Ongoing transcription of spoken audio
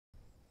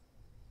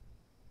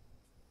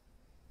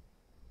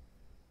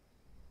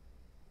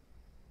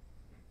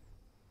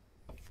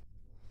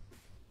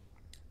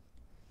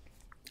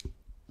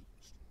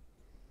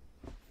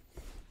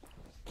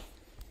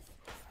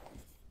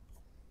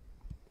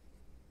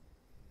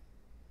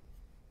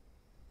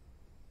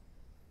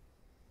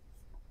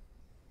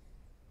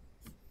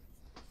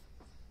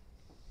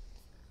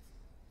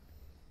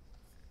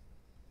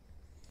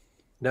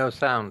No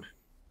sound.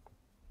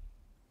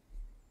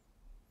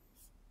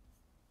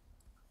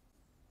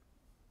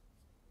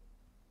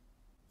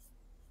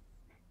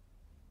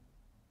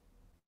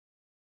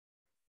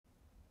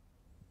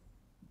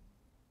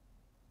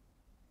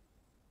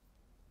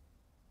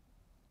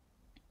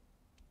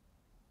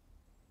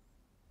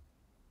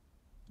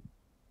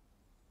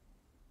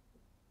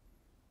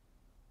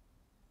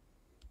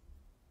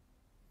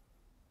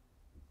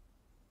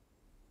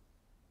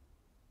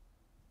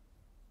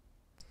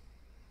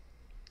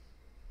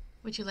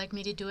 Would you like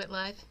me to do it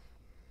live?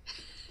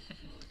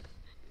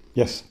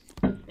 Yes.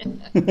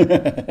 We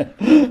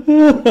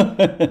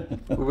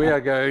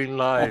are going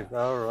live.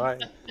 All right.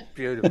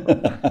 Beautiful.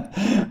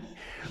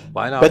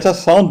 Why not? Better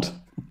sound.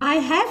 I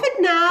have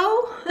it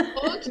now,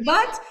 Okay.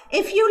 but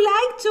if you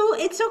like to,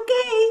 it's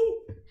okay.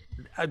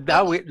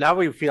 Now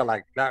we feel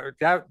like now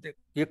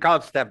you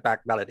can't step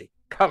back, Melody.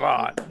 Come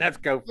on, let's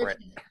go for it.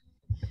 Okay.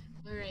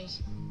 All right.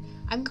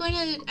 I'm going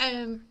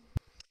to,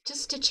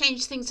 just to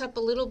change things up a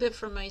little bit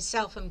for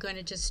myself, I'm going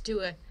to just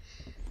do a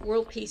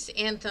world peace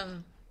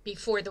anthem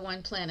before the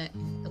one planet,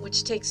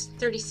 which takes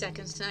 30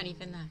 seconds, not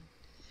even that.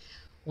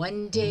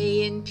 One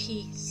day in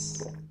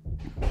peace,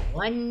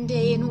 one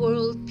day in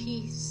world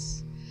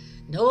peace.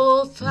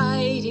 No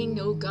fighting,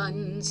 no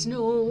guns,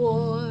 no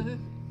war.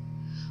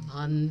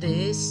 On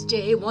this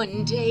day,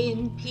 one day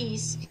in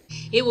peace,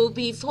 it will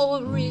be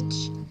for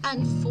rich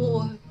and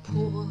for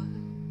poor,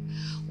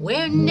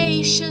 where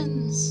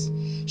nations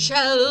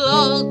shall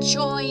all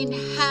join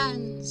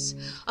hands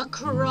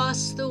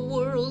across the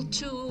world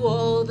to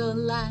all the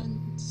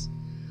lands.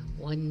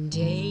 One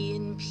day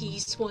in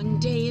peace, one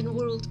day in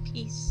world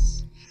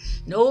peace.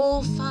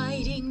 No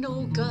fighting,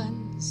 no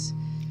guns,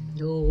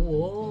 no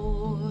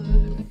war.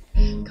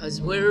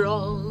 'Cause we're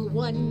all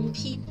one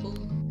people,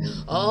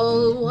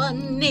 all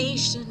one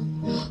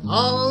nation,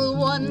 all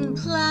one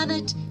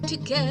planet.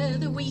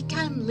 Together we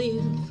can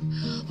live.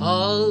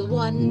 All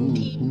one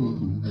people,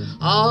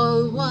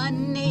 all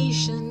one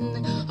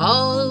nation,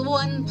 all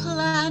one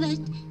planet.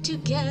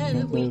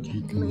 Together we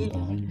can live.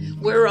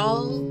 We're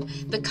all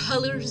the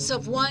colors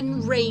of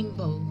one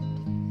rainbow,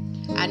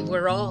 and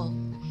we're all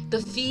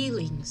the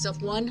feelings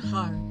of one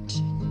heart.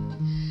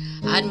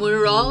 And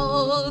we're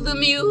all the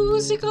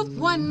music of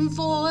one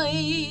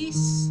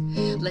voice.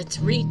 Let's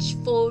reach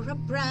for a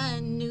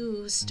brand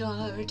new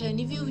start. And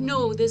if you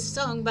know this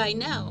song by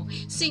now,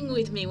 sing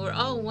with me. We're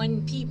all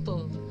one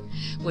people.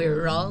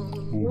 We're all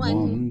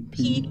one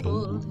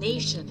people,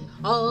 nation.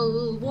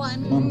 All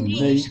one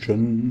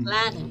nation,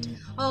 planet.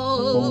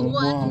 All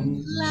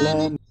one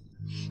planet.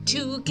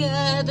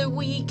 Together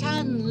we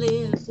can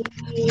live.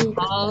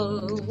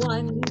 All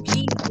one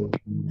people,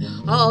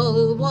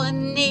 all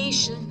one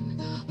nation,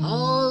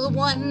 all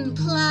one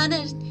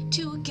planet.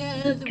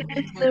 Together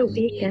we So can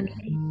we can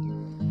live.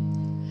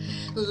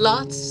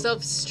 Lots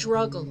of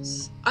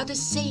struggles are the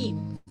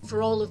same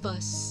for all of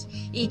us.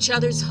 Each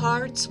other's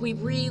hearts we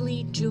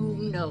really do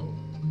know.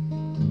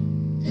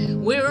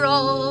 We're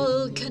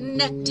all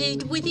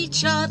connected with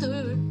each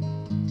other.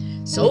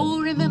 So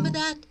remember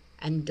that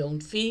and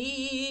don't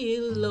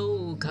feel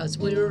low, 'cause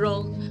we're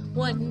all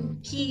one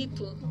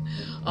people,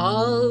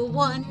 all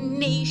one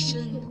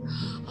nation,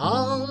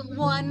 all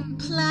one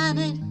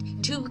planet.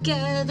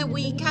 Together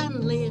we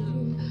can live.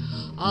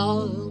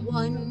 All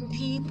one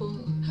people,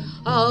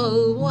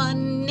 all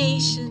one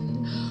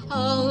nation,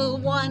 all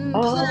one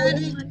all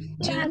planet. one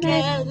planet.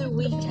 Together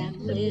we can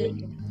live.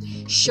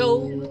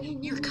 Show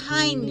your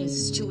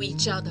kindness to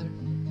each other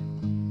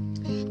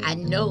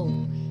and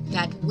know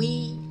that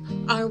we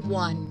are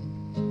one.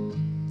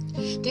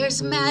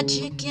 There's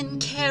magic in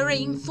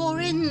caring for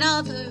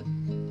another.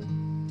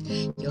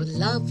 Your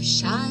love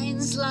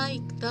shines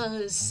like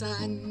the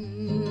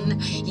sun.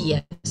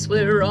 Yes,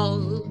 we're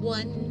all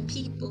one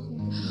people,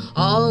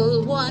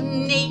 all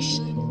one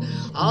nation,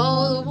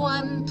 all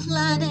one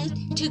planet.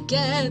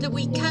 Together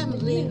we can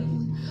live.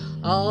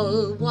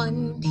 All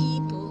one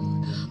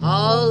people,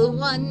 all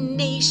one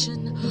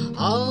nation,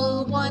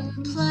 all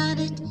one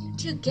planet.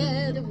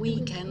 Together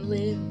we can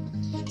live.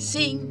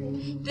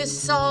 Sing this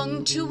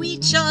song to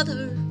each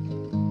other.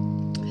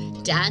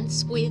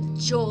 Dance with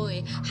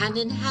joy, hand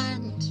in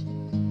hand.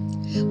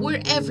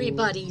 We're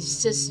everybody's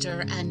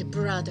sister and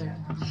brother.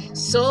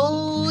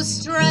 So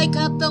strike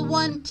up the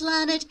one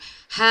planet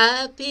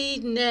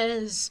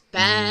happiness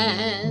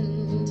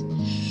band.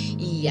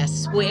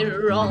 Yes,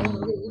 we're all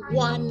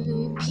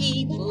one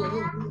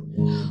people,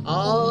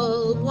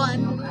 all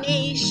one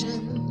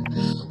nation,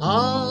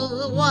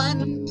 all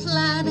one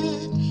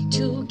planet.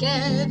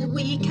 Together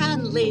we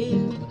can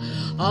live.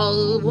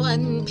 All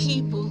one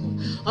people,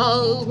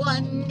 all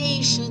one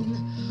nation,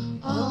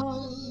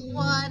 all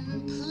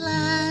one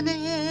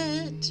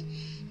planet.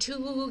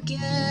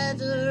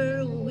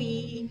 Together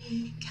we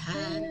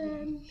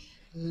can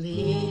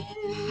live.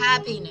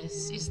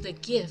 Happiness is the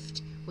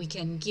gift we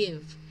can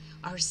give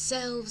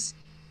ourselves,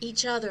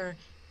 each other,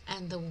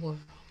 and the world.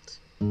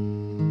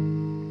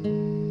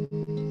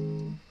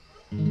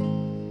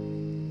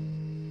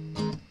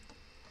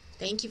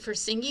 Thank you for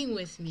singing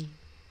with me.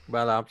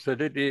 Well,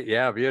 absolutely.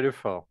 Yeah,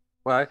 beautiful.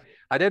 Well,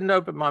 I didn't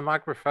open my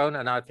microphone,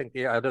 and I think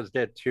the others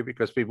did too,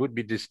 because we would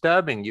be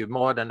disturbing you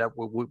more than that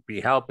we would be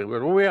helping.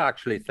 We're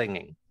actually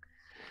singing.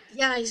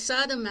 Yeah, I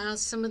saw the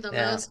mouse, some of the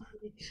Yeah. mouse.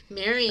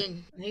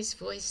 Marion, nice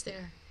voice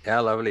there. Yeah,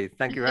 lovely.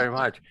 Thank you very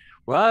much.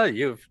 Well,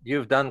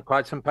 you've done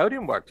quite some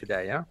podium work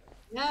today, yeah?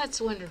 Yeah, it's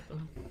wonderful.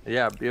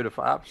 Yeah,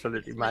 beautiful.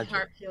 Absolutely Makes my magic.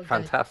 heart feel good.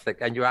 Fantastic.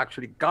 And you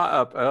actually got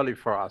up early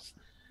for us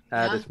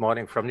Yeah. this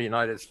morning from the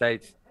United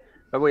States.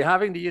 But we're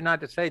having the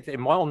United States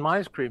on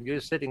my screen. You're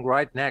sitting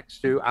right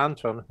next to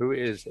Anton, who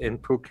is in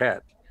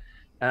Phuket.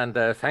 And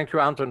thank you,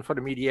 Anton, for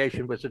the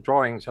mediation with the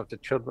drawings of the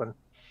children.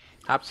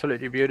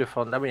 Absolutely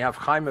beautiful. And then we have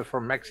Jaime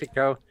from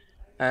Mexico.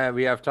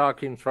 We have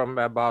Tarkin from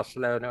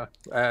Barcelona.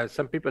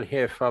 Some people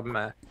here from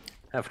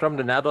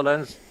the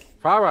Netherlands.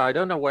 Farah, I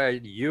don't know where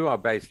you are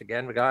based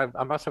again, but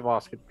I must have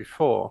asked it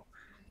before.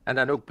 And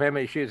then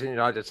Ukpemi, she's in the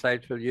United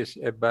States,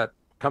 but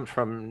comes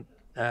from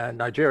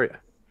Nigeria.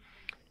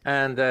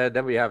 And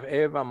then we have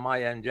Eva,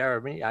 Maya, and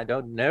Jeremy. I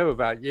don't know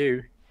about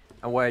you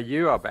and where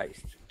you are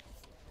based.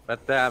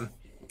 But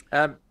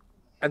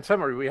in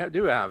summary, we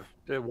do have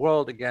the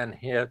world again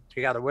here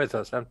together with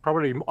us, and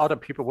probably other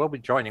people will be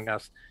joining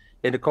us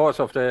in the course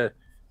of the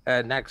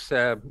next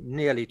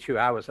nearly 2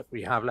 hours that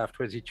we have left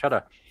with each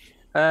other.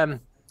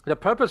 The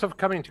purpose of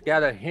coming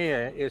together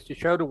here is to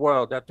show the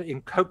world that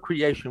in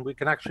co-creation, we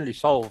can actually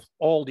solve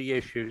all the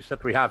issues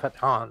that we have at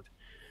hand.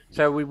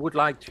 So we would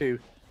like to,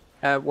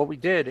 what we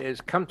did is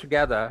come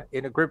together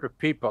in a group of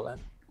people and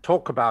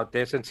talk about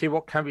this and see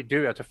what can we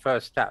do as a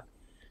first step.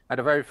 And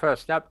the very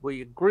first step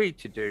we agreed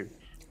to do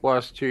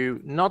was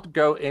to not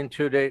go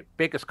into the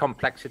biggest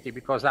complexity,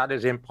 because that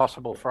is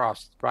impossible for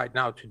us right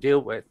now to deal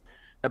with.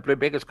 The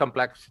biggest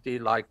complexity,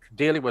 like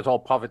dealing with all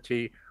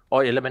poverty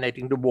or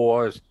eliminating the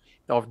wars,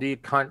 of these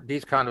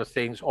kind of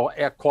things, or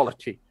air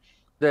quality.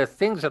 The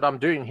things that I'm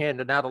doing here in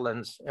the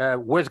Netherlands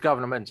with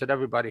governments and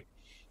everybody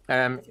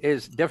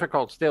is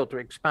difficult still to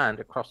expand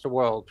across the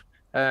world.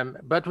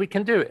 But we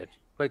can do it.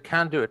 We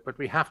can do it, but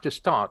we have to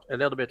start a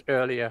little bit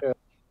earlier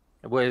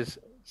with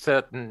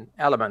certain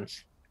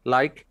elements,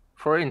 like,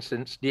 for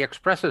instance, the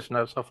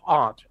expressiveness of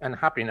art and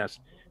happiness,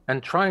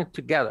 and trying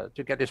together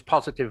to get this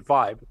positive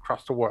vibe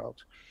across the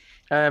world.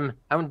 And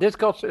this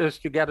got us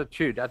together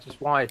too. That is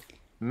why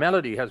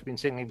Melody has been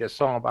singing this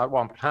song about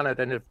one planet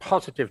and a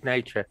positive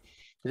nature.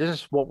 This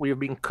is what we've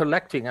been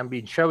collecting and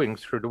been showing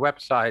through the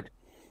website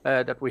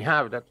that we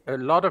have, that a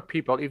lot of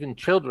people, even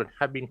children,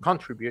 have been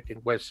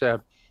contributing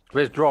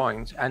with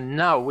drawings. And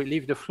now we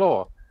leave the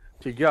floor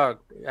to Jörg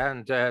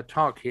and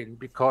Tarkin,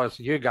 because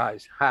you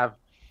guys have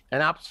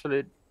an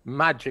absolute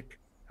magic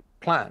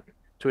plan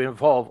to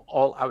involve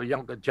all our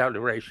younger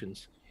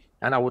generations.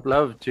 And I would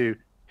love to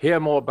hear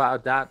more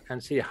about that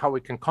and see how we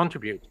can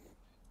contribute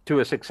to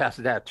a success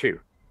there too.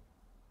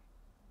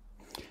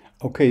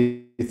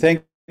 Okay,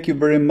 thank you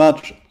very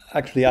much.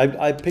 Actually,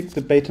 I picked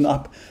the baton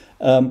up.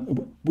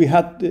 We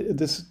had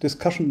this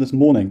discussion this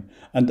morning,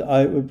 and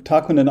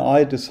Tarquin and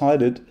I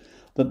decided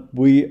that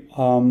we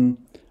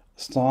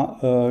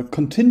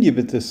continue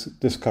with this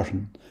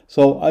discussion.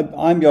 So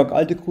I'm Jörg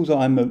Altekruse.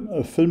 I'm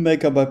a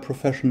filmmaker by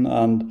profession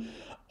and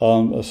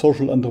a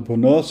social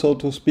entrepreneur, so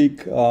to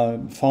speak,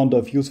 founder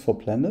of Youth for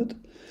Planet.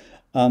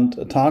 And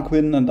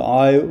Tarquin and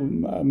I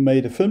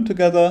made a film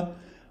together,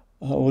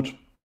 which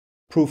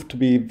proved to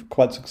be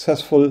quite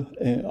successful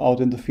out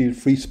in the field,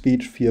 Free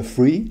Speech, Fear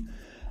Free.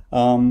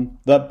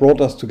 That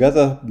brought us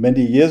together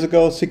many years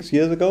ago, 6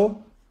 years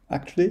ago,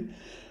 actually.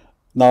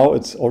 Now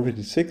it's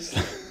already 6.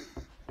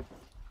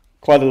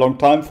 Quite a long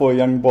time for a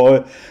young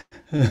boy.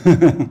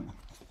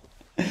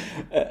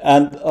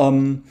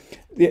 And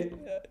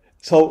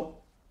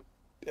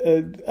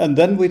and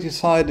then we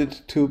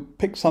decided to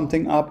pick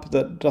something up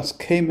that just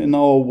came in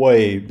our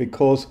way,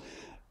 because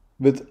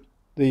with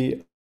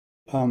the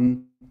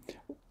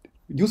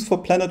Youth for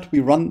Planet, we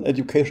run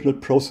educational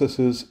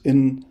processes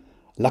in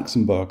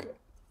Luxembourg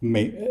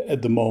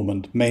at the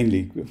moment,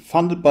 mainly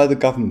funded by the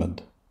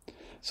government.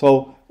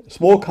 So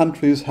small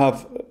countries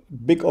have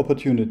big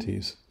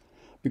opportunities,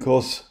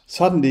 because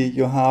suddenly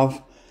you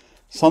have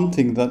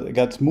something that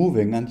gets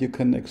moving and you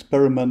can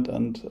experiment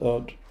and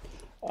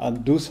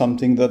do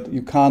something that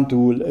you can't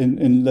do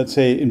in, let's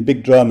say, in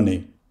big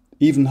Germany.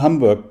 Even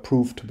Hamburg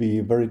proved to be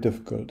very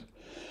difficult.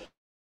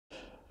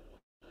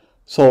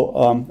 So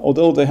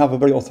although they have a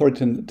very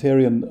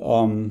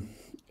authoritarian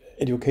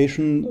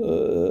education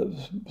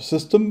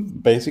system,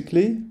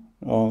 basically,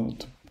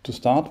 to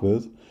start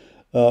with,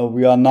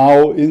 we are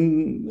now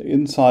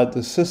inside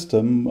the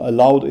system,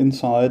 allowed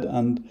inside,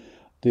 and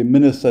the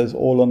minister is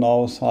all on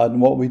our side.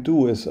 And what we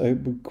do is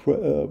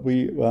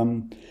we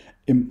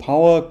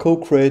empower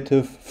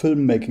co-creative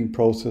filmmaking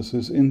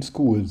processes in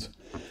schools.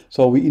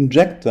 So we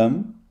inject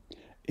them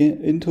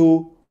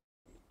into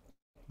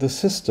the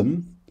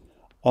system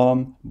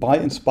by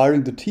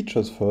inspiring the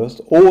teachers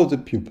first, or the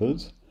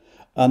pupils,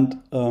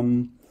 and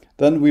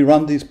then we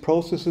run these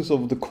processes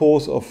over the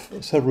course of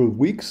several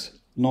weeks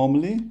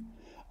normally,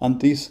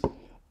 and these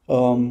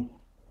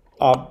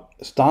are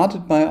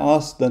started by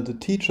us, then the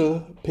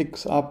teacher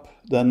picks up,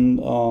 then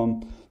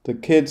the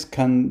kids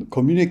can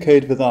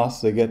communicate with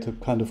us. They get a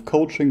kind of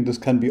coaching. This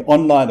can be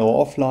online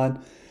or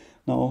offline.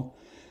 Now,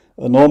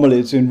 normally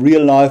it's in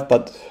real life,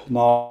 but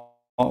now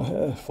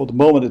for the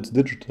moment it's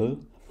digital.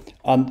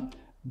 And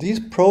these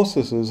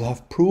processes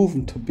have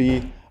proven to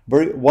be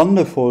very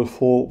wonderful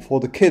for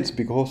the kids,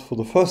 because for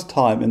the first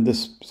time in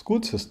this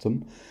school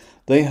system,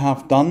 they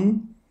have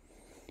done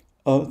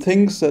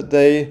things that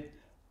they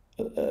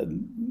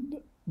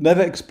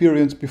never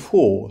experienced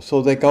before.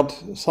 So they got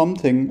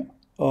something,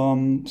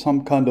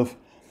 some kind of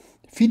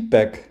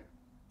feedback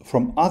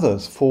from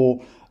others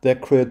for their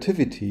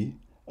creativity,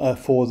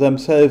 for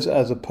themselves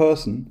as a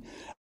person.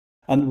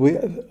 And we,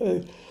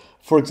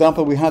 for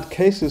example, we had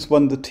cases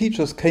when the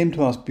teachers came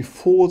to us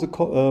before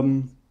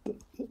the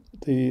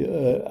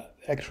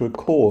actual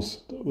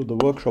course, the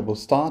workshop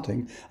was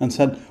starting, and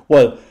said,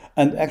 well,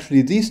 and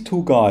actually these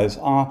two guys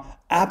are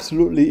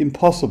absolutely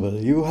impossible.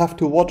 You have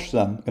to watch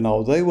them. You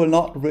know, they will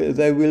not.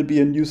 They will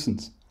be a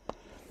nuisance.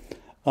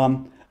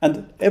 And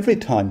every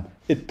time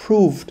it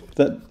proved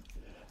that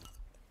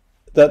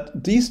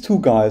these two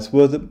guys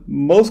were the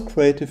most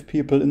creative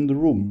people in the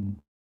room.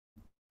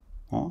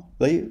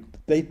 They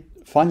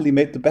finally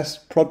made the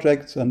best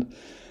projects and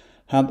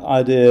had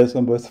ideas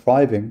and were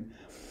thriving.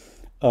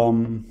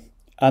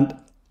 And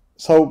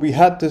so we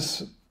had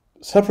this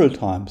several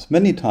times,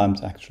 many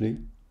times actually.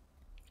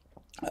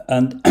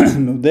 And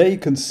there you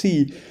can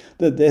see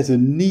that there's a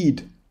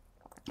need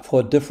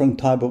for a different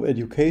type of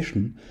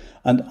education.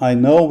 And I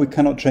know we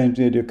cannot change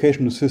the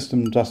education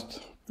system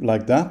just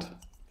like that.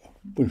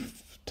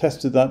 We've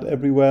tested that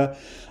everywhere.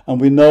 And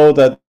we know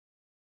that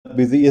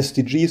with the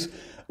SDGs,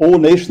 all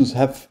nations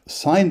have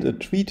signed a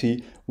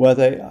treaty where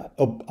they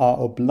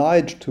are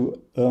obliged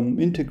to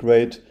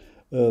integrate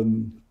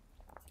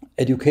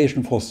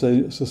education for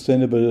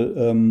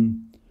sustainable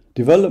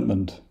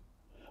development.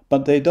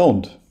 But they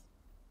don't.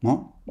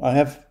 No? I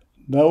have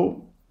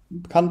no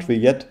country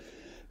yet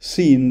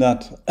seen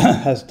that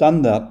has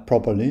done that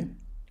properly.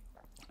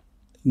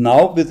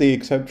 Now, with the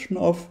exception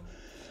of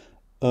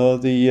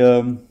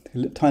the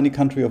tiny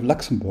country of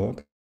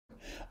Luxembourg.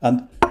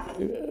 And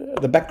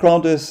the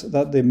background is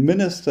that the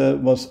minister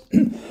was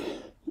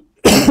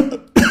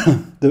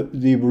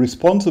the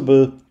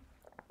responsible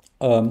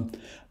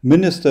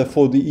minister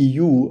for the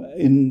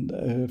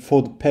EU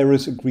for the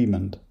Paris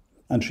Agreement.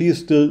 And she is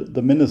still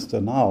the minister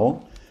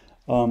now.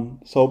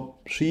 So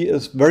she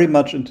is very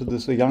much into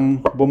this, a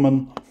young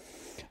woman,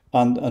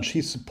 and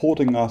she's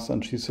supporting us,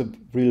 and she's a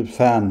real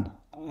fan,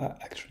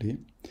 actually.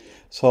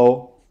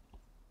 So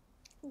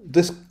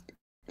this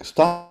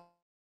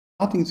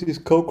starting these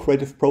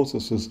co-creative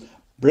processes,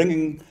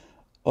 bringing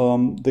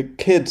the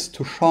kids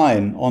to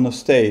shine on a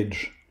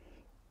stage,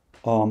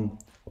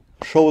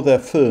 show their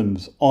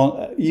films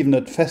even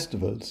at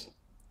festivals.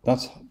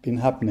 That's been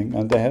happening,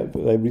 and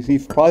they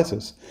receive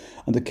prizes.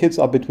 And the kids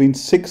are between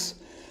 6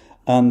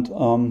 and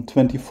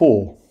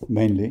 24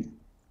 mainly.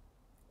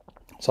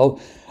 So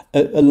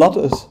a lot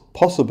is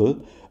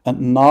possible,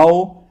 and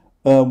now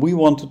we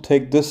want to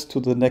take this to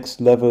the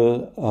next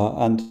level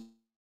and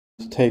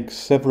take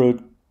several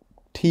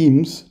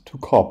teams to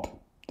COP,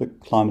 the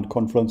climate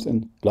conference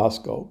in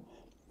Glasgow.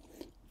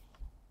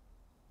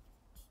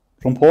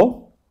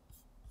 Jean-Paul?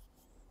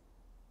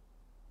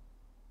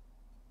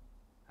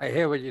 I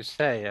hear what you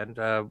say,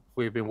 and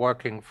we've been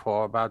working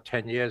for about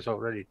 10 years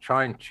already,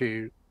 trying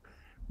to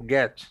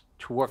get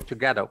to work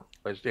together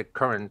with the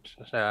current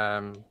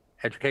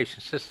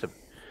education system.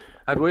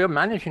 And we are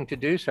managing to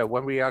do so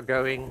when we are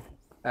going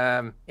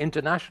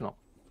international,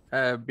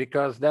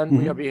 because then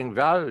we are being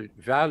valued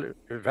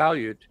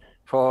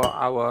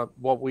for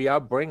what we are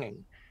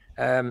bringing,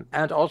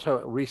 and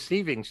also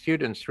receiving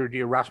students through the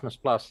Erasmus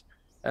Plus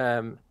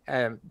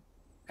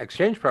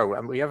exchange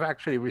program. We have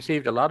actually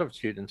received a lot of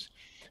students.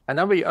 And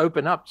then we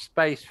open up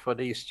space for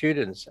these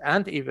students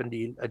and even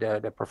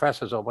the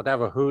professors or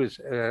whatever who is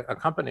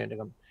accompanying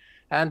them.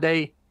 And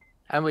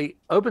we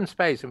open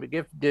space and we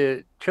give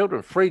the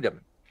children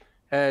freedom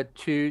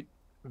to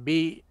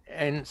be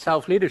in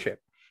self-leadership.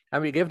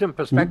 And we give them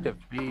perspective.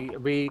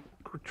 We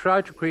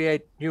try to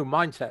create new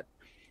mindset.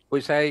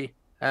 We say,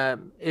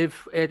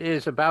 if it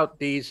is about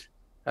these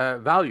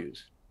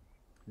values,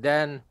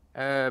 then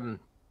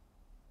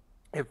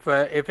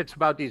if it's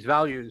about these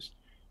values,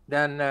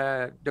 then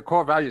the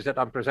core values that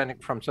I'm presenting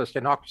from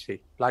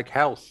Sustainocracy, like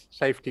health,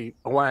 safety,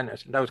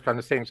 awareness, and those kind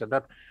of things, and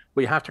that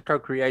we have to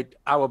co-create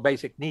our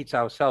basic needs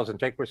ourselves and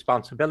take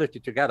responsibility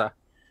together.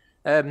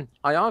 I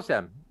ask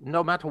them,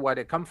 no matter where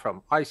they come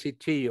from,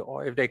 ICT,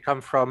 or if they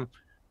come from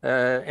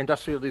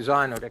industrial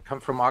design, or they come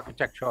from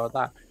architecture or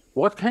that,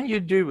 what can you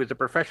do with the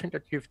profession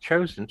that you've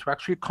chosen to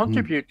actually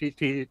contribute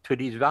to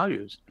these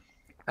values?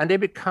 And they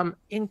become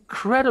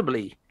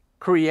incredibly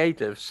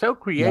creative, so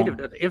creative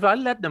that if I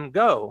let them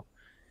go,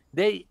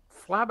 they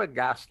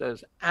flabbergast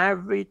us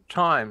every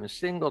time, a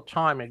single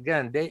time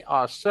again. They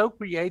are so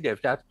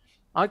creative that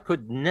I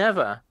could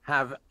never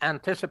have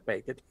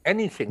anticipated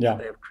anything that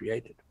they've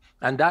created.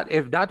 And that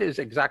if that is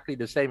exactly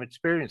the same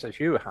experience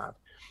as you have,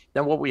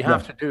 then what we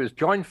have to do is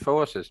join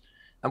forces.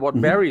 And what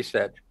Barry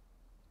said,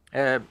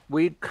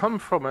 we come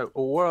from a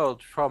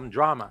world from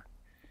drama.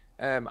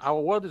 Our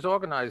world is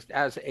organized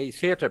as a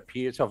theater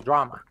piece of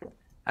drama.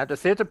 And the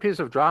theater piece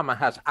of drama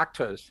has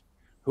actors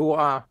who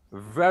are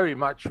very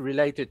much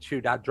related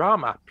to that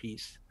drama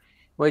piece,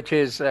 which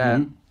is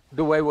the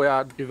way we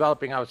are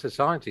developing our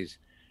societies.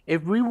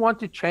 If we want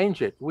to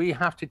change it, we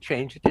have to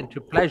change it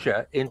into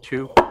pleasure,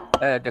 into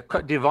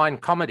the divine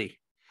comedy,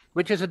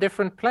 which is a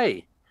different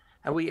play.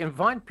 And we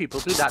invite people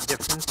to that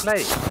different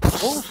play.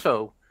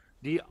 Also,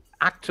 the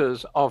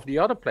actors of the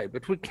other play,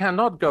 but we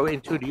cannot go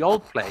into the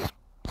old play.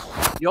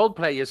 The old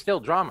play is still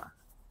drama,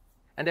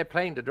 and they're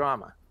playing the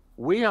drama.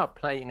 We are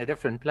playing a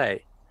different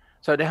play.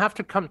 So they have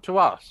to come to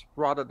us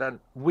rather than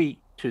we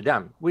to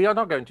them. We are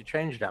not going to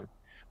change them,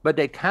 but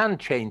they can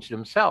change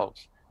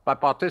themselves by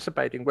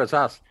participating with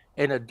us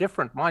in a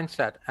different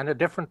mindset and a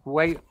different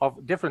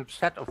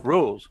set of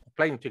rules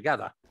playing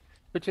together,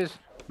 which is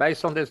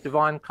based on this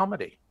divine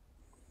comedy.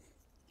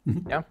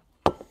 Yeah.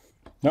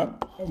 Yeah,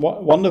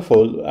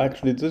 wonderful.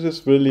 Actually, this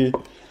is really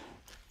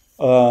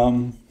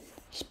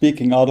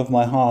speaking out of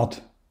my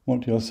heart.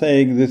 What you're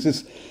saying, this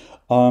is,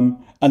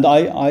 and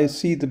I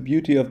see the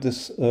beauty of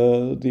this,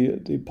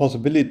 the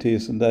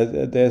possibilities, and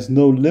there's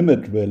no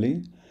limit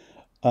really,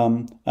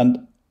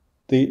 and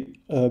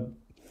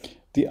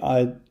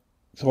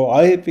so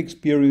I have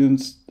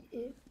experienced,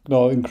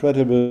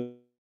 incredible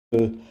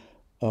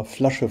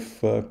flush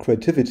of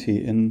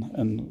creativity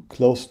in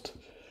closed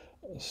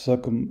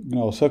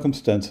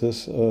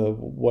circumstances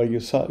where you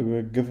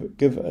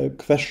give a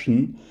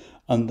question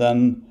and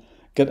then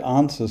get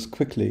answers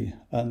quickly,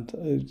 and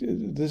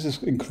this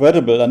is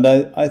incredible. And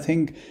I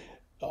think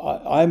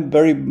I'm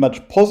very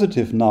much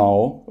positive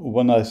now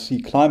when I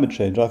see climate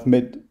change. I've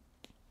made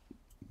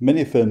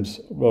many films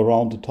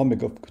around the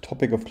topic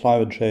of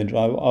climate change.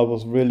 I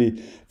was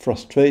really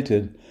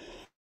frustrated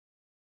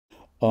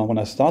when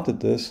I started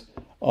this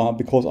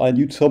because I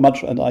knew so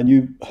much, and I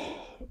knew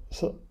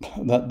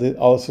that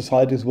our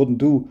societies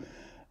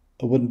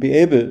wouldn't be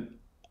able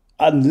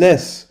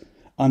unless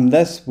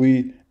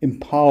we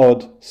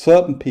empowered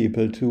certain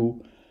people to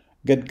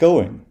get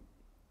going.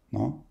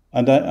 No?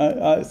 And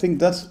I think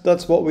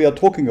that's what we are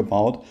talking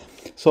about.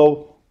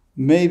 So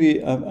maybe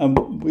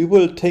we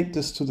will take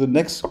this to the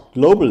next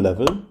global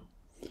level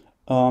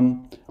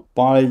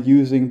by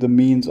using the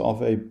means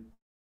of a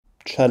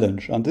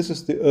challenge. And this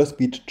is the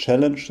Earthbeat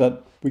challenge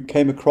that we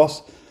came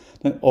across,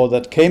 or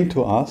that came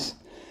to us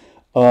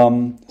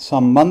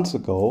some months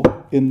ago,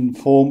 in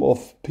form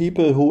of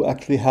people who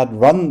actually had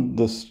run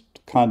this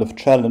kind of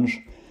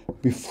challenge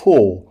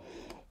before,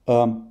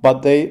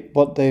 but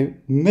what they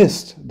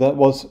missed, that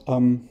was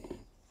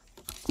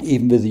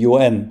even with the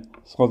UN.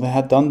 So they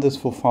had done this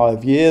for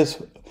 5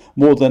 years,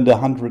 more than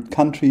 100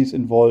 countries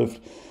involved,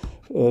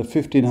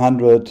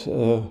 1,500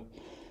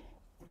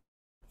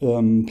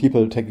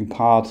 people taking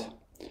part.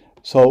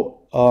 So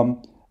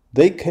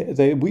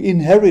we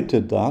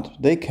inherited that.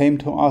 They came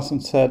to us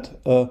and said,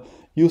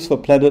 Youth for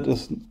Planet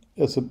is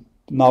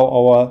now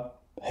our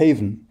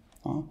haven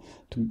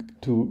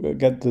to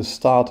get this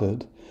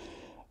started.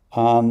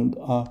 And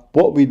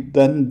what we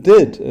then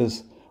did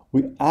is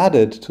we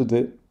added to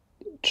the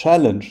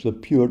challenge, the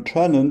pure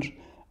challenge,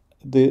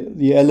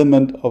 the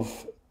element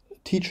of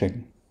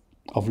teaching,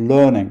 of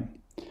learning.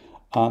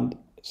 And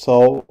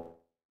so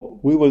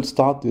we will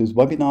start these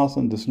webinars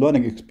and this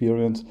learning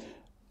experience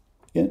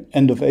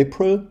end of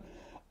April,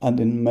 and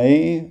in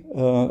May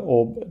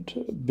or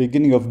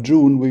beginning of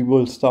June we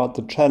will start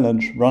the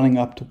challenge running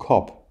up to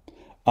COP.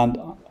 And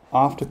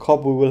after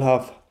COP we will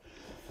have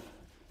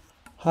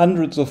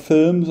hundreds of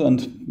films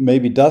and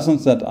maybe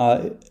dozens that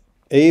are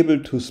able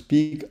to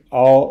speak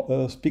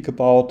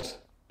about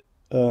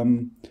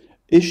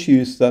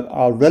issues that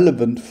are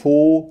relevant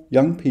for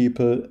young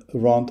people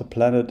around the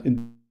planet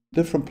in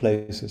different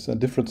places and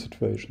different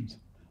situations.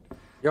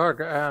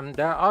 Jörg,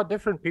 there are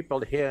different people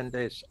here in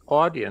this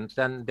audience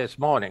than this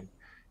morning.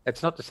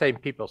 It's not the same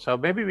people. So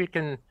maybe we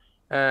can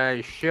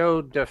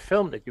show the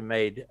film that you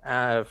made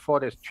for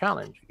this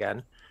challenge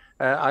again.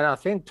 And I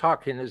think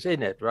Tarkin is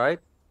in it, right?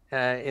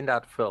 In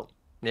that film.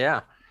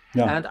 Yeah.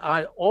 And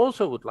I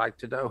also would like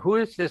to know, who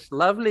is this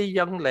lovely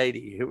young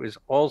lady who is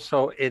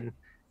also in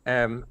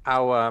on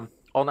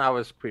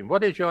our screen?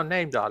 What is your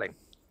name, darling?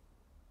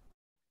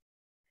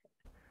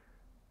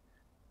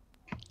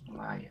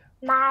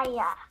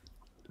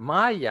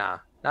 Maya.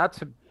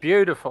 That's a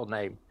beautiful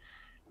name.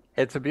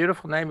 It's a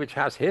beautiful name which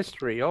has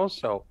history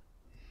also.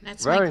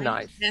 That's very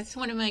nice. That's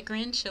one of my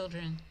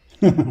grandchildren.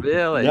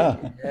 Really? Yeah.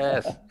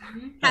 Yes.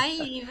 Hi,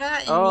 Eva.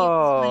 And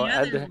Oh, my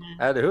other one.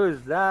 and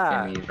who's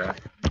that?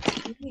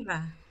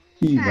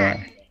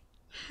 Eva.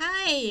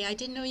 Hi. I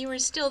didn't know you were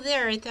still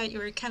there. I thought you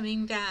were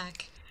coming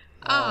back.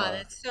 Oh,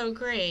 that's so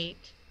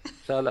great.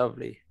 So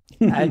lovely.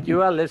 And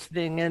you are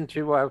listening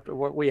into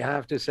what we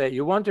have to say.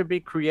 You want to be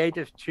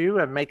creative too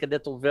and make a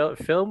little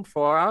film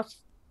for us?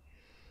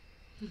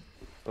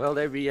 Will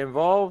they be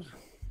involved?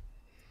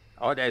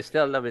 Or they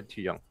still a little bit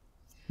too young?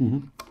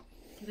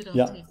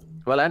 Mm-hmm.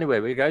 Well, anyway,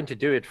 we're going to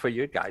do it for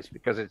you guys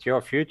because it's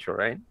your future,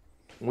 right?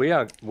 we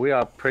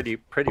are pretty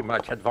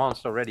much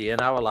advanced already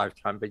in our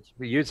lifetime, but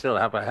you still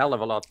have a hell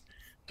of a lot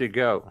to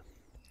go.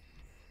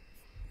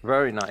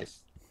 Very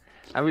nice.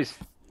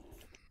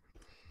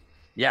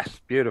 Yes,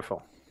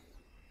 beautiful.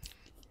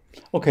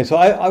 Okay, so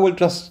I will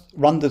just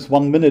run this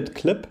 1 minute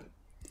clip.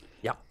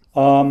 Yeah.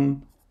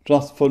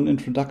 Just for an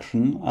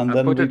introduction, and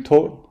then we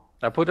talk.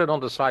 I put it on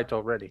the site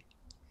already.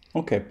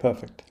 Okay,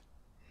 perfect.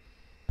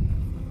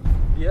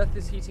 The Earth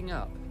is heating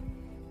up.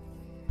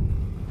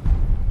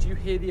 Do you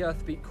hear the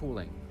Earthbeat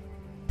calling?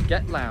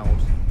 Get loud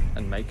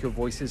and make your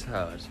voices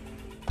heard.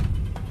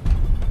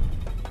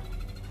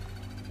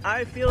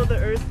 I feel the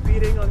earth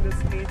beating on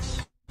this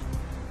beach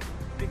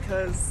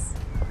because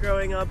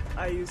growing up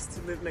I used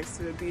to live next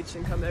to the beach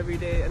and come every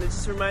day, and it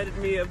just reminded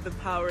me of the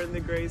power and the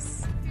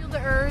grace. I feel the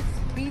earth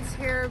beats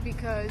here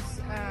because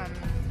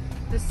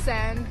the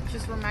sand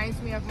just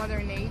reminds me of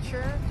Mother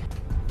Nature.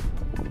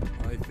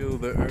 I feel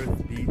the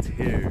earth beat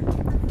here.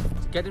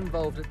 To get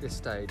involved at this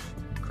stage,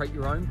 create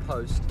your own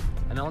post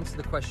and answer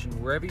the question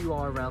wherever you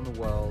are around the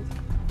world,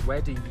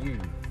 where do you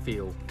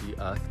feel the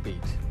earth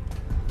beat?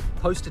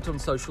 Post it on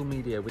social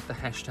media with the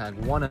hashtag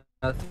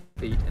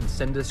 #OneEarthbeat and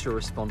send us your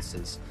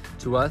responses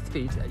to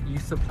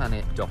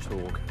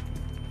earthbeat@youthforplanet.org.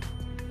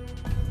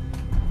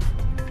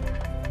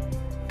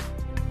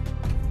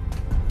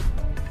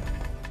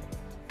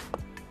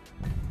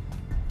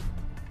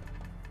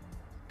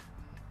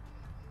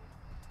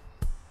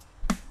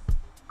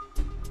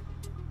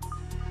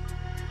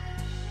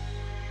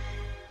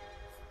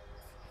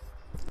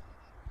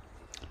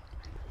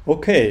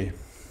 Okay,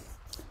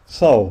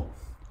 so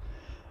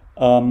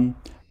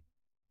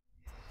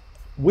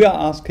we are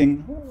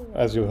asking,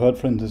 as you heard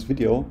from this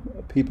video,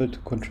 people to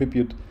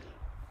contribute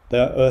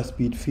their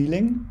Earthbeat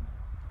feeling.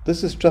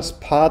 This is just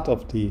part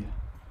of the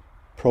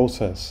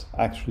process,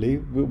 actually.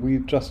 We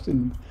just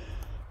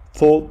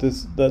thought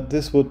that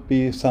this would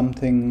be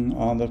something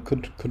that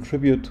could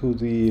contribute to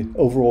the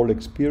overall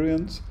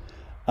experience.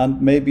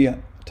 And maybe,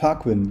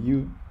 Tarquin,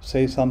 you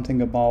say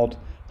something about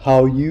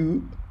how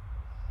you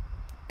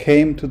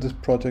came to this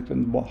project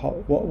and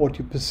what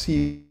you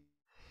perceive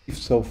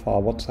so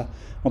far.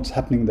 What's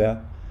happening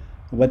there?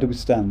 Where do we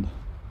stand?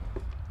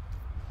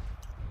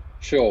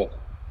 Sure.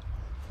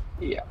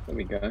 Yeah, there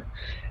we go.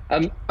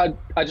 I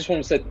just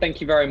want to say thank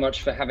you very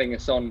much for having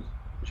us on,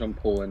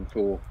 Jean-Paul, and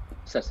for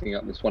setting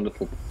up this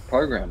wonderful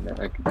program that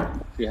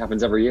it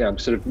happens every year. I'm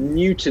sort of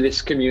new to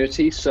this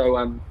community, so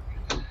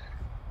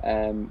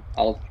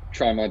I'll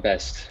try my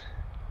best.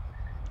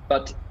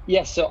 But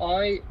yes, so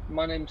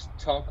my name's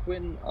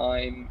Tarquin.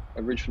 I'm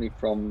originally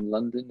from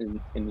London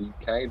in the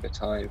UK,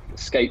 but I've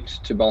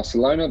escaped to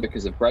Barcelona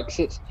because of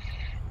Brexit.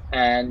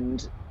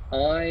 And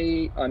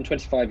I'm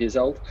 25 years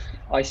old.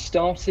 I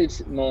started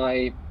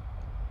my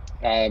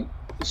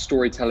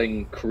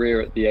storytelling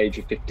career at the age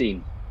of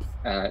 15,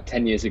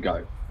 10 years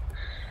ago.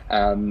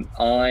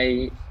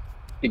 I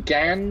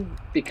began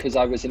because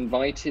I was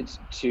invited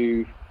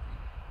to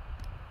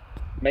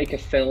make a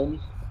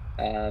film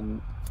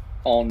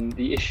on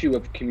the issue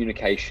of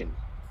communication,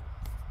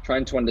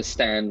 trying to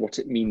understand what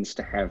it means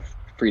to have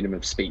freedom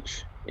of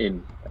speech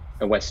in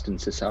a Western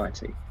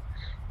society.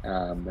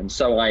 And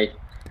so I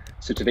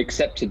sort of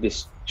accepted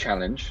this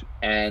challenge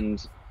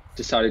and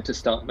decided to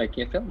start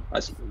making a film.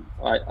 I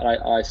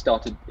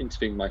started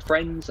interviewing my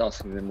friends,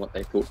 asking them what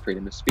they thought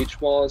freedom of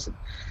speech was, and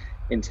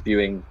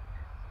interviewing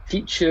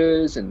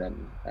teachers and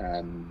then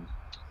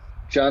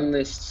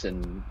journalists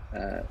and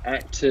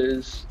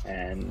actors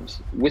and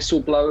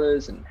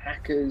whistleblowers and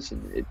hackers,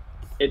 and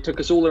it took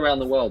us all around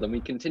the world, and we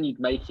continued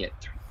making it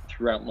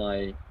throughout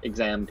my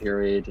exam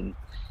period. And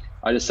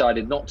I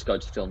decided not to go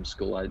to film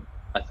school. I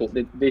thought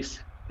that this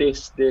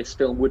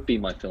film would be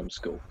my film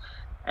school,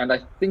 and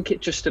I think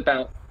it just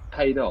about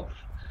paid off.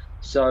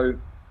 So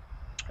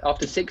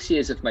after 6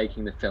 years of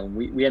making the film,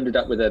 we ended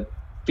up with a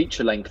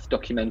feature-length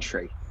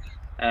documentary,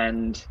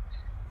 and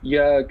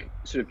Jörg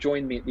sort of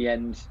joined me at the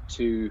end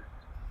to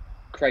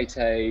create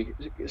a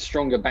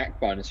stronger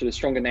backbone, a sort of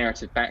stronger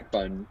narrative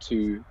backbone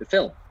to the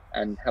film,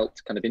 and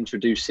helped kind of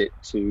introduce it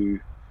to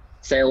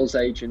sales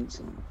agents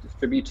and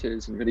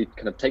distributors, and really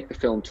kind of take the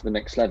film to the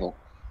next level.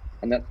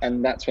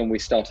 And that's when we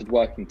started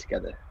working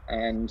together.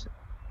 And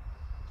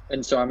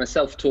so I'm a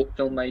self-taught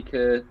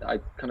filmmaker. I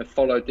kind of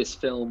followed this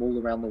film all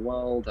around the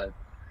world.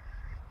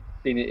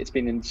 It's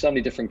been in so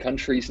many different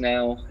countries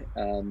now,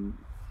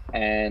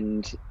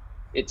 and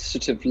it's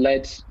sort of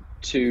led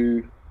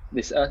to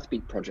this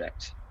Earthbeat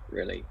project,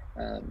 really.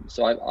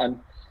 So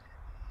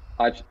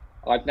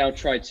I've now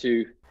tried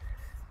to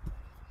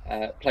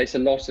place a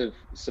lot of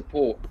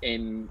support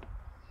in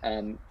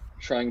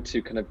trying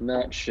to kind of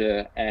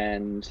nurture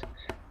and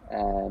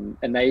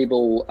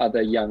enable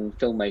other young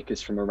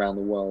filmmakers from around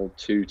the world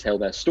to tell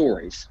their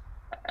stories.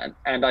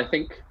 And I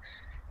think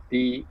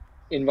the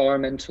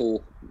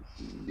environmental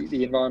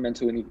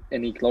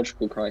and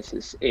ecological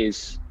crisis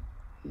is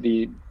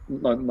the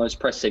most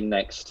pressing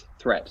next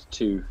threat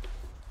to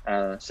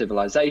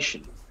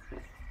civilization.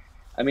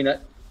 I mean,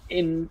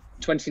 in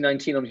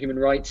 2019 on Human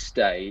Rights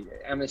Day,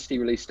 Amnesty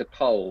released a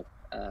poll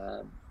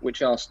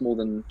which asked more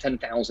than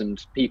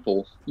 10,000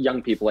 people,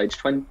 young people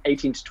aged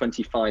 18 to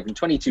 25 in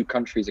 22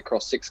 countries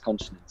across 6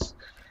 continents.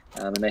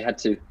 And they had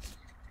to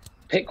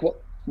pick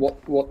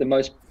what the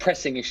most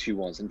pressing issue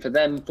was. And for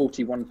them,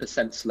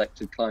 41%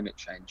 selected climate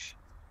change.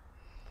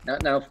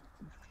 Now,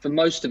 for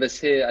most of us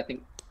here, I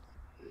think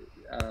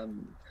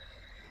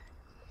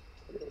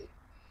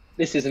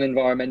this is an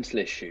environmental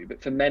issue,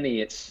 but for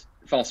many, it's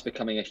fast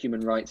becoming a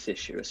human rights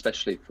issue,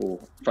 especially for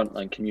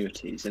frontline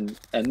communities. And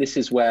this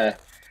is where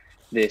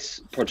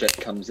this project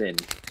comes in.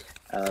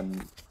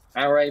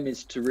 Our aim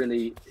is to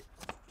really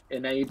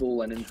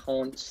enable and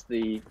enhance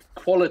the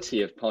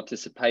quality of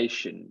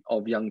participation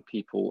of young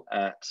people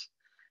at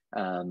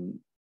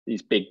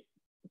these big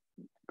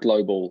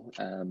global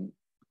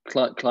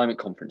climate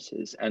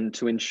conferences, and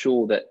to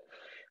ensure that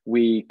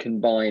we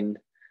combine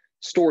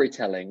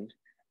storytelling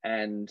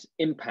and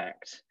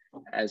impact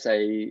as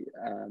a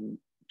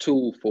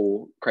tool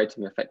for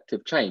creating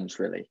effective change,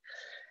 really.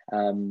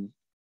 And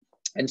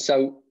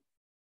so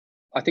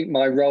I think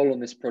my role on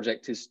this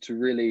project is to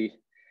really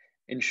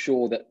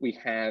ensure that we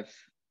have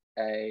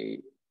a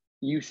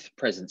youth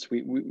presence.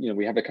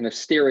 We have a kind of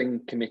steering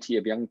committee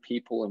of young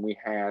people, and we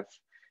have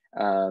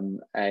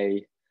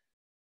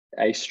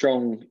a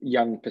strong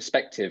young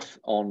perspective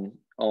on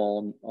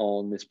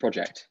this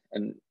project.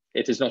 And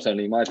it is not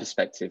only my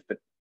perspective, but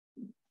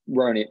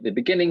we're only at the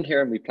beginning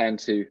here, and we plan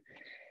to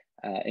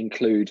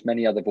include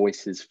many other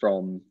voices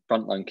from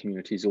frontline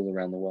communities all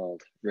around the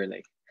world,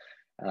 really.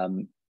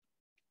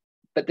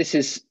 But this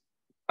is,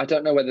 I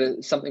don't know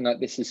whether something like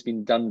this has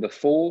been done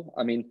before.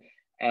 I mean,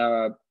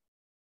 our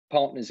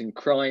partners in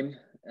crime,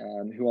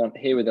 who aren't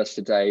here with us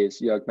today, as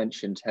Jörg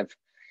mentioned,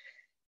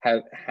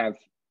 have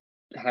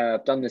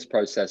done this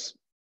process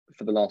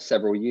for the last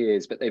several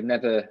years, but they've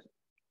never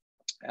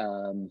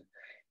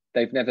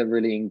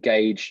really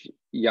engaged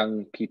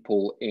young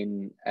people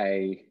in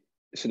a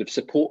sort of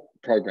support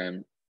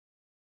program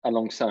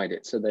alongside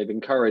it. So they've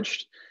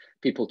encouraged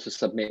people to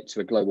submit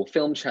to a global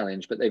film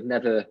challenge, but they've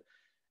never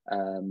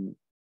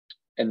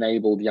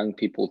enabled young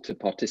people to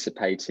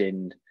participate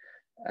in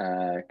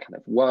kind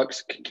of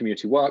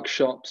community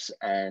workshops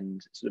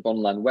and sort of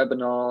online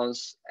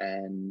webinars,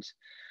 and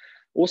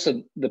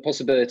also the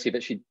possibility of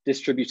actually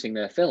distributing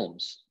their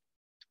films.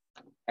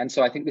 And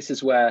so I think this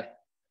is where,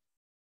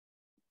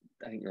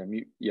 I think you're on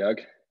mute, Jörg.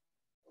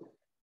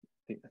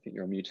 I think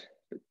you're on mute.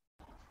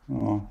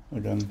 Oh,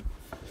 again.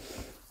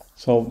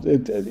 So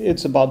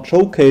it's about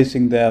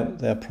showcasing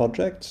their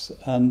projects,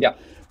 and yeah.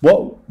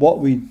 What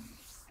we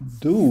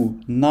do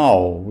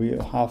now, we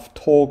have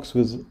talks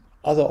with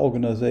other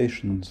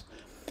organizations,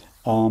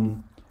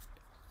 that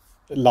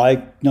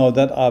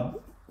are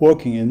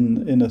working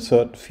in a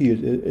certain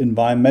field,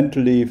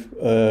 environmentally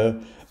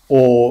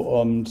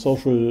or on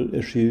social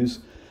issues,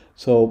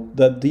 so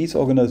that these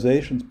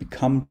organizations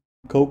become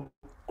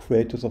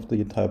co-creators of the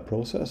entire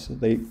process.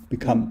 They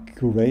become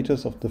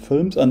curators of the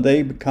films, and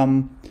they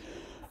become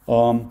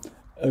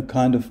a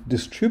kind of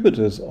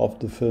distributors of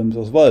the films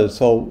as well.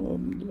 So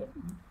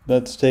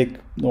let's take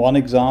one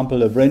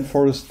example. A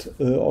rainforest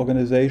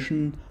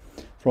organization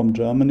from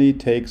Germany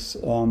takes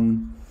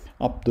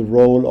up the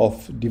role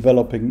of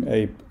developing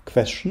a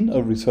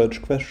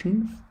research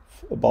question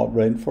about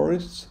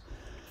rainforests.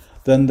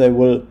 Then they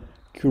will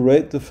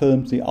curate the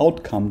films, the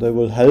outcome. They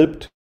will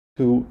help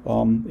to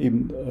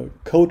even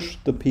coach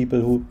the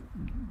people who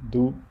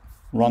do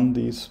run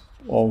these,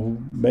 or who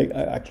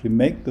actually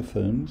make the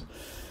films.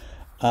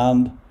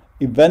 And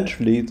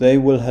eventually they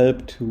will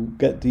help to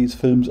get these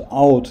films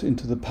out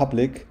into the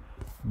public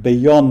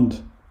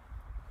beyond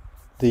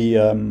the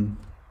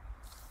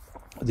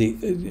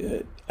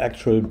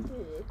actual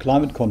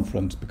climate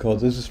conference,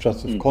 because this is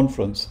just a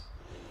conference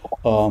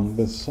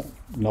with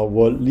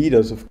world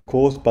leaders, of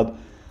course, but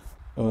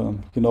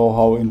you know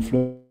how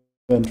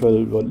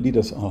influential world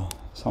leaders are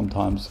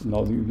sometimes.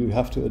 You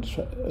have to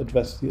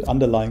address the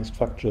underlying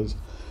structures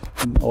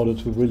in order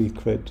to really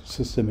create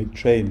systemic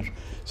change.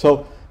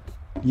 So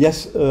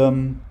yes,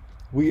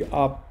 we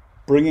are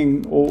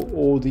bringing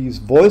all these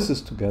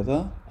voices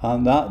together,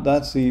 and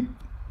that's the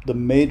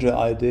major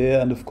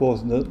idea. And of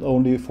course, not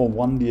only for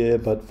 1 year,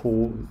 but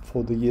for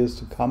the years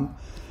to come.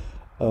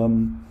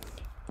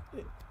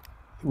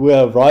 We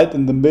are right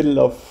in the middle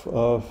of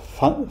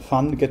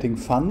getting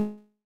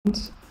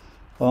funds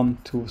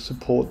to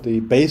support the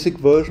basic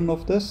version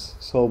of this.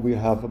 So we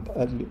have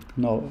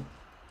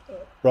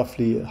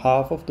roughly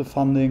half of the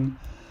funding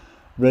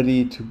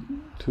ready to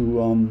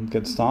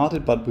get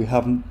started, but we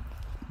haven't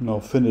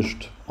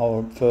finished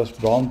our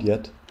first round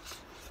yet.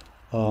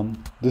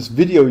 This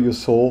video you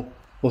saw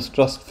was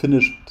just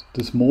finished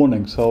this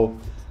morning, so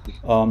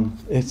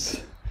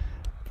it's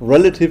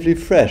relatively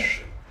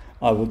fresh,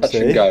 I would say.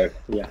 Touch and go,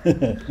 yeah.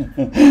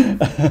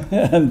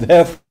 And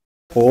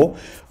therefore,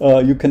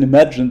 you can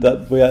imagine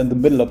that we are in the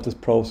middle of this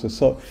process.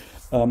 So,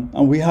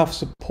 and we have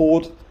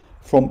support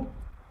from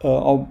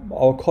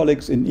our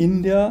colleagues in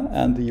India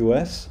and the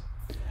US.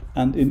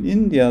 And in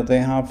India, they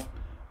have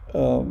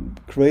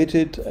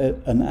created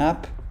an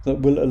app that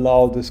will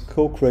allow this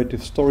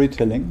co-creative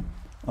storytelling.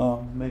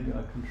 Maybe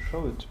I can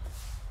show it.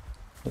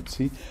 let's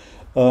see.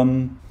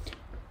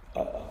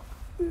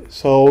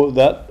 So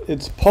that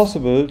it's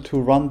possible to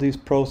run these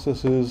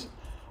processes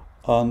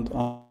and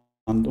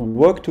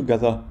work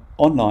together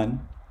online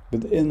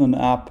within an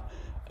app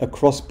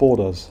across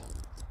borders.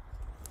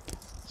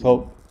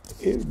 So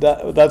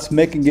that's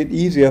making it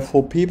easier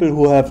for people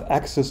who have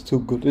access to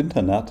good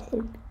internet.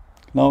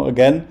 Now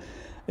again,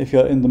 if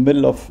you're in the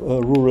middle of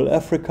rural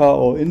Africa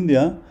or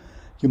India,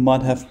 you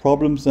might have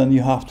problems. Then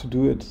you have to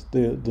do it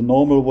the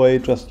normal way.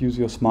 Just use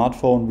your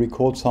smartphone,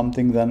 record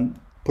something, then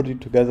put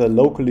it together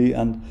locally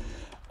and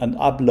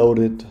upload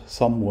it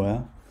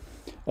somewhere,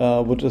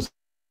 which is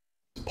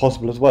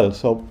possible as well.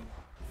 So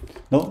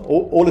no,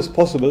 all is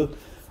possible,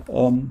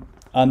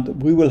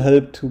 and we will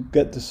help to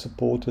get this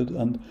supported.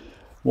 And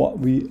what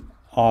we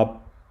are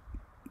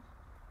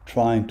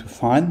trying to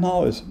find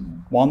now is,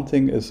 one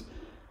thing is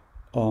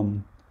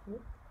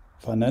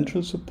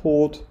financial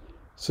support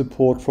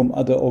from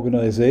other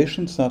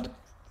organizations that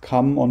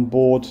come on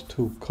board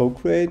to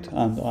co-create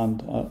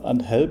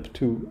and help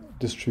to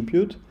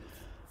distribute,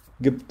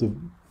 give the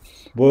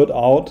word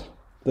out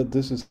that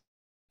this is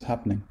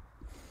happening.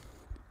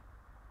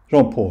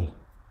 Jean-Paul.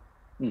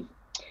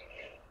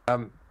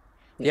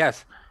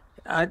 Yes,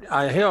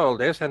 I hear all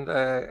this, and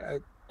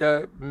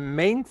the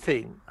main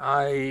thing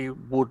I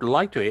would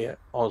like to hear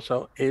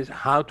also is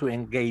how to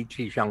engage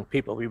these young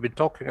people. We've been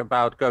talking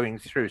about going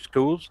through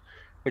schools,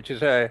 which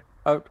is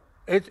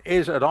it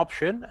is an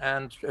option,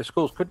 and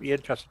schools could be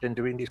interested in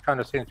doing these kind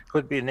of things. It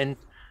could be an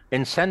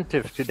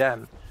incentive to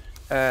them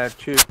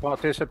to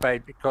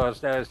participate, because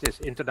there's this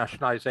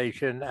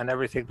internationalization and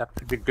everything that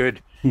could be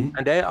good,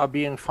 and they are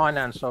being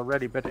financed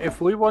already. But if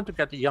we want to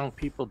get the young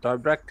people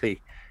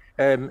directly,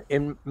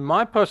 in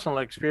my personal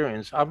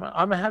experience,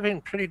 I'm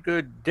having pretty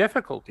good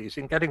difficulties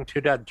in getting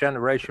to that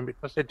generation,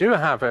 because they do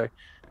have a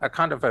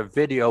kind of a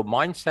video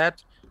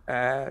mindset.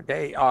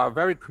 They are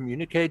very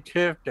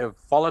communicative, they're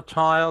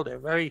volatile,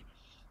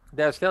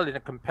 they're still in a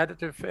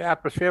competitive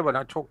atmosphere. When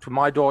I talk to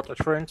my daughters,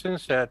 for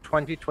instance,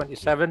 20,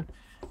 27,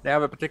 they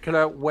have a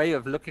particular way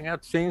of looking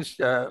at things,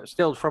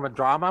 still from a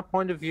drama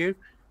point of view,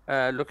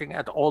 looking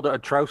at all the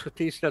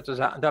atrocities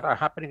that are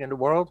happening in the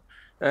world.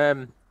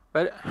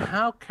 But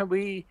how can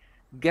we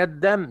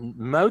get them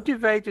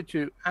motivated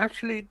to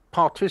actually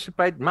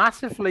participate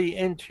massively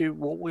into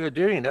what we're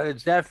doing?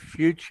 It's their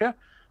future,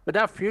 but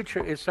that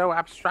future is so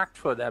abstract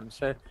for them.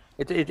 So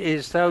it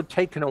is so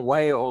taken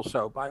away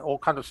also by all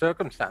kinds of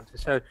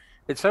circumstances. So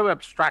it's so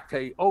abstract.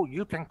 Oh,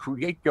 you can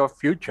create your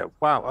future.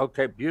 Wow,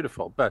 okay,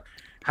 beautiful. But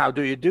how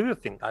do you do a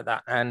thing like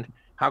that? And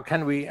how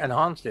can we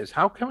enhance this?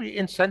 How can we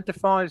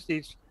incentivize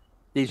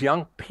these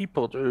young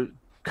people to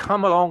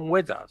come along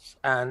with us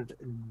and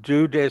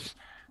do this,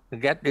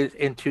 get this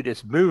into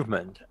this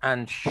movement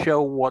and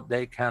show what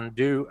they can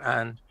do,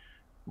 and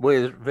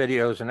with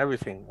videos and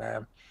everything,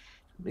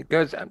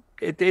 because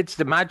it's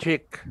the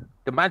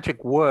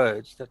magic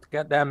words that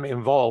get them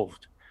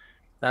involved.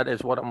 That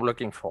is what I'm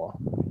looking for.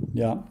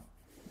 Yeah.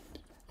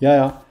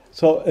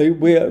 So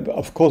we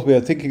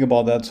are thinking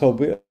about that.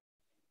 So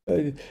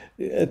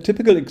a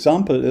typical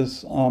example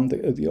is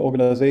the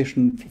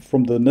organization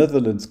from the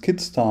Netherlands,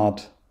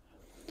 Kickstart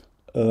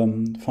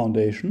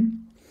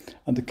Foundation.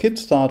 And the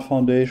Kickstart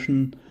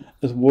Foundation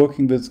is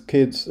working with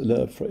kids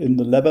in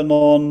the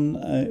Lebanon,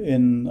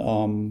 in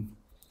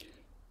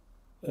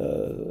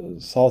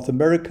South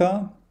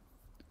America,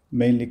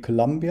 mainly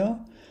Colombia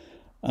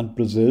and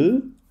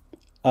Brazil.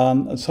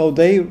 And so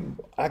they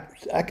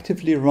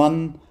actively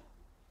run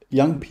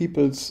young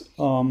people's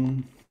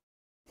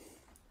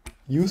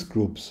youth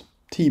groups,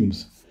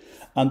 teams.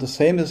 And the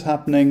same is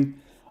happening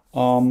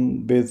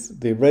with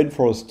the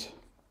rainforest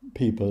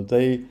people.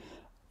 They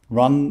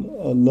run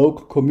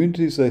local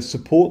communities, they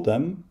support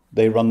them,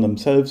 they run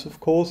themselves, of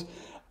course,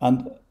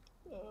 and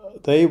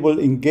they will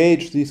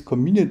engage these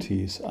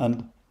communities,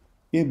 and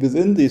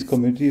within these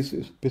communities,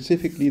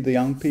 specifically the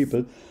young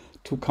people,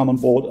 to come on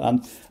board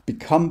and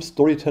become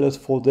storytellers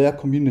for their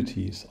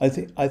communities. I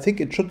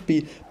think it should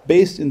be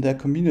based in their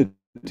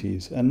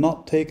communities and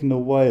not taken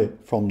away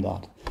from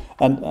that.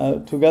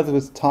 And together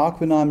with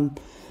Tarquin, I'm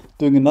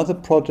doing another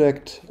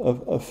project,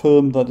 a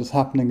film that is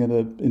happening in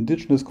an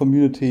indigenous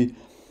community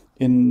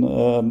in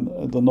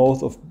the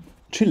north of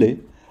Chile.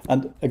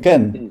 And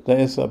again, there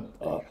is a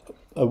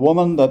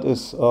woman that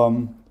is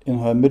in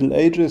her middle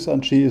ages,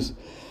 and she is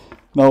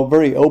now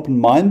very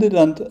open-minded,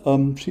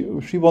 and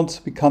she wants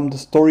to become the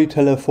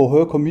storyteller for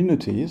her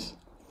communities.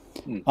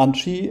 And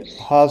she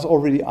has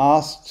already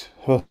asked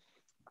her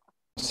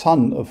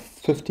son of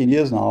 15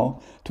 years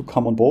now to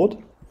come on board,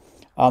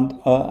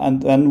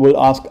 and then will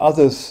ask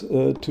others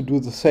to do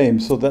the same,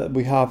 so that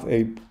we have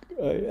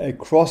a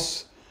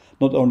cross,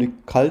 not only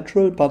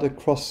cultural but a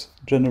cross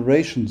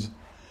generations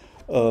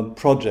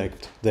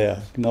project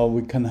there. Now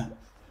we can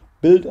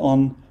build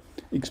on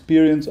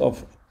experience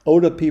of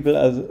older people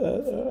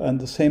at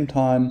the same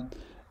time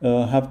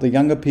have the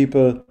younger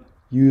people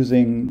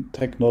using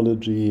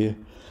technology,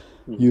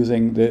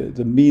 using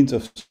the means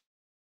of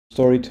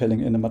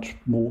storytelling in a much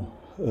more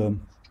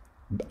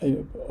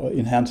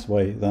enhanced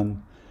way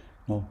than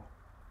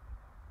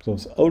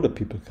those older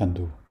people can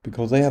do,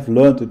 because they have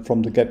learned it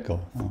from the get-go.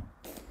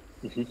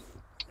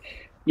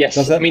 Yes.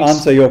 Does that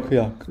answer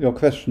your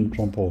question,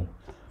 Jean-Paul?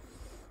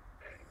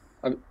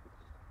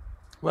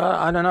 Well,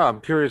 I don't know.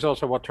 I'm curious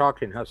also what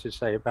Tarkin has to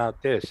say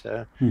about this.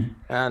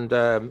 And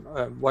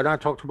when I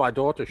talk to my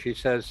daughter, she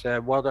says,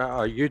 well, there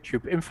are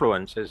YouTube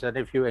influencers. And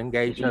if you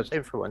engage as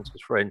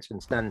influencers, for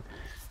instance, then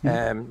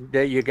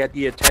there you get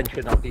the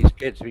attention of these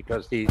kids,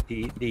 because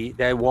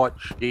they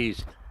watch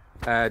these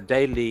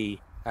daily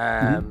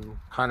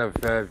kind of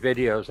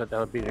videos that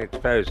are being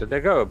exposed. And they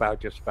go about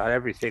just about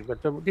everything.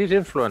 But these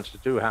influencers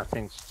do have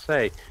things to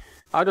say.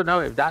 I don't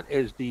know if that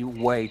is the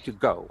way to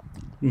go.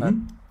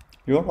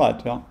 You're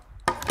right, yeah.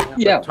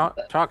 Yeah.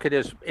 Target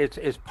is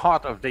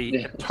part of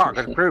the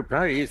target group.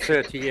 Huh? He's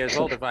 30 years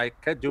old, if I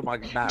can do my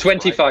math.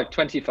 25. Right.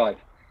 25.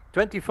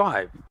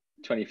 25.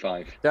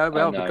 25.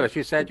 Well, because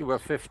you said you were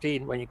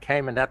 15 when you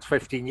came, and that's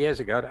 15 years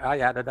ago. I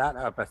added that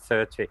up at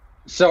 30.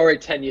 Sorry,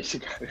 10 years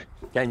ago.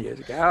 10 years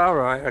ago. All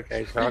right.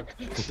 Okay. Sorry.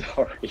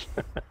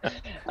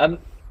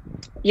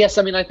 Yes,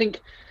 I mean, I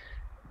think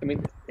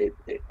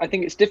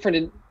it's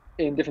different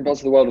in different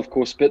parts of the world, of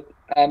course, but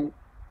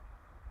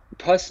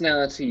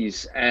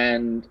personalities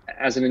and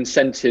as an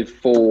incentive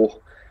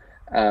for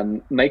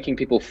making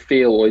people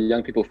feel, or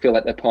young people feel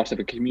like they're part of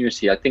a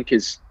community, I think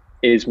is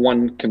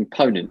one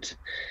component.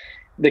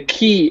 The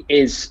key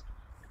is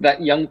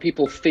that young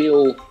people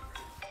feel,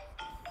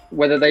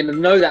 whether they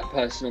know that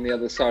person on the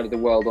other side of the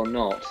world or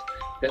not,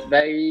 that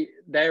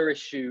their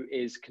issue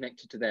is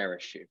connected to their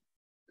issue.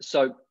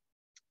 So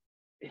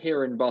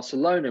here in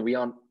Barcelona, we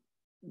aren't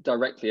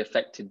directly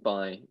affected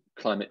by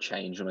climate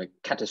change on a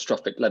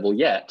catastrophic level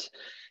yet.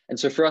 And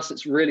so for us,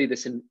 it's really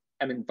an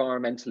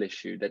environmental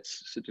issue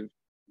that's sort of,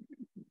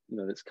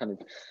 that's kind of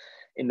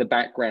in the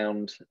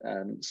background,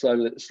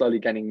 slowly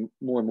gaining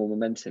more and more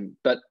momentum.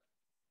 But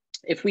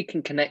if we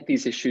can connect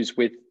these issues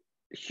with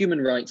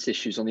human rights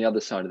issues on the other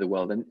side of the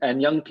world,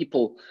 and young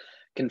people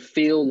can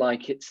feel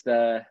like it's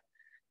their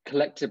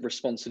collective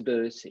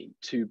responsibility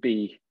to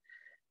be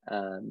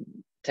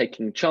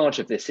taking charge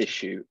of this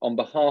issue on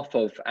behalf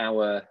of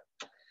our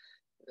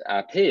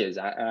peers,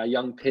 our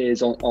young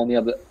peers on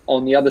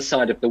the other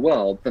side of the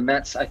world, then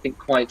that's, I think,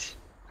 quite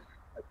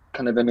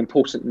kind of an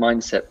important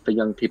mindset for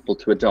young people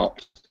to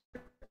adopt.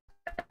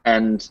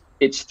 And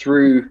it's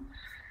through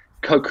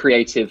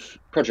co-creative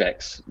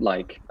projects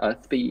like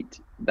Earthbeat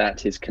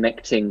that is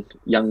connecting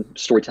young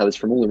storytellers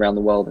from all around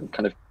the world and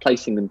kind of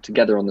placing them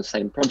together on the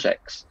same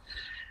projects,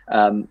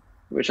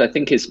 which I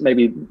think is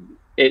maybe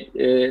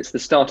it's the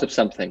start of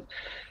something.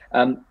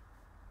 I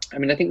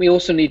mean, I think we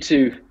also need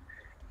to,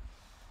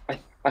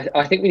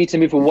 I think we need to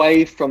move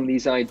away from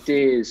these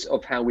ideas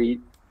of how we,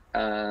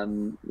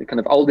 the kind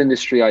of old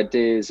industry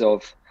ideas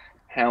of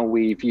how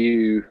we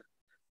view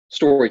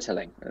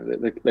storytelling,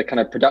 the kind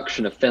of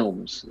production of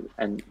films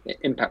and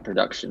impact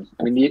production.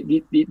 I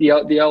mean,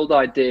 the old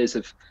ideas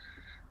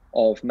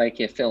of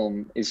making a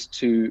film is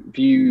to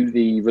view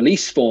the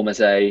release form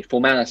as a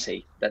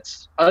formality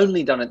that's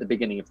only done at the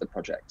beginning of the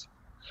project.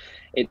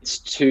 It's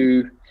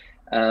to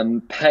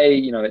pay,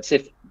 it's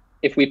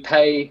if we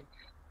pay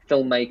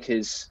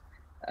filmmakers,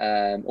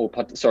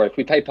 if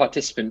we pay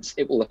participants,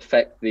 it will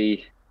affect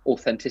the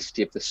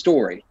authenticity of the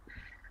story,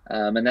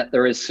 and that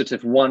there is sort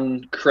of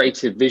one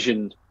creative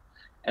vision,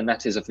 and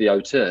that is of the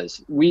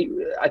auteurs.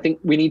 I think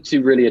we need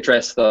to really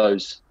address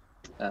those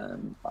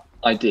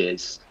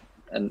ideas,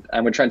 and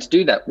we're trying to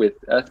do that with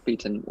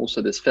Earthbeat and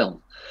also this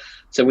film.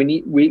 So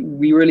we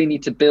really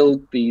need to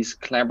build these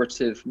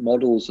collaborative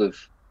models of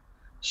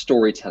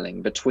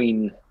storytelling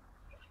between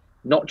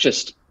not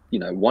just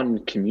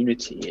one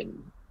community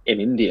in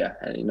India,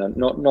 and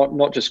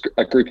not just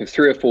a group of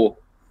 3 or 4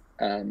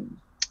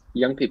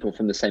 young people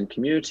from the same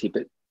community,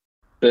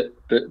 but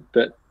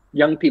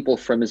young people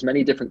from as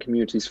many different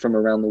communities from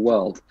around the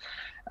world,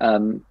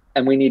 and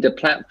we need a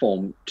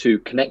platform to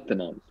connect them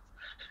on.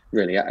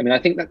 Really, I mean, I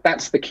think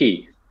that's the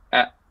key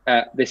at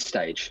this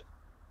stage,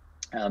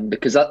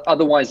 because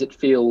otherwise it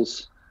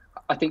feels,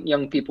 I think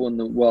young people in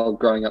the world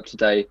growing up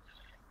today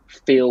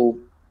feel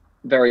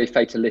very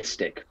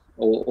fatalistic,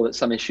 or that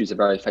some issues are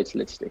very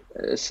fatalistic,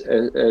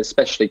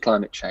 especially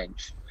climate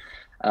change,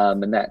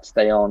 and that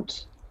they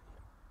aren't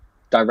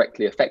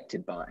directly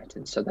affected by it,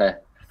 and so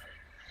they're,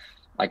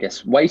 I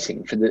guess,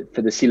 waiting for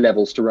the sea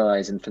levels to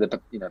rise and for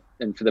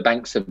the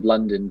banks of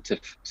London to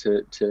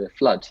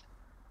flood.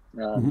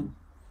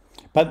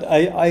 But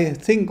I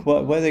think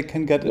where they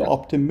can get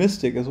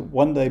optimistic is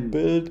when they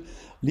build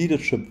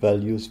leadership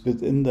values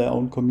within their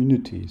own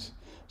communities,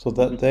 so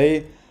that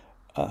they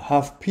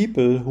have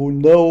people who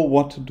know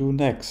what to do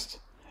next,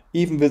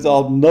 even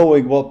without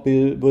knowing what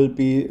will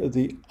be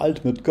the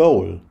ultimate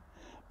goal,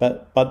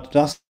 but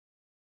just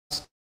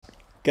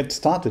get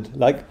started.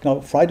 Like now,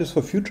 Fridays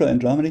for Future in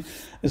Germany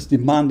is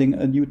demanding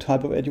a new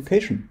type of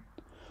education.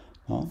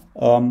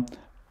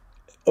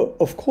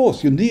 Of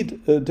course, you need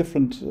a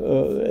different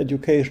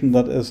education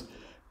that is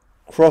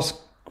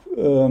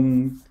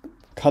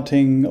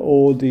cross-cutting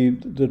all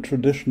the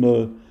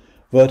traditional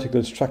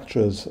vertical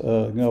structures,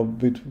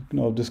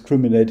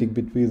 discriminating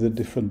between the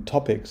different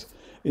topics.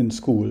 in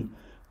school.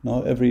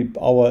 Now every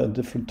hour a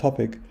different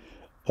topic,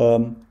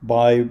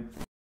 by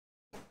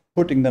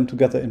putting them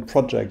together in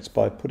projects,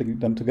 by putting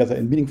them together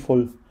in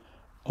meaningful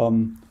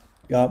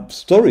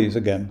stories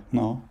again.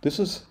 Now this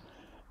is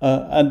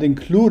and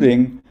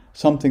including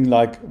something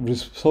like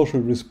social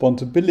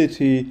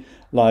responsibility,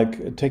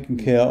 like taking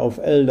care of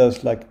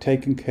elders, like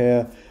taking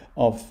care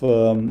of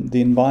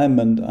the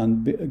environment,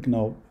 and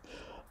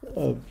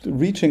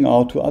reaching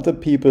out to other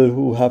people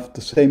who have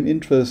the same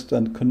interest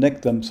and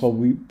connect them. So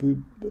we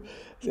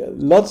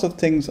lots of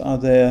things are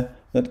there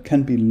that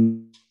can be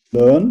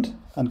learned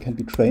and can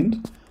be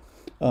trained,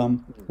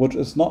 which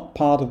is not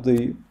part of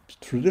the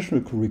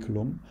traditional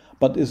curriculum,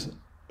 but is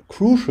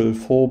crucial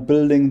for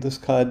building this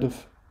kind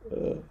of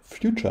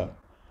future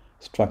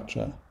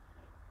structure.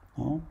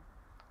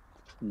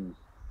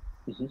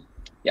 Mm-hmm.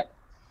 Yeah.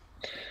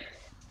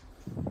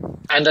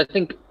 And I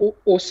think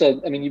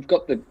also, I mean, you've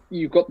got the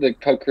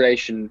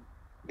co-creation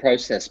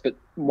process, but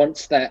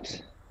once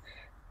the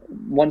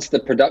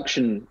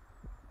production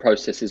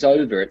process is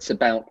over, it's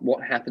about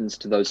what happens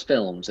to those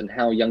films and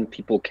how young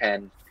people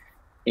can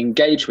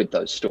engage with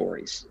those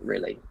stories,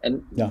 really,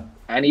 and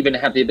even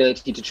have the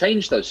ability to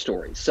change those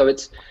stories. So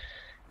it's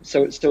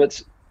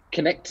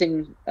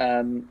connecting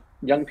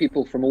young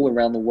people from all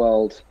around the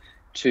world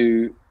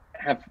to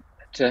have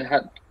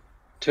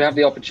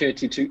the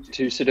opportunity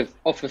to sort of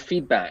offer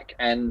feedback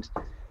and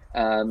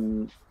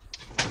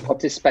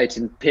participate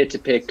in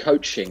peer-to-peer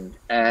coaching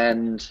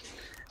and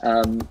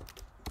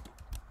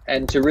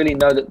to really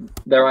know that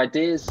their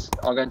ideas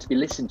are going to be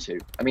listened to.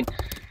 I mean,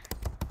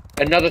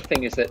 another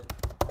thing is that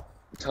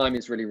time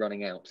is really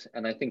running out,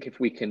 and I think if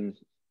we can,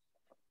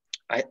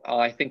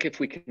 I think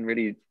if we can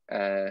really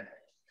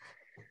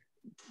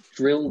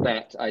drill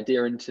that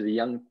idea into the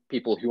young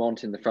people who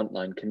aren't in the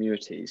frontline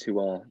communities, who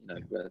are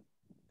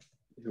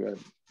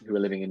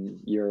living in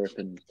Europe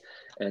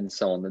and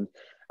so on, then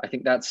I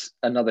think that's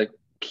another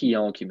key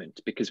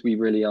argument, because we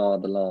really are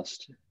the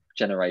last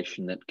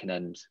generation that can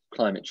end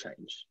climate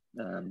change.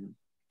 I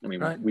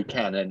mean, right. We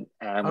can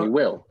and we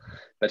will.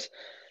 But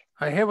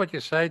I hear what you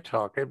say,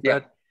 talking.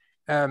 But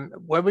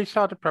when we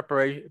started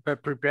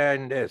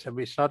preparing this, and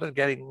we started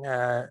getting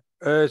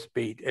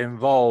Earthbeat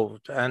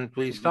involved, and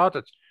we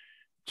started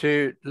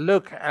to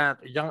look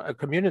at young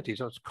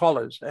communities of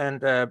scholars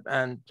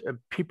and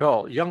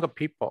people, younger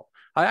people,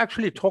 I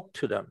actually talked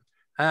to them.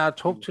 And I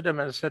talked to them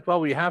and I said, well,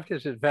 we have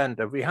this event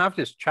and we have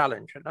this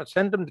challenge. And I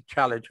sent them the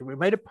challenge, and we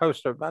made a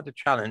poster about the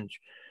challenge.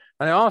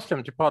 And I asked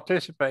them to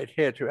participate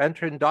here, to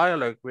enter in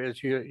dialogue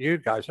with you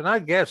guys. And I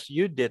guess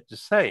you did the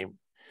same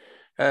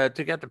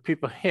to get the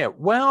people here.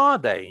 Where are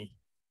they?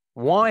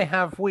 Why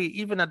have we,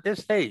 even at this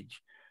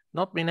stage,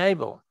 not been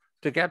able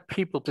to get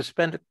people to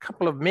spend a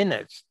couple of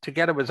minutes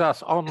together with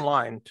us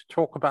online to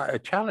talk about a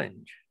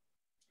challenge?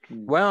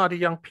 Where are the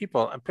young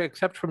people,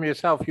 except from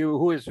yourself, you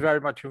who is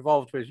very much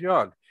involved with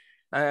Jörg?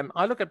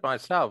 I look at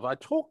myself, I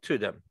talk to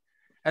them,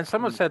 and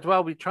someone said,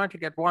 well, we try to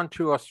get 1,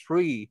 2, or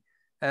 3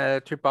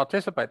 to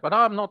participate, but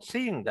I'm not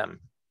seeing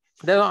them.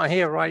 They're not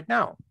here right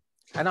now.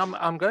 And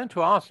I'm going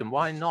to ask them,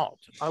 why not?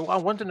 I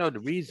want to know the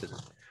reason.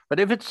 But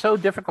if it's so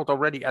difficult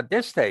already at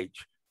this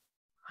stage,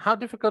 how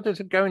difficult is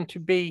it going to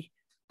be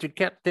to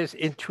get this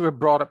into a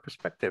broader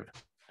perspective?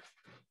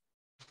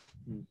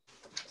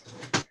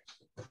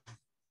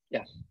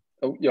 Yeah.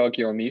 Oh, Jörg,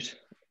 you're on mute.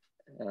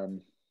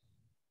 And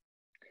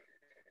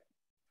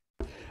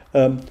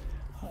Heiner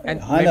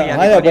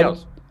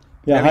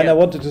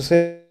wanted to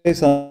say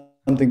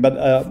something, but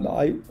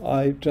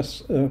I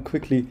just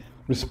quickly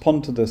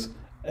respond to this.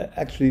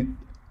 Actually,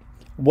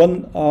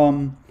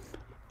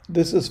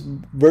 this is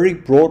very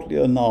broadly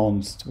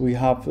announced. We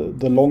have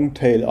the long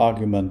tail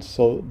argument,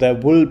 so there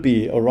will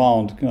be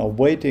around,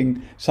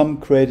 waiting, some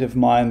creative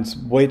minds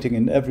waiting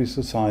in every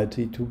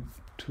society to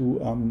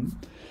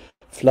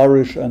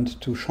flourish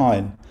and to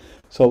shine.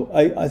 So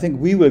I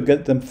think we will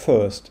get them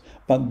first,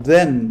 but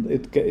then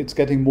it's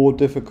getting more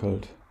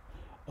difficult.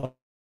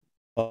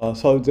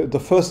 So the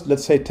first,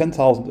 let's say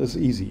 10,000 is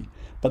easy,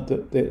 but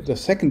the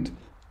second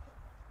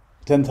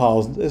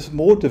 10,000 is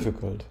more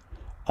difficult.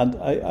 And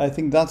I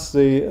think that's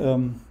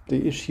the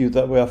issue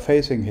that we are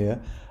facing here,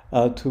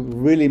 to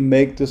really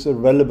make this a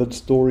relevant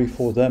story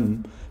for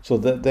them, so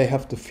that they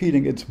have the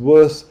feeling it's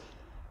worth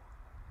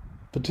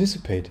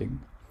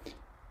participating.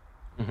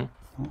 Mm-hmm.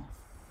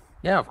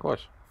 Yeah, of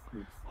course.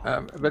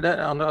 But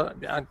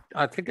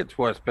I think it's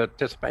worth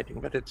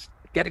participating, but it's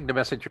getting the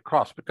message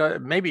across, because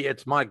maybe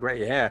it's my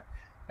gray hair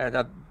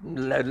that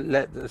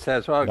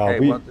says, well, okay,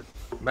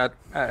 but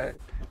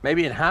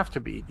maybe it have to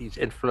be these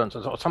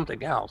influencers or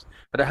something else,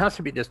 but it has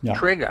to be this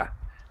trigger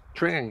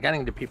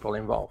getting the people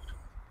involved,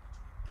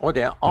 or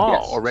they are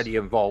already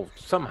involved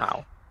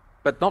somehow,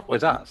 but not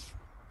with us.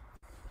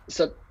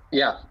 So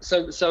yeah,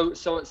 so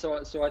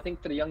I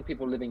think for the young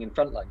people living in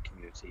frontline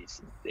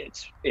communities,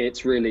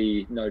 it's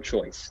really no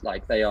choice.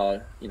 Like they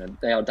are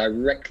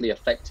directly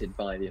affected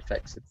by the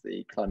effects of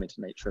the climate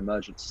and nature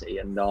emergency,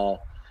 and are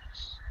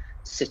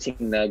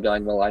sitting there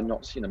going, well, I'm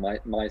not,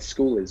 my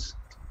school is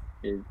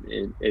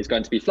is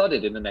going to be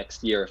flooded in the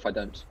next year if I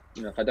don't,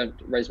 if I don't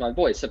raise my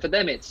voice. So for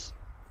them, it's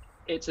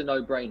a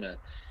no-brainer.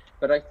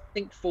 But I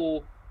think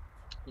for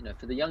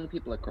the young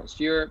people across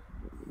Europe,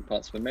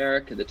 parts of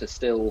America that are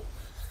still,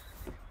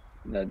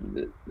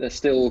 they're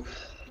still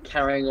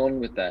carrying on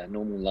with their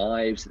normal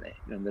lives,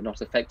 and they're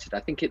not affected. I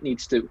think it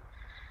needs to.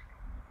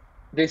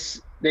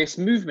 This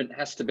movement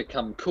has to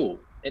become cool.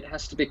 It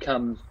has to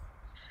become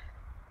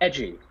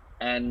edgy,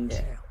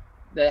 and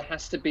there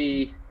has to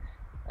be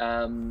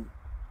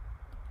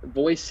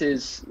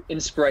voices,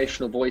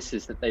 inspirational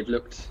voices that they've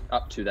looked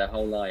up to their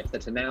whole life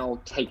that are now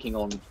taking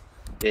on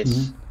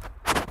this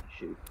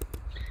issue.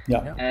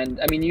 Yeah. And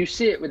I mean, you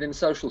see it within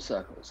social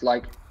circles.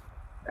 Like,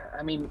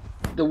 I mean,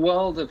 the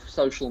world of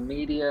social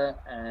media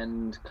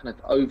and kind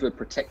of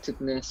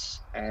overprotectiveness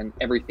and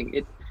everything,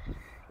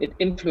 it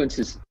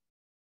influences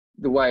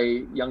the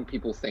way young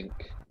people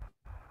think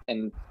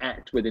and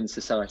act within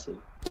society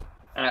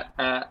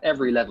at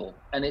every level.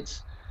 And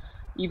it's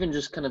even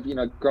just kind of,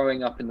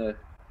 growing up in the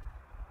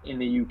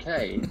UK,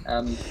 in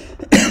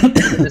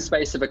the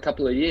space of a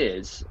couple of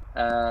years,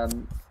 I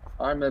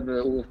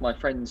remember all of my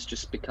friends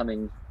just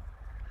becoming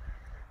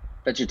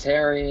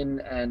vegetarian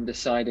and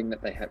deciding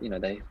that they have,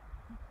 they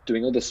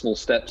doing all the small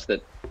steps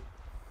that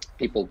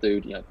people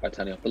do, by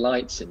turning off the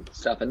lights and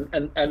stuff.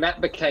 And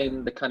that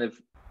became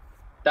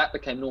that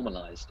became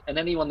normalized. And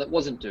anyone that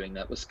wasn't doing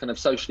that was kind of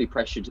socially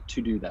pressured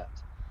to do that.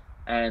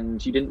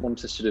 And you didn't want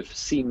to sort of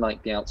seem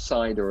like the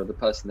outsider or the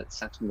person that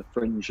sat on the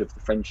fringe of the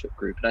friendship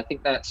group. And I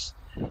think that's,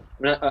 I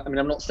mean,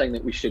 I'm not saying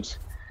that we should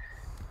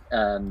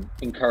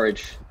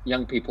encourage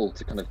young people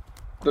to kind of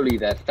bully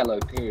their fellow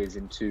peers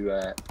into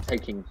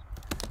taking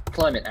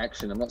climate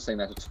action. I'm not saying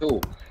that at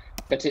all,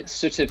 but it's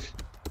sort of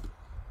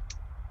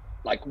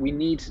like we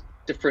need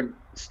different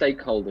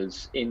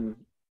stakeholders in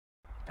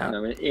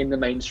in the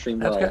mainstream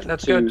world.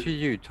 Let's go to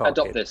you talking.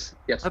 Adopt this.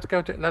 Yes.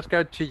 Let's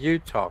go to you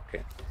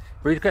talking.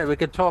 We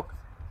can talk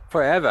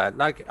forever.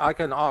 Like, I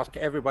can ask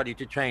everybody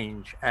to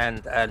change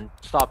and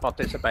start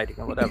participating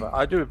or whatever.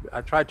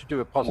 I try to do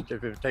a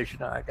positive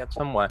invitation and I get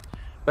somewhere.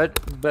 But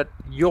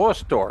your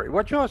story,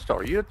 what's your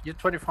story? You're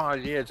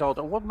 25 years old,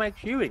 and what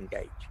makes you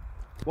engage?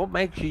 What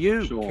makes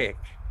you kick?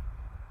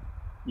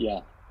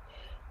 Yeah.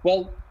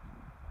 Well,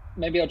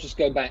 maybe I'll just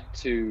go back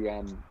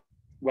to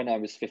when I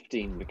was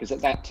 15, because at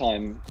that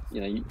time,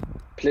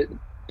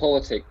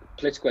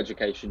 political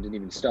education didn't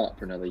even start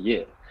for another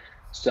year.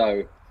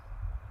 So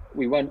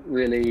we weren't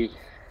really,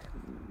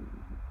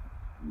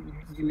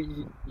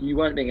 you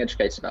weren't being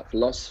educated about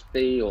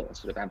philosophy or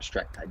sort of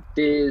abstract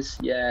ideas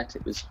yet.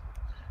 It was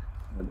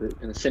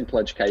in a simple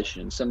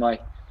education. So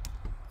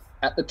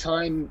at the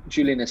time,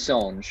 Julian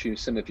Assange, who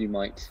some of you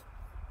might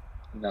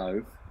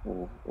know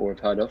or have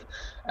heard of,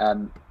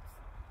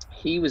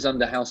 he was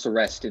under house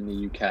arrest in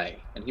the UK,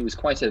 and he was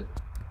quite a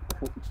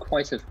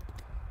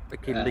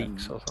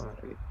WikiLeaks or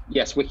something.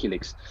 Yes,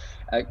 WikiLeaks,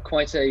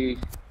 quite a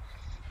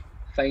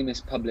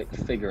famous public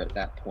figure at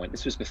that point.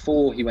 This was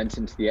before he went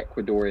into the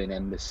Ecuadorian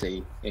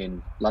embassy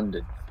in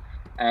London,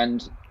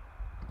 and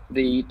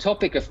the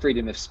topic of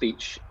freedom of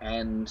speech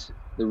and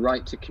the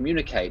right to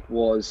communicate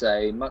was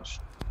a much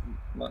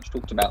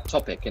talked about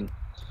topic. And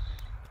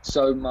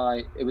so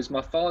it was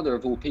my father,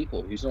 of all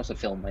people, who's not a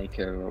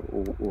filmmaker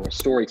or a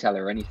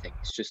storyteller or anything.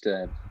 He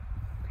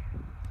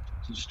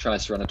just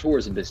tries to run a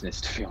tourism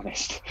business, to be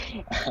honest.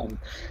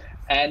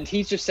 And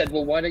he's just said,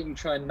 well, why don't you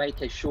try and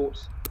make a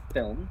short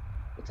film,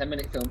 a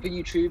 10-minute film for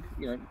YouTube,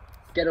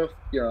 get off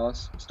your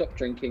ass, stop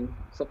drinking,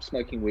 stop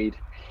smoking weed,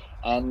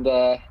 and,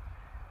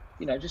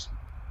 just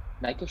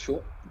make a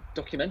short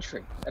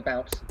documentary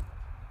about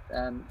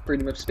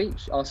freedom of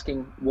speech,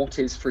 asking what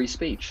is free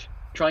speech.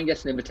 Try and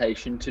get an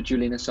invitation to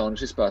Julian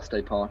Assange's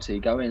birthday party,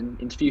 go in,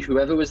 interview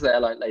whoever was there,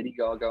 like Lady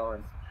Gaga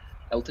and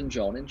Elton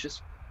John, and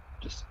just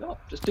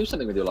do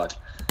something with your life.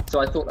 So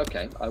I thought,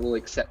 okay, I will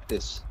accept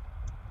this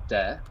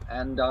dare,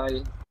 and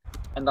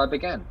I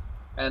began.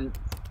 And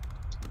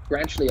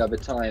gradually over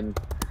time,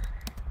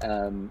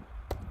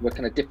 were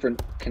kind of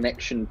different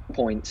connection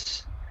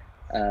points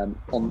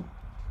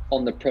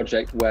on the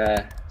project,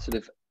 where sort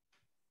of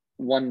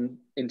one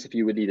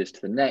interview would lead us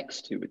to the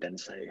next, who would then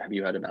say, have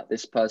you heard about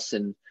this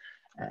person?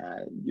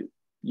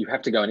 You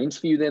have to go and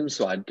interview them.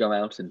 So I'd go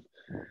out and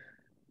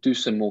do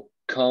some more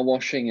car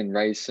washing and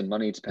raise some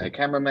money to pay a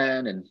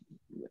cameraman, and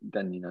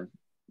then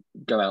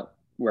go out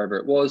wherever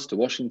it was, to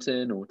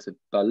Washington or to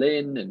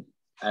Berlin,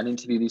 and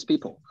interview these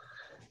people.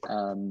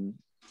 I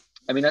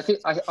mean, I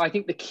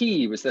think the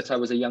key was that I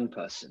was a young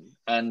person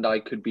and I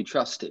could be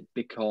trusted,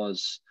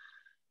 because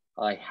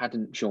I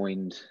hadn't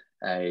joined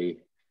a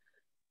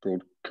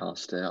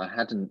broadcaster. I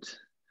hadn't,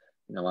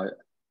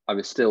 I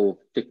was still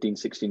 15,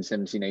 16,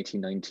 17,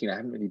 18, 19. I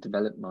hadn't really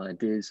developed my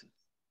ideas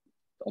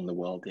on the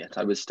world yet.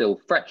 I was still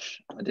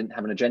fresh. I didn't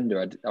have an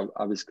agenda.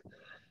 I was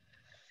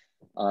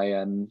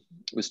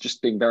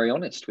just being very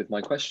honest with my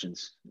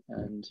questions.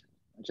 And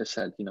I just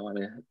said,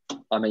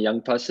 I'm a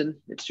young person.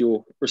 It's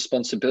your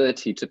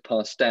responsibility to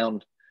pass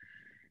down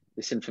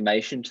this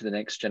information to the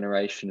next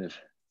generation of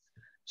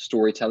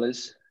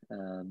storytellers.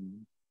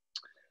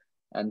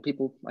 And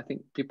people, I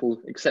think people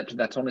accepted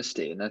that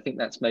honesty, and I think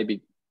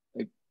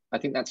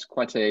that's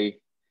quite a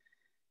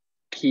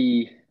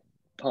key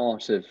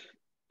part of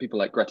people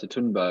like Greta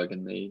Thunberg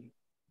and the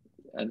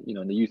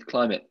youth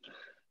climate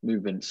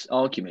movement's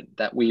argument,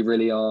 that we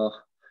really are,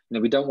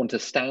 we don't want to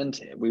stand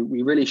here.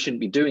 We really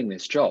shouldn't be doing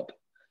this job.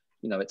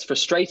 It's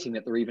frustrating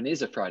that there even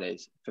is a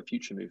Fridays for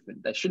Future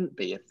movement. There shouldn't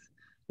be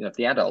if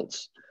the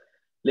adults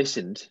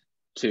listened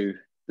to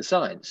the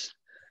science.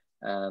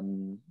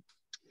 And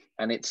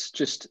it's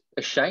just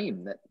a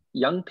shame that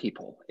young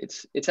people,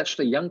 it's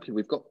actually young people.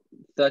 We've got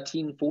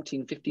 13,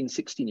 14, 15,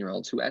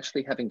 16-year-olds who are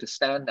actually having to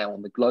stand now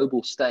on the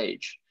global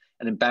stage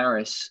and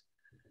embarrass,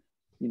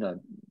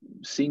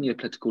 senior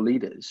political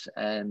leaders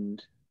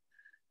and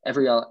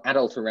every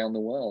adult around the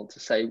world to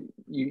say,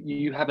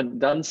 you haven't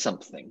done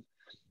something.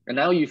 And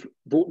now you've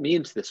brought me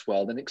into this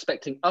world and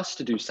expecting us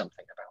to do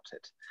something about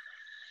it.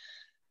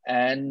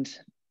 And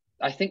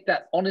I think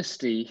that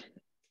honesty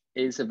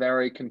is a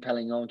very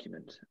compelling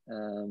argument.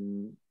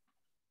 And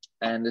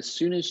as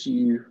soon as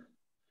and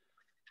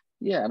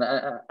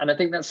I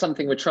think that's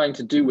something we're trying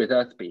to do with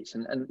Earthbeat.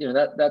 And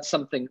that's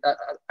something,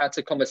 that's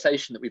a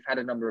conversation that we've had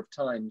a number of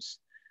times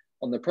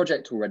on the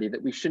project already,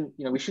 that we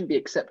shouldn't be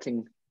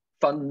accepting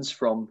funds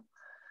from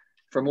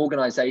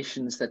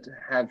organizations that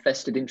have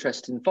vested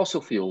interest in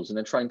fossil fuels and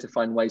are trying to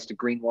find ways to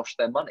greenwash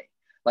their money.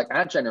 Like,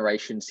 our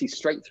generation sees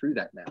straight through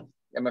that now.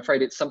 I'm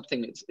afraid it's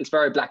something, it's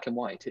very black and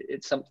white.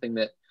 It's something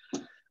that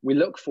we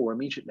look for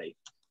immediately.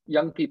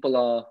 Young people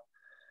are,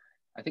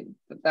 I think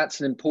that's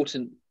an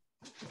important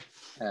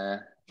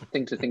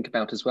thing to think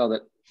about as well,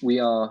 that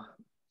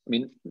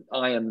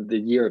I am the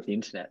year of the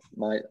internet.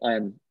 I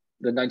am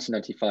the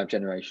 1995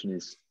 generation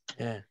is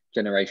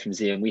Generation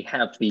Z, and we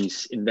have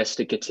these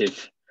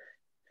investigative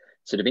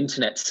sort of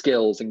internet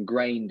skills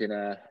ingrained in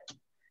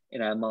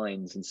our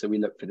minds, and so we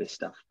look for this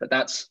stuff. But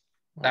that's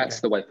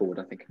the way forward,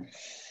 I think.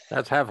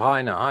 Let's have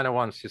Heiner. Heiner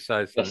wants to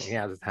say something. Yes. He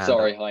has his hand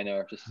Sorry, up.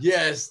 Heiner.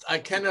 Yes, I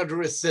cannot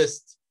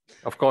resist.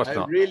 Of course I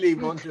not. really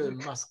want to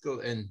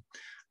muscle in.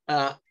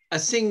 I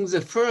think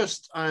the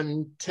first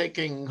I'm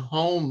taking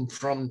home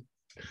from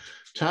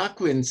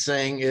Tarquin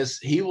saying is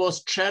he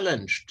was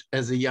challenged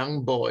as a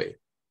young boy.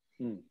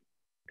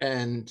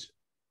 And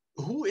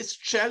who is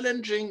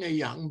challenging a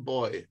young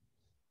boy?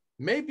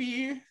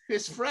 Maybe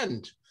his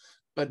friend,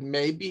 but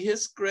maybe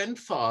his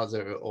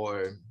grandfather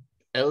or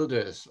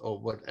elders or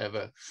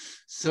whatever.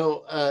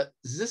 So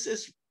this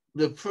is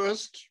the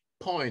first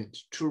point,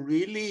 to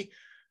really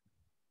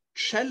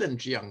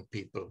challenge young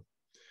people.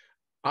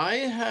 I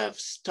have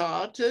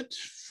started,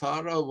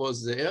 Farah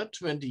was there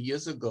 20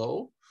 years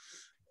ago,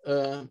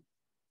 a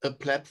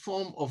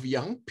platform of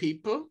young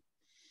people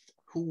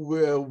who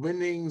were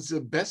winning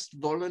the best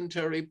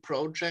voluntary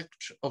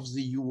project of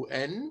the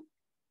UN.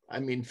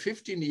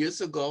 15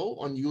 years ago,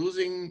 on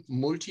using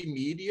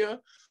multimedia,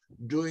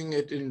 doing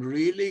it in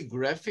really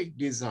graphic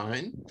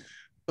design,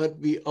 but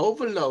we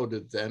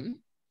overloaded them.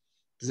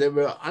 They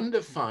were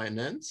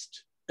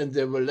underfinanced and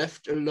they were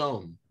left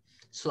alone.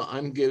 So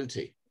I'm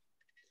guilty.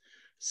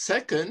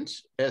 Second,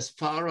 as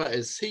Farah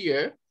is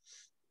here,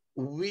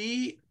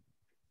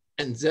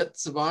 and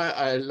that's why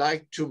I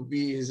like to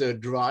be the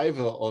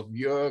driver of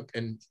Jörg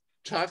and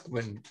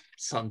Tarquin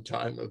some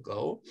time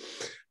ago,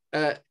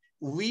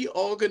 we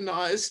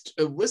organized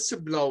a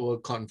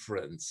whistleblower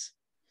conference,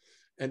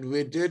 and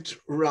we did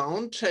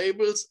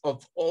roundtables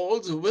of all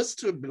the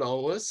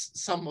whistleblowers,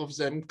 some of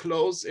them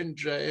close in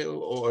jail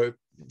or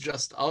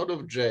just out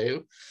of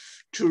jail,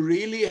 to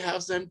really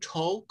have them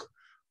talk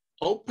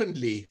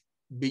openly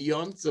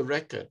beyond the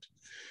record.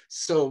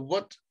 So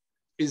what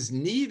is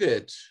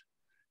needed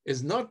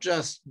is not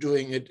just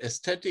doing it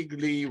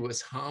aesthetically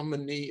with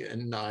harmony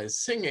and nice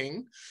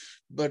singing,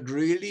 but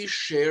really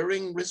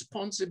sharing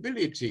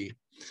responsibility.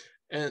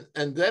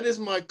 And that is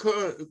my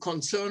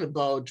concern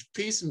about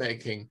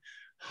peacemaking.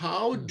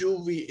 How do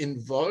we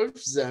involve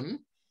them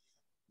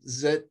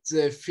that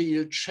they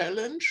feel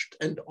challenged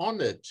and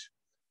honored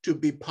to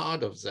be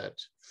part of that?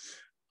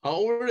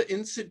 Our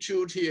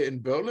institute here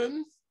in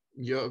Berlin,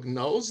 Jörg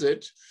knows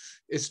it,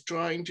 is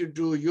trying to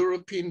do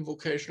European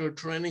vocational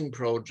training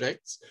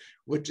projects,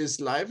 which is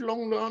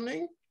lifelong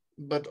learning,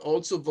 but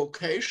also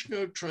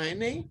vocational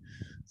training,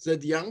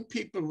 that young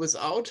people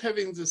without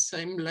having the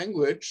same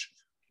language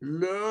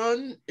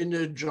learn in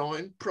a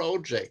joint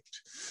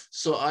project.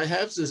 So I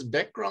have this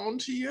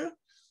background here.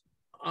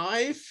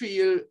 I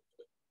feel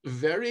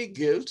very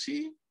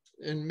guilty,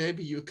 and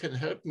maybe you can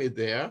help me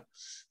there.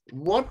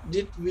 What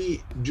did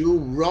we do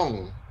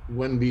wrong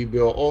when we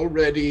were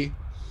already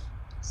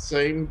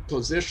same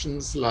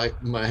positions like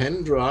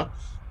Mahendra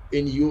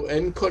in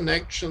UN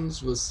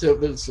connections with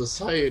civil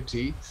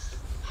society?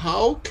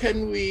 How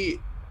can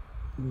we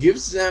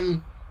give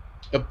them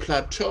a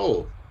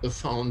plateau, a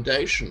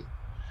foundation?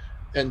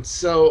 And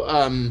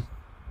so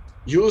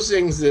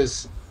using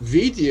this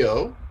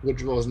video,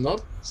 which was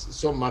not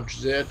so much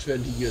there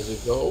 20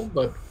 years ago,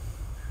 but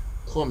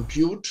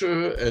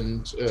computer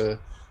and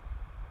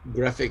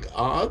graphic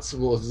arts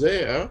was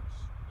there,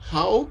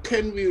 how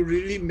can we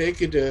really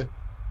make it a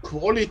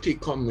quality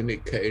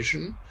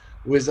communication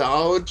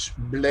without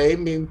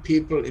blaming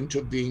people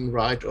into being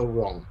right or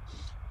wrong.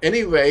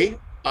 Anyway,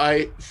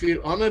 I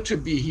feel honored to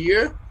be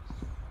here.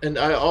 And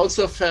I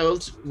also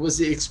felt with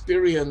the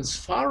experience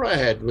far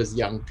ahead with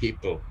young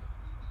people.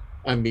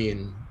 I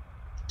mean,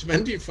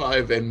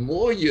 25 and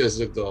more years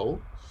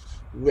ago,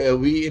 where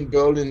we in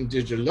Berlin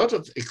did a lot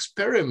of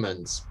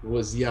experiments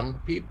with young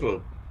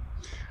people.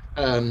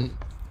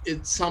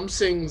 It's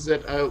something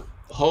that I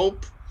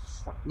hope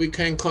we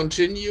can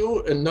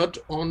continue, and not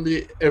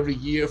only every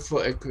year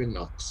for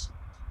Equinox.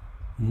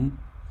 Mhm.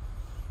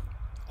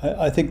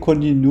 I think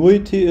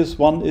continuity is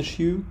one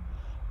issue,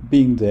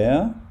 being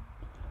there.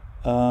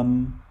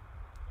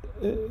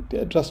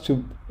 Just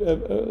to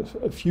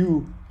a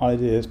few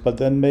ideas, but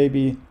then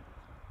maybe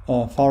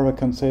Farah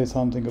can say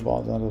something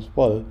about that as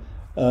well.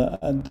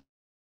 And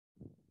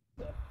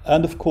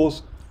of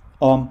course,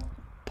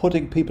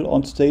 putting people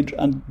on stage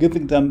and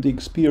giving them the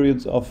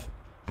experience of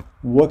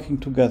working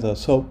together.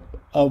 So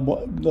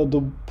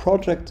the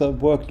project that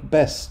worked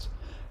best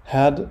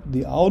had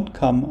the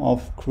outcome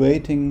of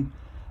creating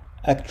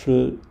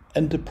actual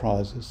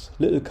enterprises,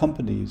 little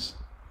companies,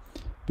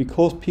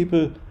 because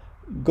people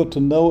got to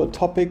know a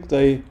topic,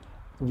 they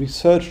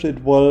researched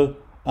it well,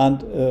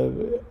 and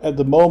at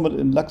the moment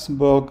in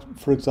Luxembourg,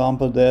 for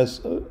example, there's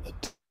a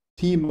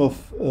team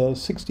of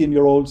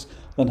 16-year-olds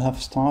that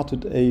have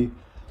started a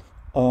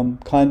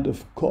kind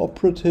of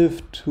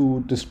cooperative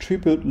to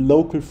distribute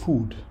local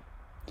food.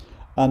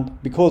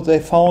 And because they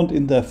found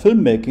in their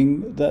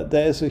filmmaking that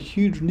there is a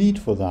huge need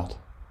for that.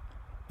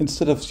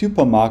 Instead of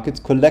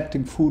supermarkets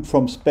collecting food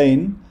from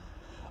Spain,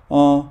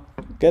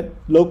 get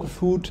local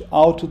food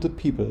out to the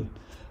people.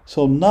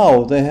 So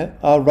now they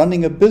are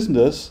running a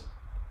business.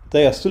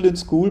 They are still in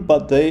school,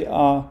 but they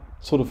are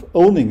sort of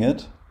owning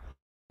it.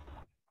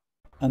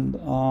 And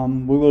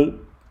we will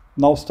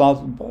now start,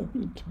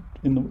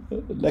 in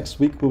next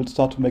week, we will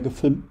start to make a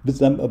film with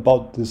them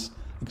about this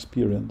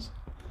experience.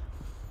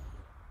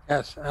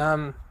 Yes,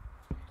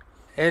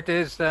 it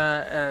is,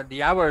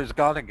 the hour is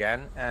gone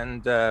again,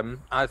 and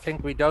I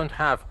think we don't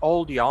have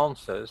all the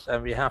answers,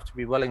 and we have to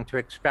be willing to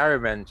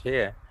experiment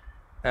here.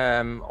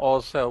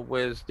 Also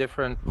with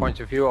different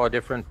points of view or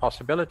different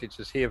possibilities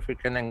to see if we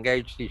can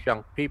engage these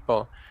young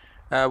people.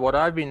 What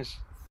I've been,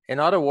 in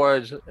other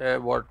words,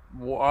 what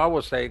I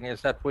was saying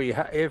is that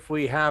if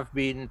we have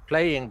been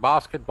playing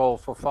basketball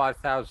for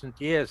 5,000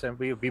 years and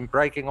we've been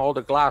breaking all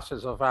the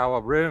glasses of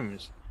our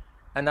rooms,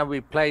 and then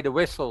we play the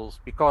whistles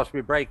because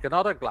we break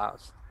another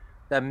glass,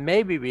 then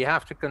maybe we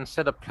have to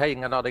consider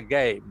playing another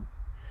game.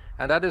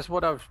 And that is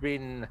what I've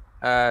been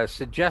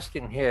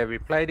suggesting here. We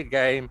play the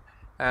game,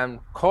 and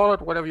call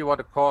it whatever you want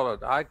to call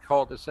it. I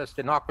call this as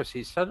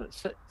democracy. So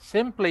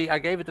simply, I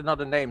gave it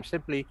another name,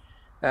 simply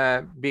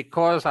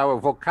because our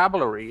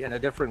vocabulary in a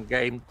different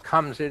game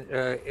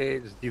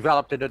is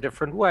developed in a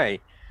different way.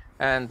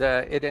 And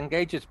it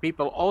engages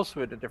people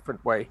also in a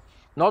different way,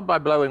 not by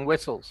blowing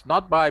whistles,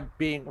 not by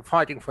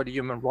fighting for the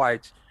human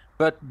rights,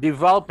 but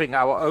developing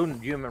our own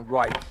human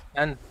rights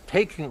and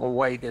taking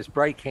away this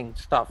breaking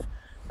stuff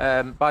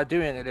by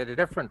doing it in a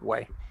different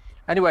way.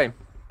 Anyway,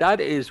 that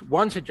is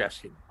one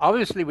suggestion.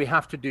 Obviously, we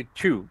have to do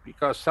two,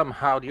 because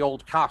somehow the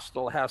old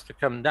castle has to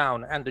come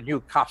down and the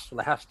new castle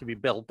has to be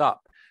built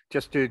up,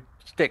 just to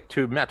stick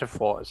to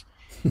metaphors.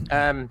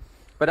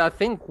 But I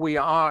think we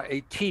are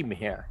a team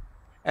here.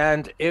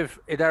 And if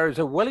there is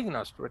a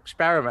willingness to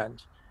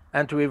experiment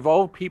and to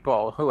evolve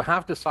people who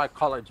have the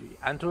psychology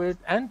and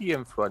the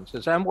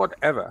influences and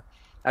whatever,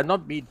 and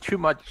not be too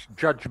much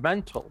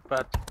judgmental,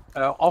 but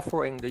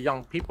offering the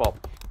young people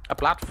a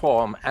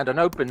platform and an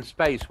open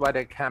space where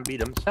they can be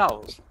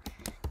themselves,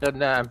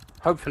 then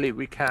hopefully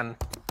we can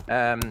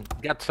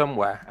get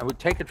somewhere, and we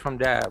take it from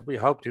there. We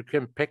hope to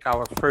can pick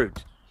our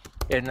fruit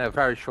in a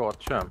very short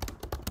term.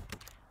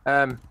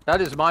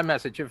 That is my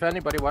message. If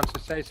anybody wants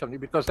to say something,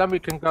 because then we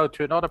can go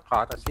to another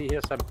part. I see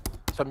here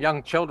some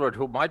young children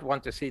who might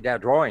want to see their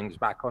drawings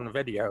back on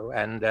video,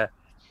 and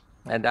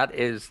that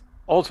is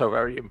also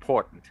very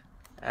important.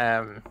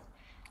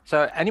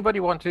 So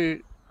anybody want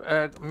to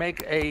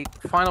make a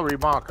final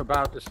remark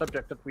about the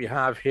subject that we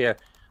have here,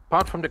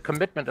 apart from the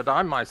commitment that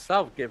I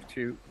myself give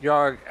to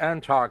Jörg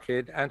and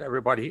Tarkid and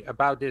everybody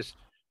about this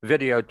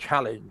video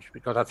challenge,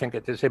 because I think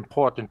it is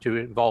important to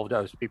involve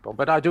those people.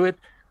 But I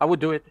would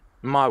do it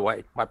my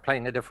way, by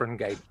playing a different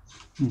game.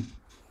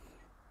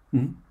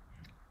 Mm-hmm.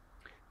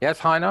 Yes,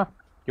 Heiner,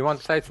 you want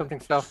to say something,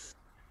 still?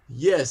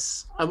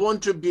 Yes, I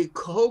want to be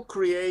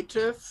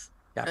co-creative.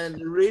 Yes.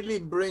 And really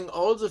bring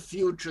all the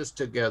futures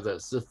together,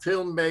 the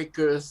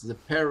filmmakers, the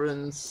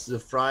parents, the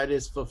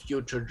Fridays for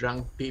Future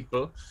Young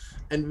People.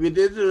 And we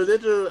did a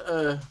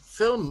little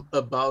film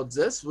about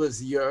this with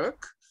Jörg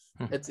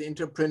at the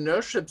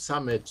Entrepreneurship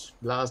Summit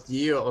last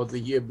year or the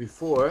year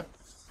before.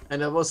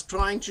 And I was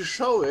trying to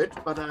show it,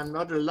 but I'm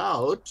not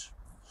allowed.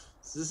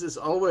 This is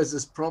always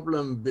this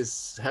problem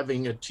with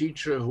having a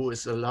teacher who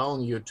is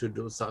allowing you to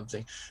do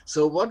something.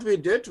 So what we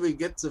did, we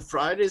get the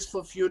Fridays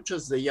for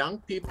Futures, the young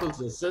people,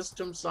 the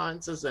system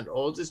sciences, and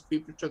all these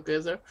people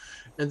together.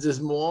 And this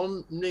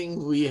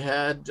morning we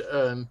had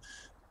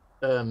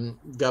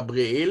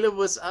Gabriele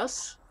with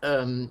us.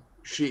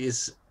 She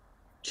is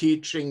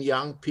teaching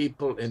young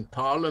people in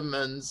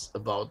parliaments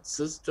about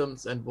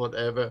systems and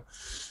whatever.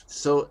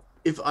 So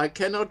if I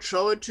cannot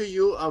show it to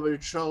you, I will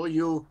show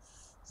you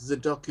the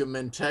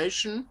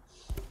documentation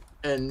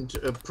and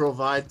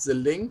provide the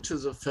link to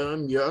the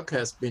film Jörg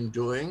has been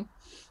doing.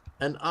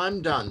 And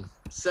I'm done.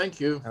 Thank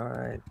you. All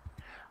right.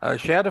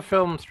 Share the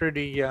film through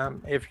the,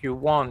 if you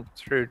want,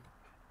 through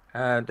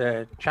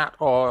the chat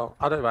or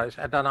otherwise,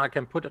 and then I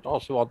can put it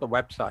also on the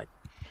website.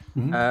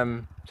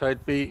 So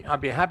I'd be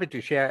happy to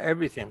share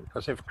everything,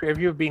 because if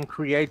you've been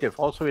creative,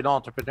 also in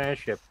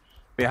entrepreneurship,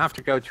 we have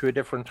to go to a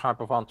different type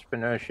of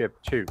entrepreneurship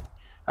too.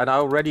 And I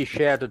already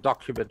shared a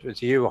document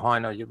with you,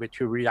 Heiner, which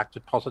you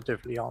reacted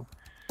positively on.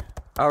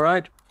 All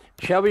right,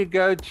 shall we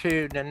go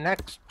to the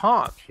next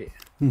part here?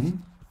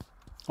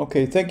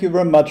 Okay, thank you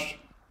very much.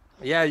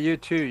 Yeah, you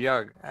too,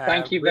 Jörg.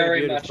 Thank you really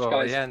very much,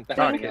 guys, yeah, for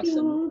having us.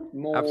 And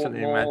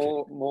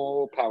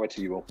more power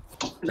to you all.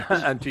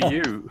 And to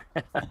you.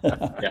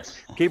 Yes.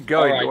 Keep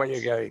going the right. way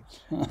you're going.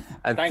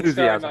 Thanks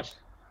very much.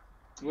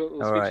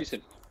 We'll speak to you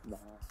soon.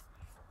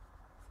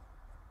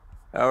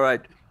 All right.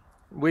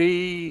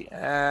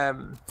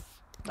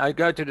 I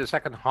go to the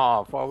second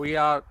half, where we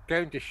are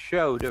going to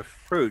show the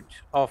fruit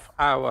of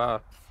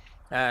our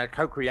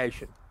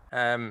co-creation.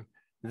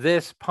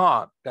 This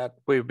part that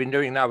we've been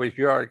doing now with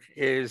Jörg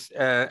is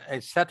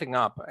setting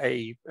up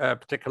a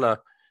particular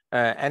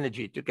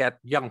energy to get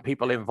young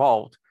people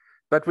involved.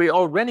 But we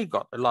already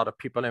got a lot of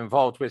people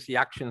involved with the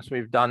actions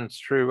we've done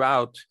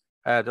throughout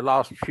the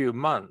last few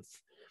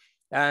months.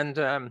 And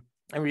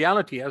in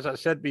reality, as I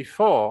said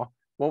before,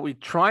 what we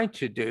try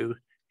to do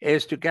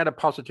is to get a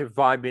positive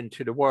vibe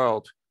into the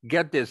world,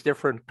 get this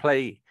different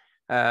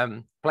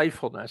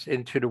playfulness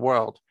into the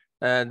world.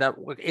 That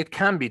it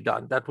can be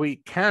done, that we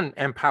can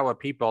empower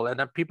people, and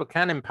that people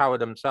can empower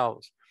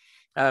themselves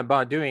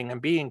by doing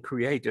and being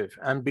creative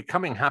and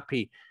becoming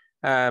happy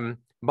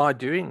by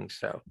doing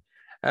so.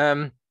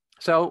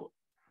 So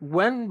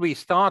when we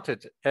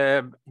started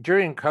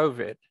during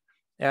COVID,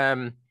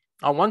 I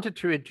wanted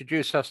to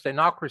introduce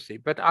sustainocracy,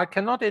 but I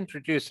cannot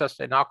introduce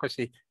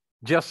sustainocracy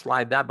just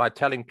like that by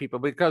telling people,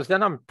 because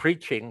then I'm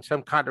preaching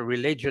some kind of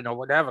religion or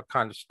whatever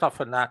kind of stuff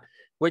and that,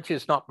 which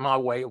is not my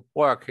way of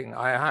working.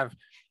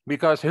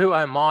 Because who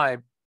am I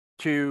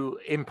to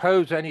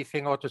impose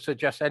anything or to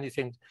suggest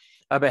anything,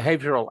 a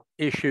behavioral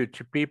issue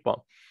to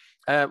people?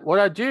 What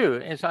I do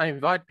is I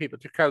invite people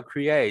to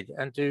co-create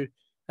and to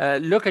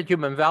look at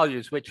human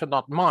values, which are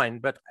not mine,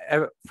 but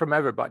from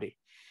everybody.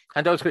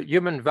 And those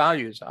human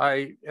values,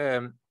 I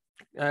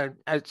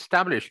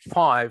established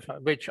 5,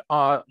 which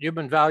are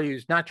human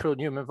values, natural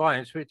human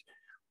values,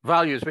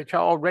 which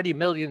are already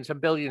millions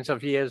and billions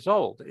of years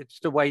old. It's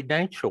the way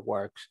nature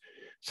works.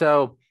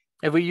 So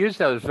if we use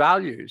those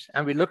values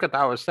and we look at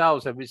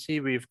ourselves and we see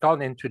we've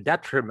gone into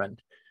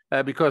detriment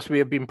because we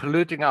have been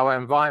polluting our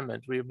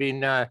environment, we've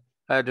been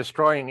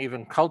destroying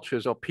even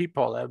cultures or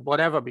people and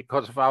whatever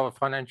because of our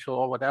financial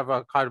or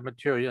whatever kind of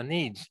material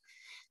needs.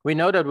 We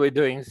know that we're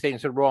doing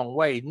things the wrong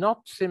way,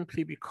 not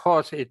simply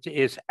because it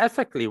is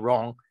ethically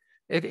wrong,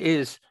 it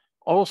is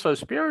also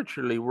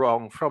spiritually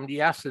wrong from the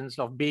essence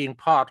of being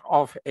part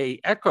of an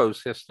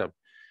ecosystem,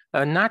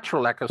 a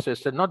natural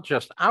ecosystem, not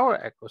just our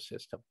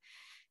ecosystem.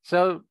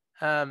 So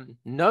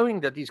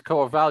knowing that these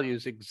core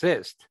values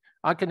exist,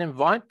 I can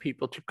invite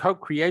people to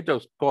co-create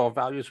those core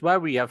values where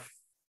we have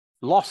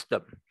lost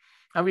them,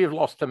 and we have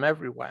lost them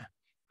everywhere.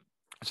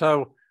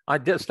 So I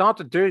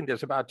started doing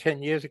this about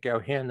 10 years ago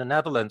here in the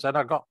Netherlands, and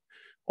I got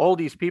all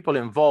these people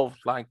involved.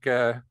 Like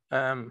I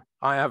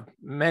have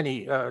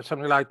many,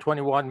 something like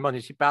 21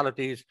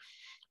 municipalities,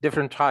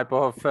 different type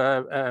of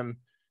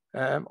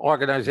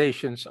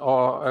organizations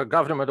or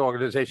government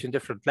organizations,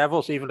 different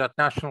levels, even at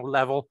national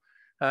level.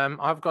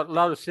 I've got a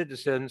lot of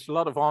citizens, a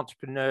lot of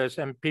entrepreneurs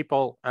and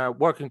people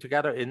working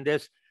together in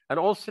this, and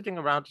all sitting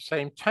around the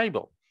same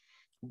table,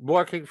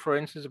 working, for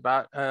instance,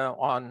 about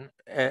on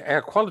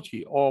air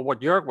quality, or what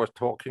Jörg was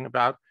talking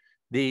about,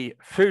 the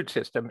food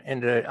system.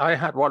 I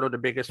had one of the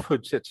biggest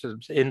food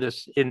systems in the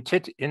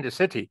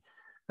city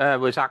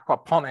with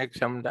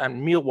aquaponics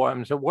and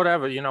mealworms or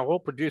whatever, all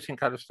producing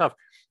kind of stuff.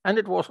 And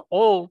it was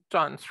all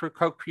done through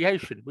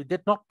co-creation. We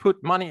did not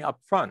put money up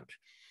front.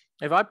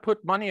 If I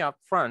put money up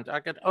front,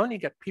 I could only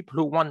get people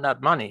who want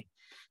that money.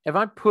 If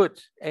I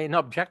put an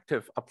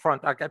objective up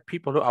front, I get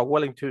people who are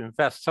willing to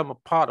invest some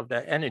part of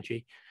their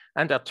energy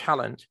and their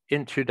talent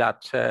into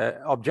that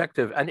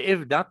objective. And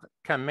if that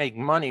can make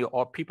money,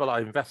 or people are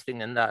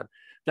investing in that,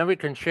 then we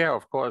can share,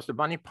 of course, the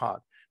money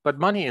part. But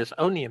money is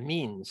only a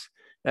means.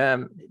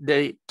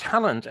 The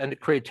talent and the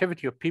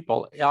creativity of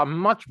people are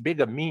much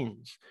bigger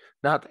means,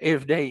 that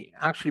if they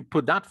actually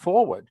put that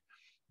forward,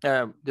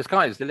 the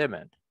sky is the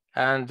limit.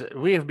 And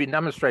we have been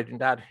demonstrating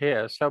that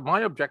here. So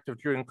my objective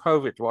during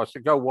COVID was to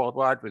go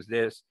worldwide with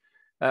this.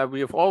 We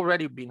have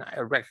already been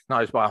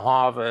recognized by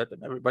Harvard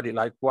and everybody,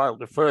 like, well,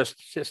 the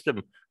first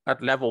system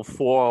at level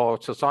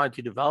 4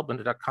 society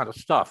development and that kind of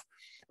stuff,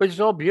 which is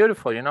all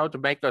beautiful, to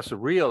make us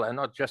real and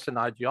not just an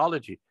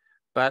ideology.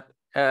 But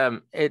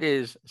it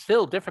is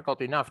still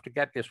difficult enough to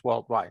get this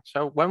worldwide.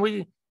 So when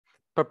we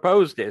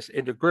proposed this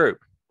in the group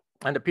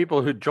and the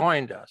people who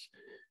joined us,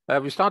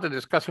 we started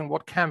discussing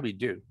what can we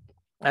do.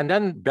 And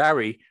then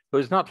Barry, who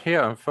is not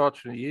here,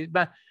 unfortunately,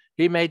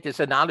 he made this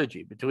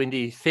analogy between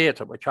the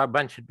theater, which I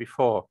mentioned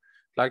before.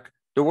 Like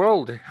the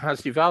world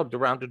has developed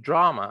around the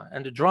drama,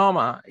 and the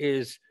drama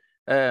is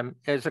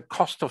a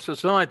cost of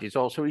society. It's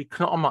also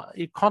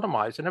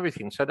economized and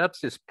everything. So that's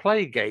this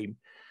play game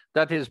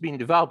that has been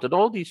developed, and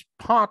all these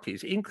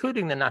parties,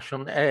 including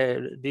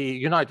the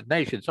United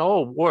Nations, are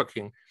all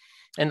working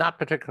in that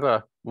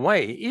particular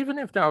way. Even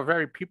if there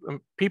are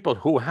people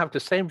who have the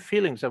same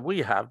feelings that we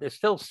have, they're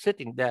still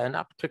sitting there in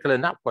that particular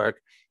network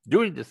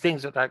doing the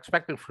things that are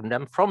expected from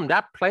them from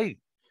that play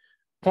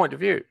point of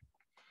view.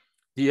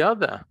 The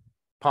other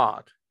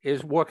part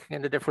is working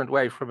in a different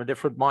way, from a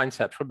different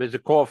mindset, from the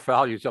core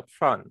values up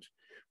front,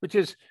 which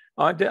is,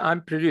 I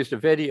produced a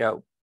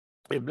video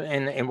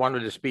in one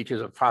of the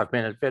speeches, a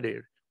 5-minute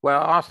video, where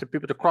I asked the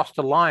people to cross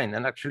the line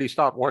and actually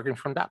start working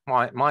from that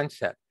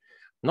mindset.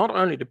 Not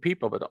only the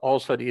people, but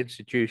also the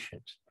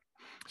institutions.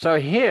 So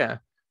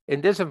here,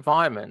 in this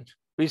environment,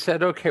 we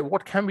said, okay,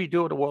 what can we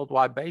do on a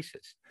worldwide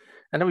basis?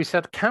 And then we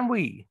said, can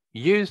we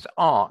use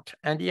art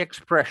and the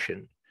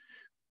expression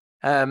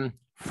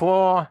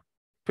for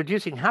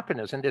producing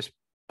happiness and this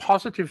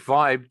positive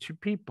vibe to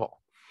people?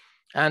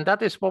 And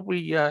that is what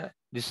we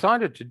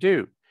decided to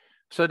do,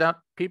 so that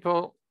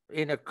people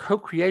in a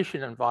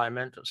co-creation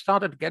environment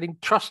started getting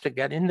trust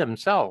again in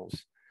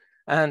themselves,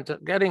 and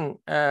getting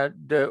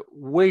the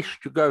wish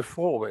to go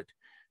forward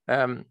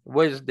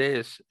with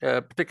this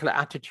particular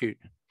attitude.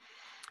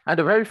 And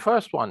the very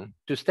first one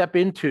to step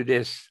into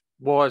this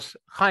was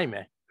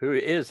Jaime, who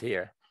is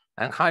here.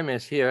 And Jaime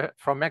is here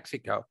from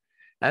Mexico.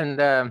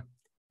 And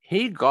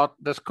he got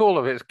the school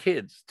of his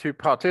kids to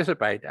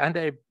participate. And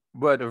they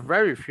were the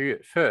very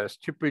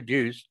first to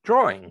produce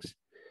drawings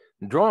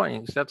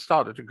that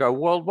started to go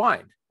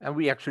worldwide. And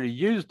we actually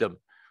used them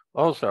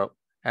also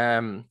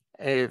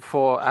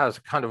as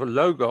kind of a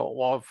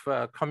logo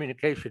of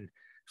communication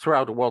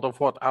throughout the world of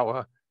what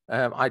our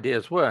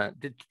ideas were.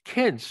 The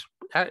kids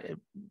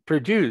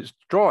produced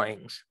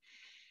drawings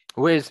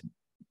with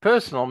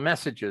personal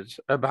messages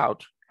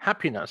about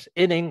happiness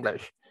in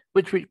English,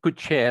 which we could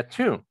share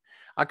too.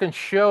 I can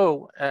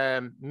show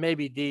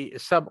maybe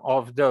some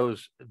of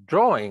those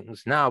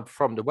drawings now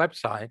from the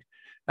website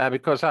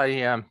because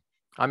I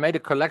made a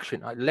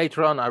collection.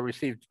 Later on, I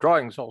received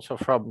drawings also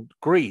from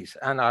Greece,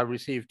 and I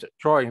received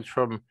drawings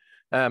from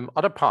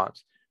other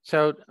parts.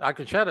 So I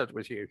can share that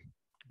with you.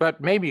 But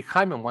maybe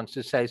Jaime wants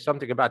to say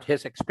something about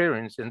his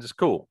experience in the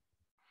school.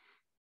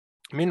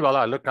 Meanwhile,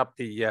 I look up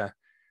the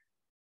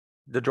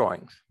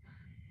drawings.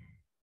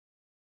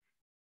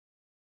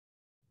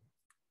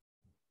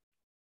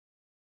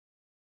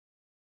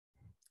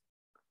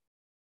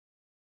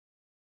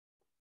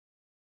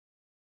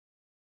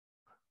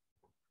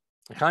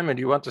 Jaime, do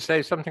you want to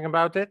say something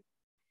about it?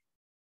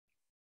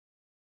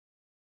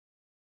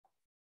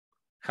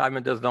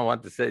 Jaime does not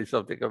want to say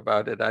something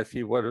about it. I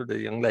see one of the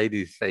young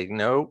ladies saying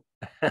no.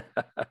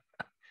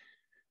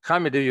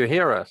 Jaime, do you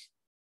hear us?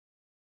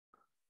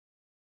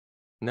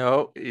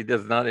 No, he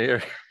does not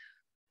hear.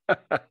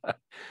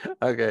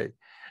 Okay,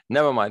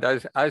 never mind.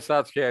 I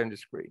start sharing the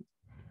screen.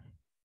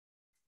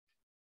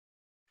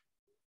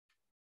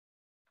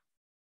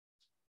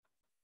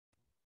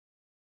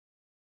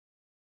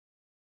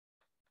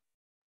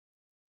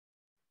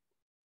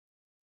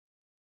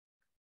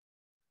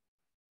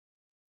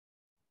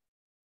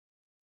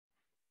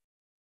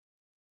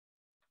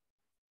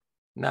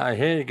 Now,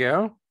 here you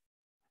go.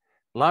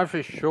 Life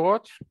is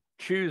short,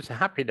 choose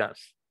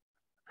happiness.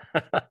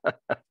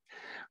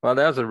 Well,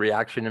 there's a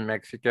reaction in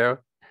Mexico.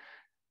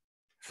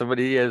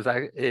 Somebody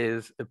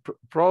is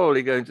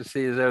probably going to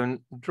see his own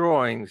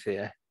drawings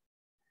here.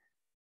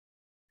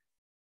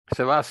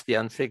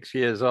 Sebastian, 6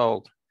 years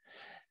old.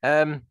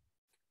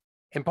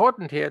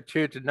 Important here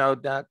too to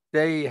note that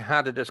they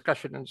had a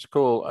discussion in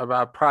school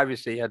about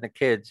privacy and the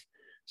kids.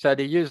 So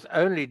they used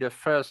only the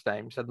first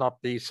names and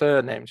not the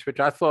surnames, which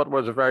I thought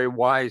was a very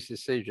wise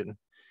decision.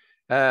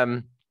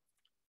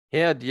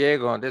 Here,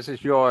 Diego, this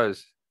is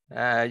yours.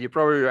 You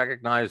probably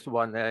recognize the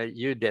one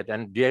you did,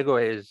 and Diego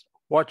is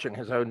watching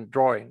his own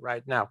drawing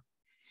right now.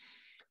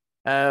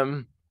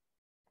 Then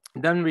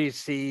we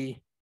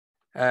see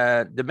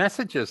the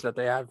messages that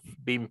they have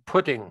been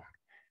putting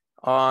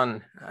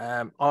on.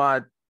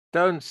 I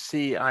don't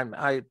see,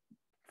 I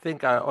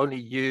think I only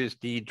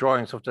used the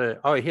drawings of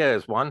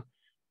here's one.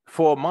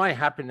 For my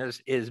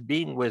happiness is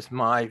being with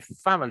my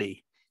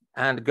family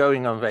and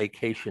going on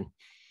vacation.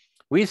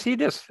 We see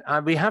this,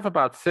 we have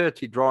about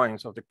 30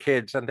 drawings of the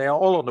kids, and they are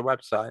all on the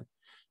website.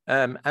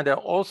 And they're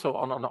also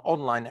on an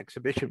online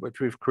exhibition,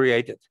 which we've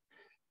created.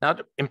 Now,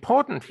 the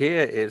important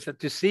here is that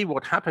to see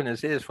what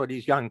happiness is for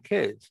these young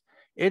kids,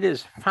 it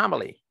is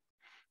family.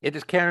 It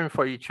is caring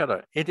for each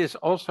other. It is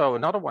also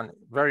another one,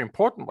 very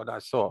important what I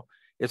saw,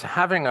 is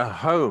having a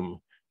home,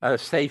 a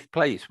safe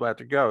place where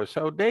to go.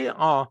 So they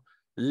are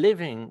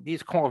living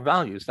these core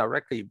values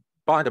directly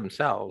by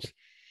themselves.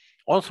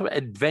 Also,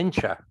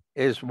 adventure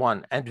is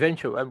one.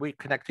 Adventure, and we're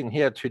connecting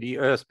here to the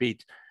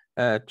Earthbeat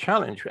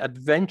challenge.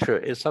 Adventure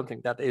is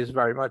something that is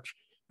very much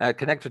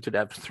connected to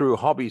that through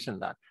hobbies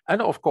and that.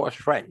 And of course,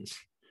 friends.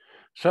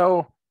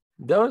 So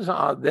those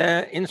are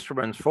their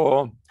instruments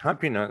for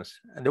happiness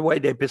and the way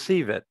they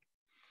perceive it.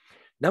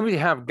 Then we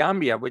have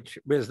Gambia, which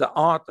is the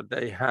art that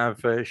they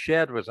have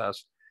shared with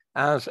us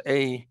as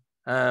a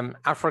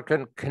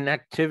African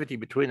connectivity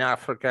between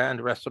Africa and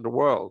the rest of the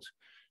world,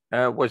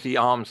 was the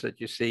arms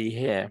that you see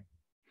here.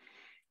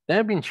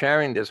 They've been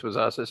sharing this with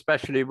us,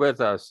 especially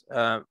with us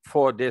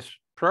for this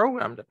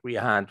program that we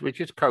had, which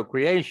is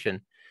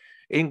co-creation.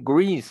 In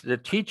Greece, the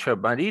teacher,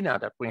 Marina,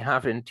 that we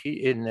have in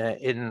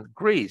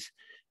Greece,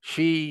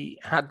 she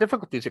had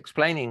difficulties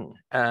explaining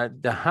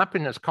the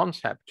happiness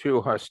concept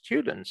to her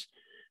students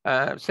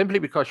simply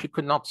because she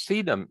could not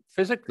see them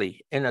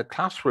physically in a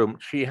classroom.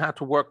 She had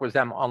to work with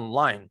them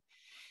online.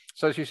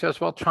 So she says,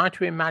 well, try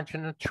to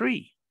imagine a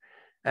tree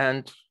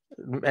and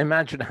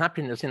imagine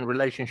happiness in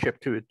relationship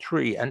to a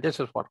tree. And this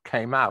is what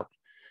came out.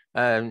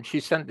 She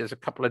sent this a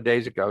couple of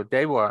days ago.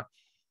 They were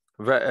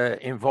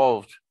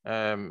involved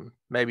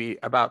maybe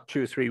about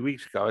 2 or 3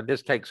 weeks ago. And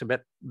this takes a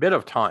bit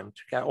of time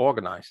to get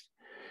organized.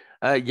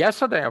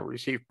 Yesterday, I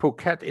received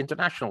Phuket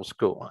International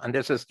School. And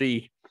this is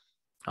the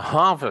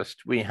harvest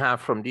we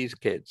have from these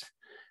kids.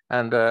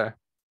 And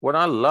what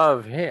I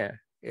love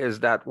here is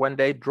that when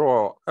they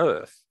draw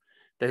Earth,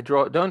 they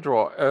don't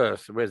draw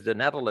Earth with the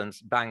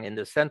Netherlands bang in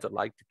the center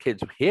like the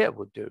kids here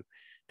would do.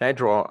 They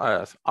draw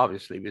Earth,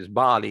 obviously, with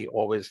Bali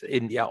or with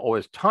India or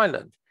with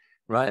Thailand,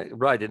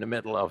 right in the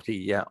middle of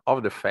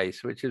the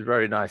face, which is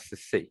very nice to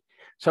see.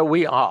 So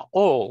we are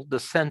all the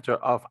center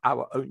of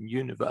our own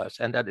universe,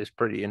 and that is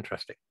pretty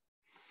interesting.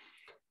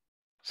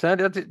 So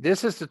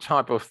this is the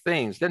type of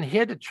things. Then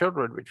here the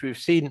children, which we've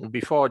seen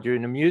before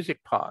during the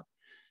music part,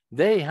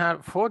 they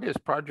have, for this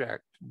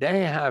project,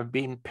 they have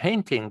been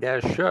painting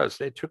their shirts.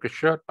 They took a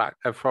shirt back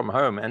from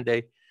home, and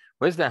they,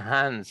 with their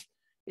hands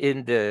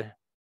in the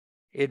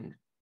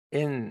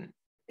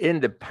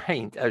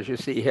paint, as you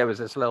see here with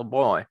this little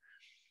boy,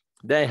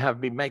 they have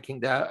been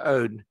making their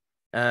own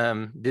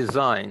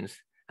designs,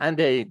 and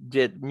they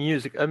did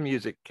a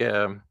music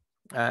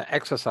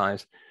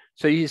exercise.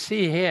 So you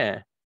see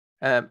here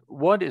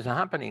what is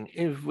happening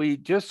if we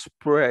just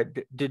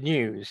spread the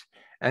news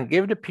and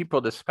give the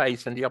people the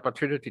space and the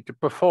opportunity to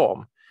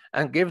perform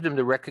and give them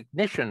the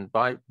recognition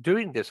by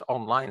doing this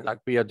online like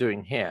we are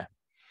doing here.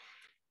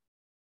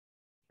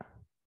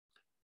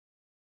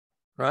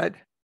 Right?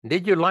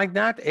 Did you like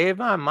that,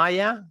 Eva,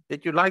 Maya?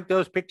 Did you like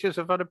those pictures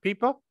of other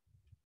people?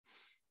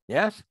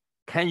 Yes?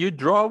 Can you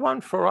draw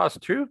one for us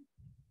too?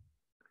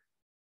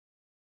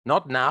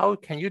 Not now.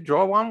 Can you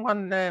draw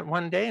one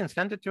day and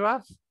send it to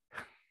us?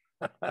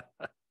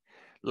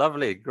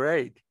 Lovely,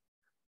 great.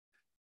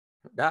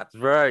 That's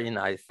very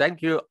nice.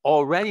 Thank you.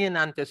 Already in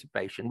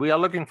anticipation. We are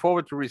looking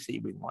forward to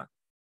receiving one.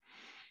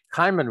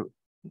 Jaime,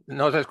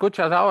 ¿nos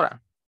escuchas ahora?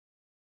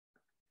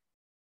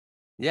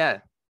 Yeah.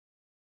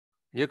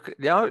 You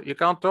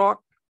can't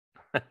talk?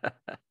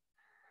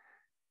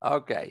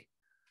 Okay.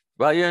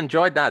 Well, you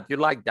enjoyed that. You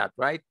liked that,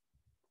 right?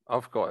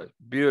 Of course.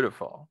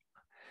 Beautiful.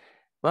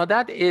 Well,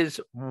 that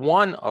is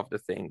one of the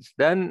things.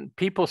 Then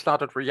people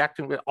started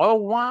reacting with, oh,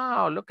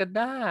 wow, look at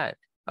that.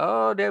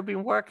 Oh, they've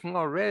been working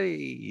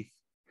already.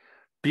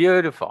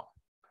 Beautiful.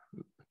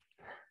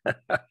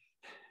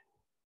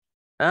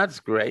 That's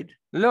great.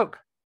 Look,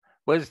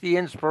 was the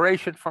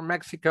inspiration from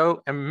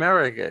Mexico?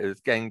 America is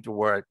going to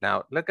work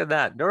now. Look at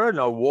that. There are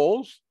no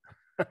walls.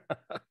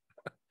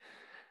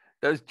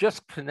 There's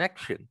just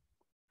connection.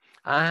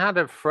 I had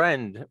a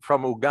friend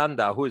from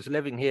Uganda who is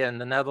living here in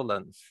the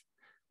Netherlands.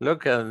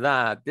 Look at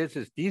that.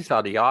 These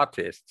are the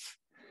artists.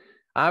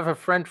 I have a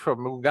friend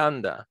from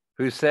Uganda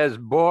who says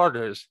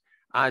borders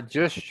are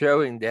just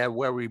showing there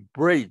where we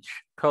bridge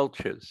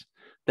cultures.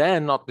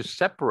 They're not to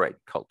separate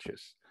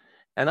cultures.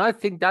 And I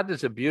think that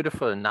is a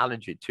beautiful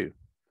analogy too.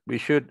 We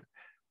should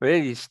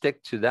really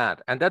stick to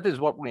that. And that is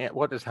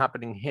what is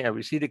happening here.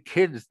 We see the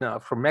kids now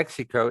from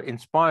Mexico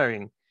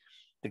inspiring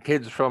the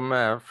kids from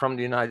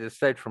the United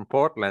States, from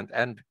Portland,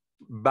 and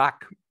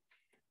back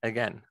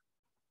again.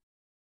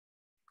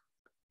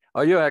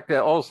 Oh, you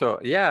also,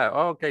 yeah,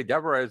 okay,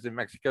 Deborah is in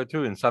Mexico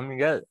too, in San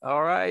Miguel.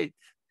 All right.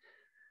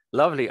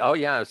 Lovely. Oh,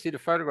 yeah, I see the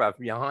photograph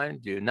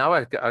behind you. Now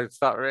I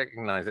start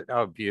recognizing it.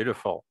 Oh,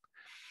 beautiful.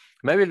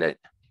 Maybe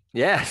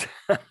yes.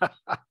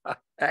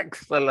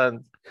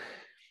 Excellent.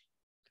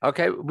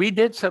 Okay, we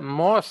did some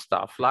more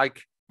stuff,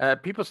 like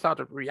people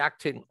started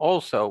reacting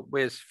also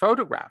with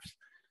photographs.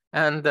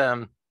 And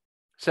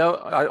so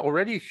I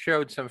already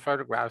showed some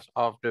photographs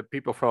of the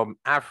people from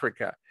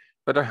Africa,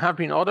 but there have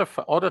been other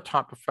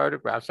type of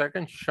photographs. I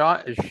can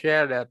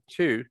share that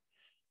too.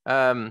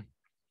 And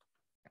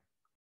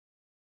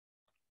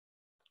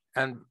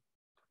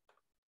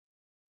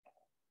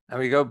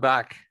we go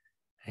back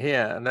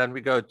here, and then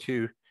we go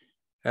to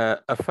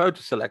a photo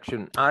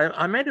selection.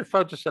 I made a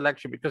photo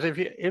selection because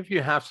if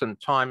you have some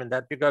time and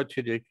that you go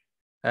to the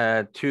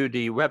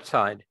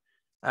website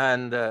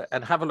and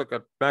have a look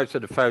at most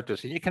of the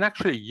photos. And you can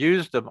actually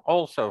use them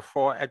also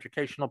for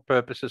educational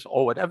purposes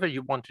or whatever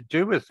you want to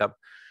do with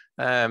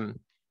them,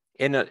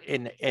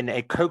 in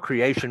a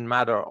co-creation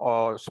matter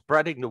or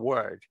spreading the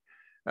word.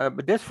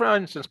 But this, for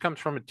instance, comes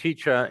from a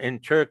teacher in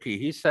Turkey.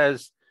 He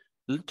says,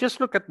 just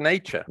look at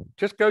nature.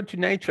 Just go to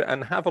nature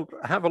and have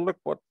a look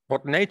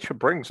what nature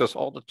brings us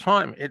all the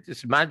time. It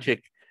is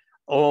magic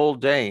all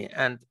day,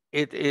 and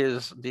it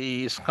is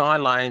the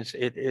skylines,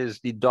 it is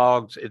the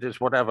dogs, it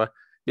is whatever.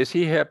 You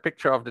see here a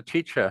picture of the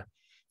teacher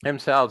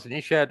himself, and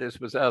he shared this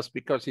with us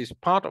because he's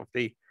part of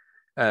the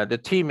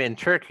team in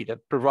Turkey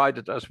that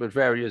provided us with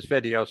various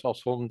videos,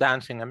 also on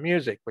dancing and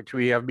music, which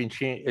we have been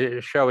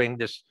showing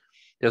this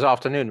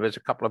afternoon with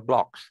a couple of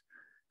blocks,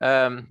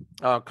 a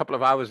couple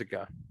of hours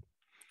ago.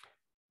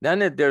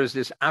 Then there's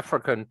this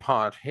African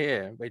part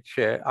here, which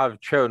I've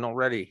shown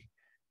already,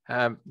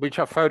 which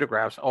are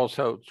photographs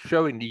also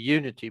showing the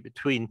unity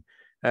between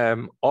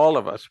all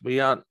of us. We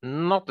are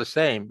not the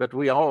same, but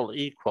we are all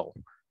equal.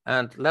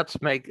 And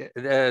let's make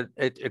it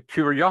a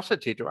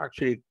curiosity to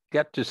actually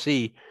get to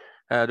see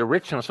the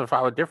richness of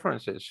our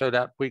differences so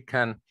that we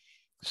can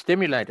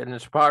stimulate and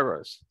inspire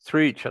us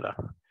through each other.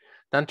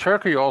 Then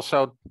Turkey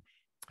also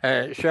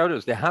showed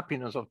us the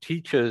happiness of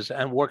teachers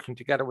and working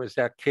together with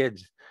their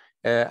kids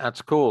at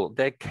school.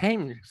 They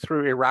came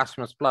through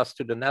Erasmus Plus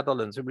to the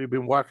Netherlands, and we've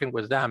been working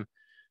with them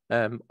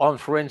on,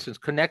 for instance,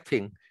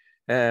 connecting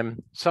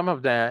some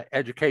of their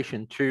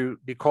education to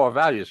the core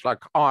values like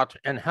art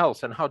and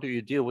health, and how do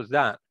you deal with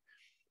that?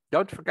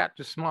 Don't forget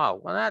to smile.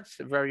 Well, that's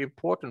a very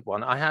important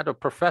one. I had a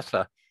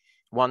professor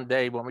one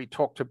day when we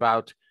talked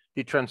about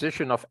the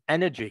transition of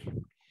energy,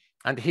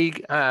 and he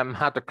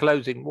had the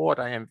closing word.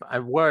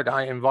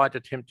 I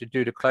invited him to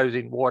do the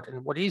closing word,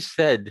 and what he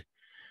said,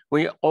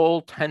 we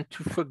all tend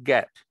to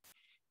forget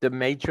the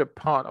major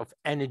part of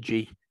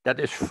energy that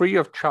is free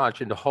of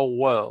charge in the whole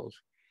world,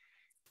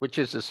 which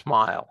is a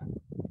smile.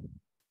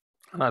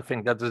 And I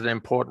think that is an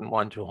important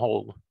one to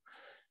hold.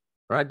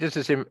 Right, this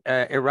is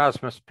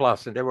Erasmus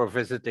Plus, and they were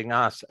visiting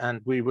us, and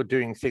we were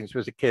doing things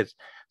with the kids.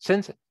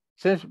 Since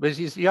with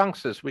these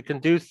youngsters, we can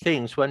do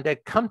things when they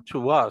come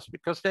to us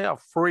because they are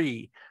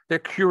free, they're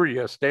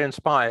curious, they're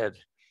inspired,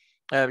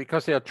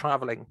 because they are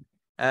traveling.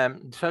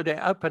 So they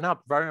open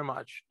up very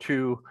much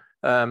to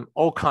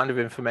all kind of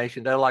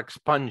information. They're like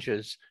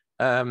sponges,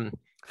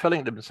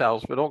 filling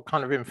themselves with all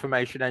kind of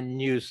information and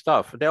new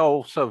stuff. They're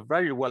also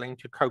very willing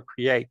to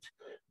co-create,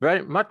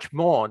 very much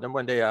more than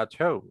when they are at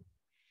home.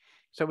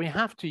 So we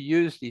have to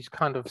use these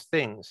kind of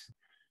things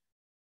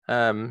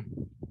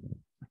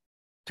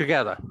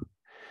together.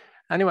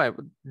 Anyway,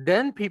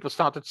 then people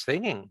started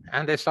singing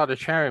and they started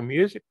sharing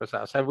music with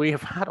us. And we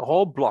have had a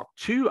whole block,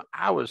 2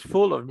 hours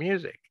full of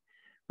music,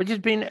 which has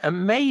been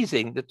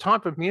amazing, the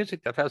type of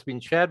music that has been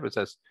shared with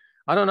us.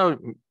 I don't know,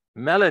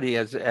 Melody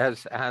has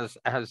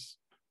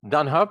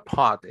done her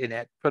part in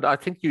it, but I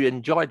think you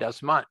enjoyed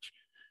as much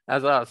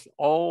as us,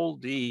 all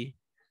the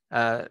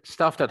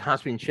stuff that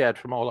has been shared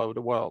from all over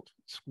the world.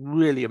 It's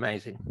really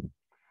amazing.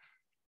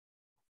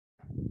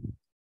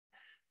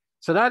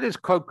 So that is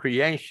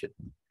co-creation.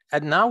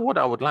 And now what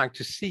I would like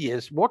to see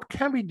is, what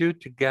can we do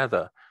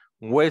together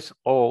with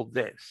all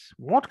this?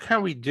 What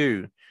can we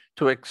do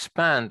to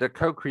expand the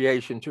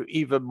co-creation to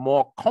even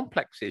more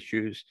complex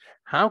issues?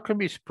 How can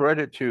we spread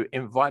it to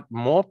invite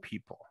more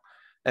people?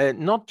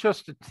 Not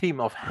just the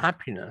theme of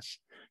happiness,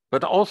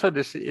 but also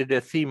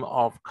the theme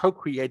of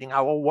co-creating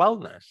our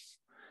wellness.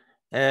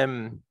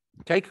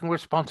 Taking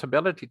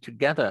responsibility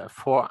together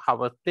for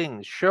our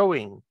things,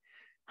 showing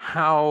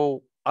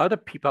how other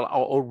people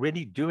are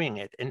already doing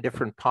it in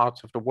different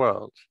parts of the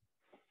world.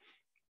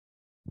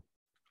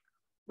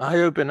 I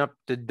open up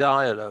the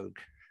dialogue.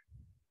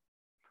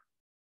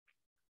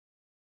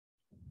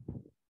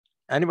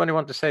 Anybody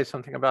want to say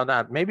something about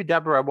that? Maybe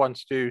Deborah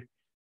wants to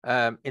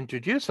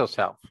introduce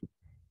herself.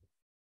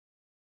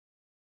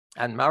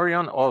 And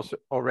Marion also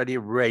already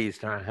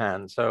raised her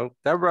hand. So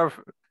Deborah,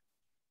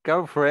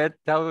 go for it.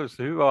 Tell us,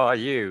 who are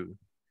you?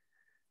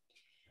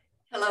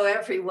 Hello,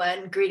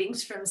 everyone.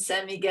 Greetings from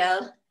San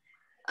Miguel.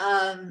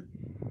 I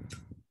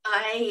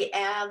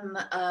am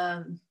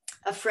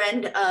a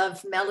friend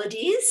of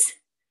Melody's,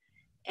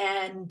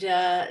 and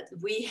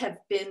we have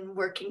been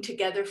working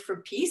together for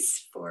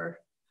peace for,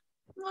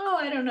 oh,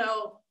 I don't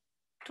know,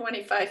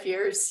 25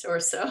 years or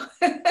so.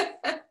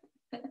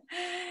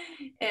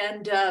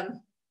 And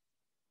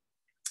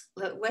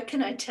what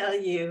can I tell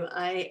you?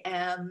 I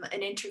am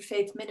an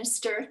interfaith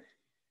minister.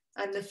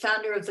 I'm the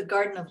founder of the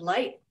Garden of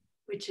Light,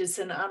 which is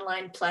an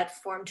online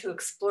platform to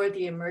explore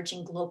the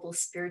emerging global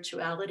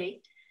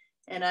spirituality.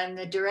 And I'm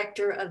the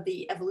director of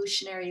the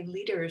Evolutionary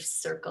Leaders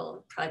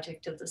Circle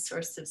project of the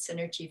Source of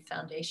Synergy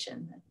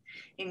Foundation. That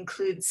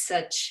includes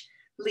such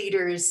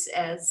leaders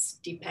as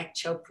Deepak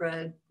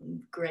Chopra,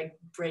 Greg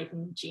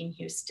Braden, Jean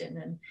Houston,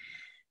 and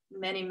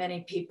many,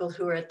 many people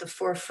who are at the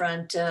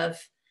forefront of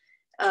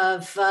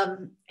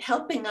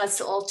helping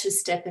us all to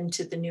step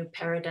into the new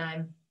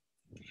paradigm.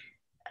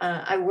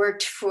 I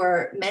worked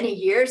for many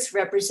years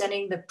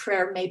representing the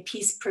prayer, "May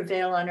Peace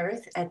Prevail on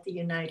Earth" at the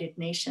United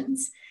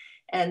Nations.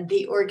 And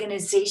the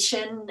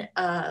organization,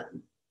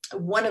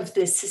 one of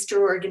the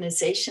sister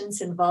organizations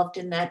involved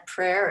in that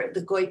prayer,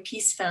 the Goy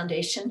Peace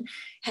Foundation,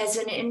 has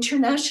an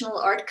international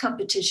art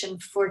competition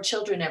for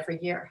children every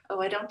year.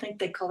 Oh, I don't think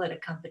they call it a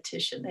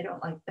competition. They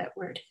don't like that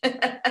word.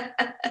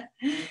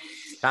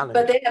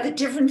 But they have a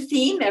different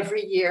theme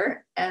every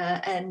year.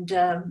 And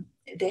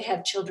they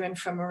have children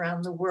from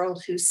around the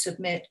world who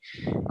submit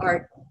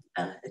art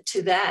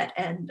to that.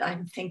 And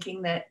I'm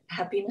thinking that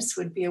happiness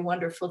would be a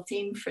wonderful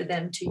theme for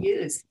them to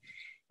use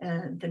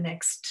the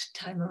next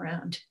time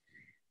around.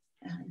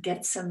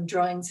 Get some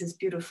drawings as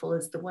beautiful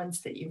as the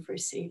ones that you've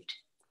received.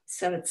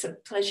 So it's a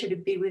pleasure to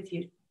be with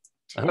you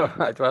today. All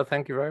right. Well,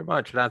 thank you very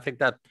much. And I think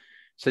that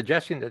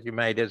suggestion that you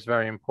made is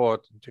very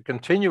important to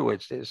continue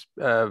with this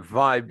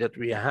vibe that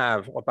we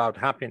have about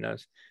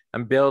happiness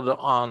and build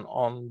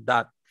on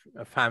that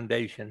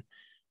foundation.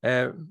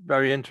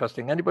 Very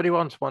interesting. Anybody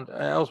else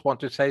want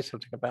to say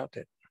something about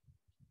it?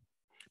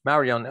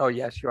 Marion, oh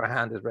yes, your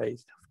hand is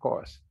raised, of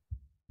course.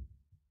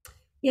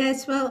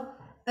 Yes, well,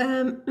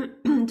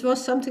 it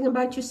was something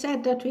about you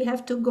said that we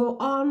have to go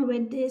on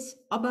with this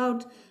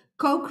about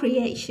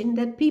co-creation,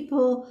 that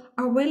people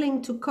are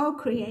willing to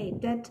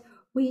co-create, that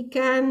we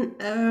can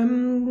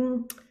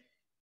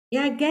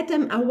get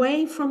them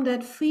away from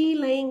that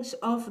feelings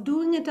of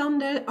doing it on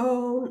their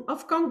own,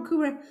 of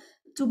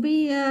to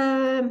be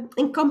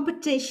in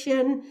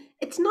competition.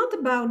 It's not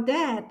about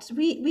that.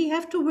 We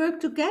have to work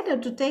together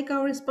to take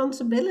our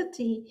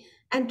responsibility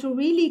and to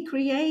really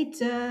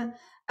create a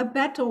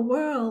better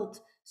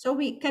world. So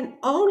we can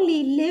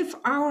only live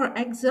our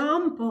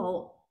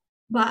example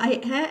by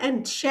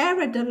and share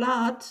it a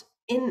lot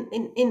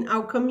in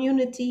our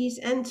communities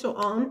and so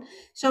on,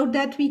 so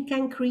that we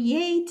can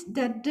create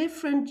that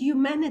different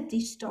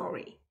humanity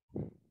story.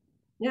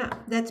 Yeah,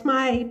 that's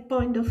my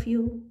point of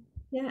view.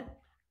 Yeah.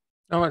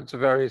 Oh, it's a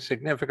very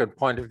significant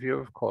point of view,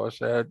 of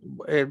course.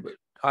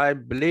 I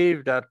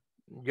believe that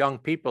young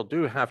people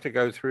do have to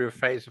go through a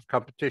phase of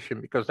competition,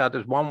 because that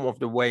is one of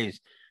the ways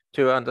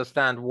to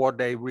understand what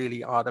they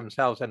really are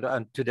themselves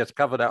and to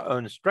discover their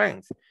own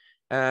strength.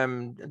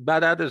 But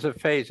that is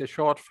a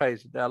short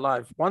phase of their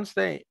life. Once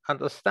they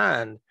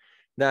understand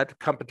that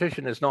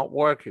competition is not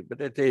working,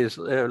 but it is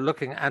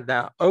looking at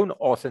their own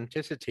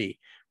authenticity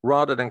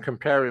rather than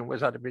comparing with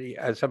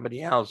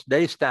somebody else,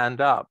 they stand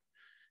up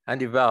and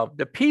develop.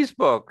 The Peace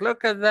Book,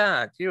 look at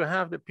that. You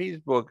have the Peace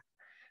Book.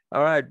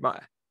 All right.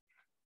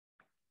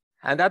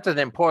 And that's an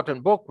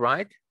important book,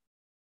 right?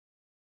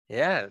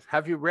 Yes.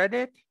 Have you read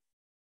it?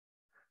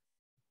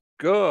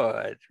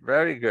 Good.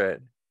 Very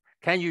good.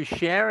 Can you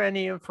share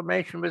any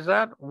information with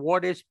that?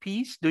 What is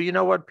peace? Do you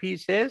know what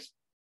peace is?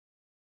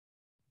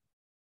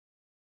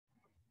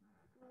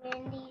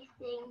 Many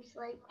things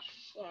like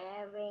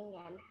sharing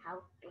and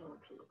helping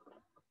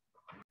people.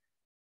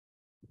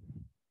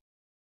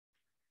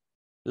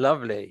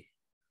 Lovely.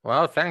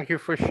 Well, thank you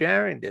for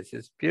sharing this.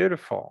 It's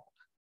beautiful.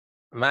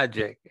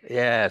 Magic.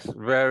 Yes,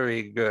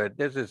 very good.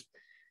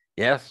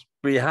 Yes,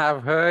 we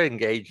have her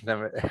engaged.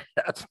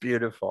 That's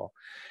beautiful.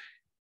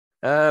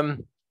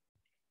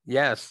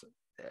 Yes.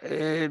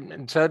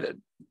 So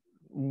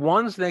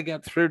once they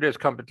get through this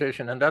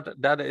competition, and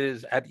that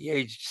is at the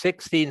age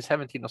 16,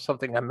 17 or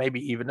something, and maybe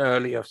even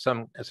earlier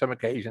some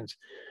occasions,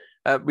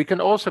 we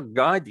can also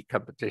guide the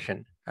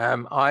competition.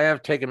 I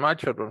have taken my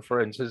children,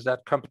 for instance,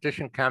 that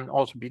competition can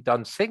also be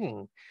done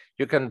singing.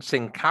 You can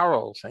sing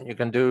carols, and you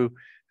can do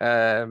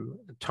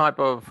type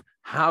of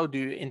how do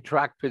you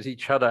interact with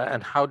each other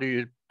and how do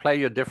you play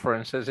your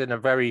differences in a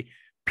very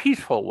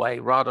peaceful way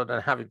rather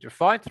than having to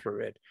fight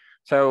through it.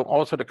 So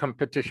also the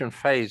competition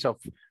phase of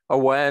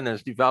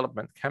awareness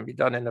development can be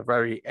done in a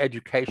very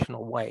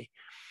educational way.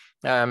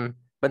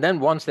 But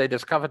then once they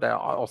discover their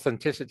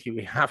authenticity,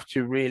 we have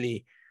to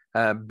really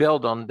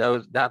build on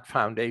that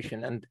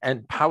foundation and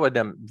empower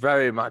them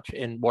very much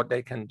in what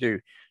they can do,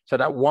 so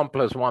that 1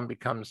 + 1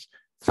 becomes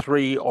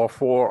 3 or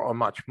 4 or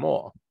much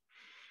more.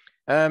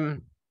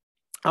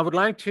 I would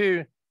like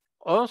to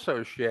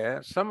also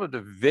share some of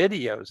the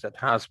videos that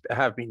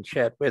have been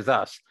shared with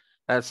us,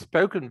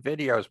 spoken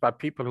videos by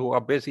people who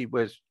are busy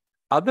with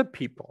other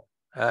people,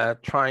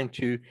 trying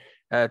to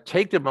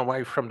take them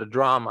away from the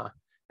drama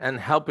and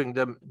helping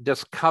them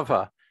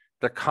discover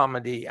the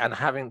comedy and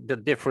having the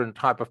different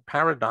type of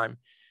paradigm.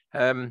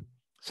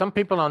 Some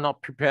people are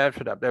not prepared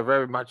for that. They're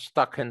very much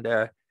stuck in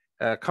their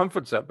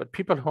comfort zone, but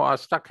people who are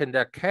stuck in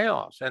their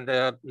chaos and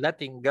they're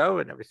letting go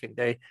and everything,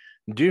 they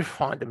do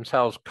find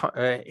themselves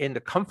in the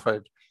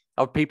comfort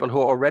of people who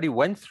already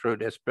went through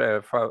this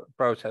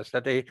process,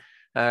 that they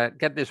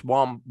get this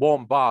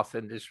warm bath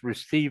and this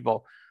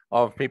receival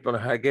of people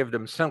who give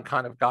them some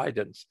kind of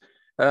guidance.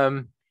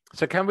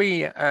 So can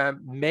we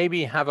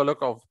maybe have a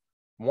look of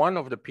one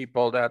of the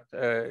people that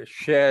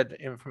shared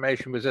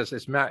information with us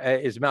is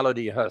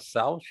Melody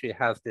herself. She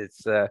has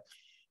this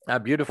a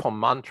beautiful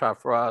mantra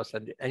for us,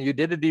 and you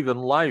did it even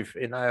live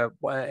in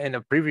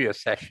a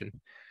previous session.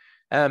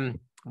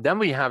 Then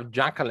we have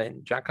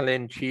Jacqueline.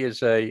 Jacqueline, she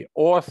is a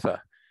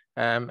author,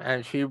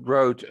 and she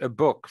wrote a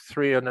book,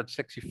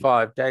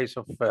 365 Days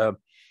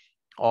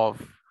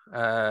of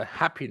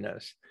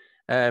happiness,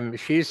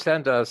 she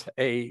sent us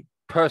a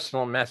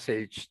personal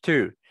message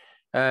too.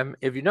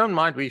 If you don't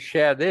mind, we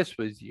share this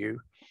with you,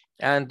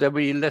 and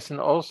we listen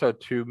also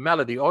to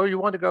Melody. Or you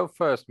want to go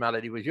first,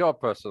 Melody, with your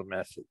personal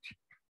message?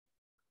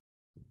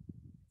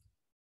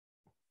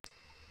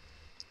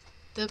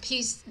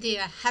 The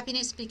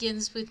happiness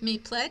begins with me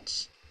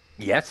pledge?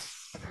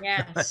 Yes.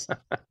 Yes.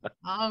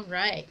 All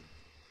right.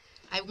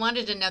 I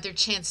wanted another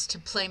chance to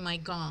play my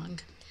gong.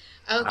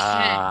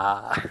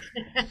 Okay.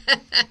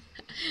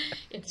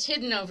 It's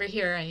hidden over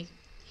here. I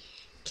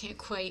can't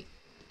quite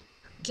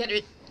get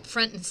it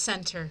front and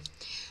center.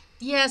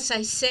 Yes,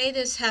 I say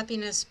this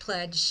happiness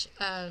pledge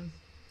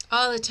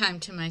all the time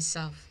to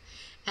myself.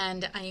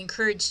 And I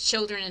encourage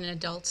children and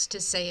adults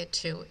to say it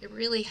too. It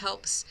really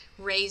helps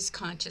raise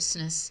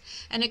consciousness.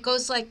 And it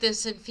goes like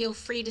this, and feel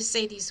free to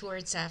say these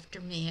words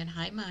after me. And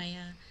hi,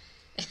 Maya.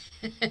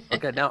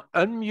 Okay, now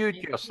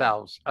unmute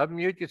yourselves.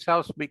 Unmute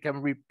yourselves. We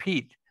can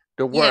repeat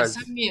the words.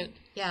 Yes, unmute.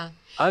 Yeah.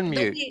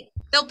 Unmute.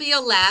 There'll be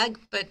a lag,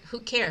 but who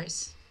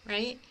cares,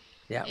 right?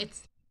 Yeah.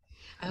 It's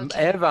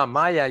okay. Eva,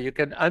 Maya, you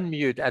can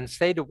unmute and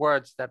say the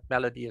words that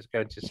Melody is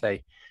going to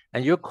say.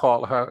 And you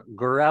call her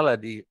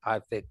Gorality, I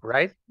think,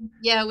 right?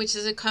 Yeah, which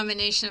is a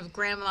combination of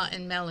grandma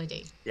and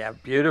melody. Yeah,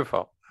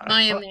 beautiful.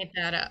 Maya made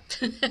that up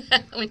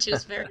when she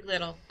was very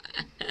little.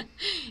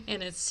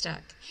 And it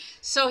stuck.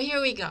 So here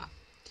we go.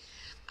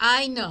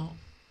 I know.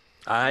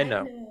 I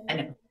know.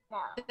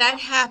 That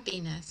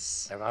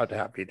happiness. About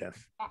happiness.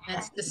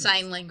 That's the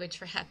sign language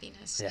for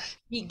happiness. Yeah.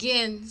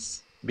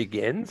 Begins.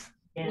 Begins.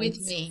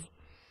 With me.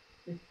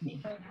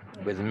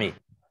 With me.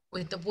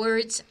 With the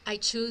words I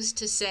choose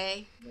to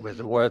say. With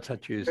the words I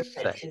choose to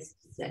say.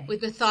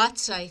 With the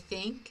thoughts I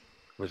think.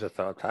 With the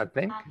thoughts I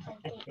think.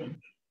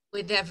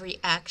 With every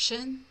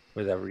action.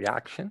 With every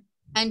action.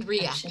 And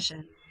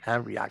reaction.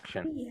 And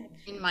reaction.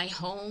 In my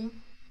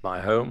home.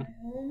 My home.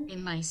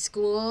 In my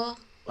school.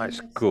 My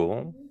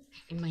school.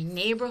 In my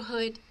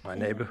neighborhood. My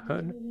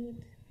neighborhood.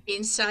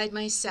 Inside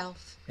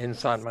myself.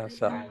 Inside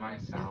myself.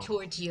 And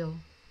towards you.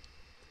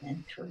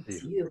 And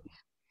towards you.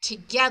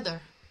 Together.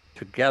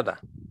 Together.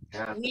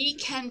 We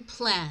can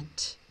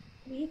plant.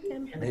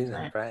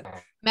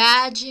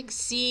 Magic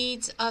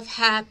seeds of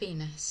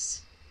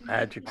happiness.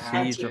 Magic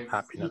seeds of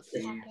happiness.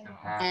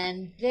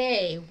 And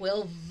they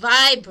will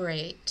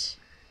vibrate.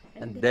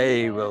 And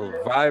they will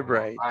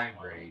vibrate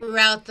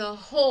throughout the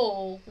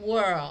whole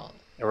world.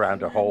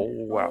 Around the whole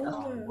world.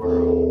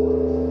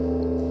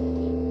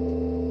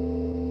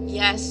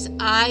 Yes,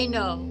 I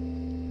know.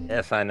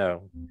 Yes, I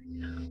know.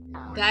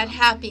 That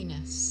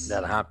happiness.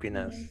 That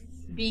happiness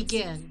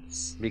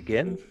begins.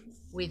 Begins.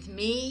 With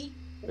me.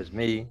 With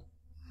me.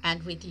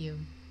 And with you.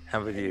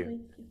 And with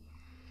you.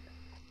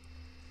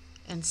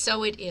 And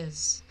so it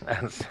is.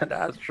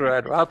 That's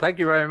right. Well, thank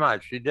you very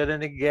much. You did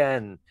it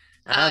again.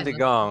 And the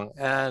gong.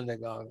 And the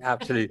gong.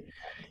 Absolutely.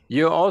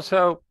 You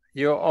also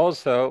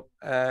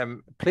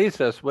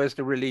pleased us with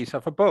the release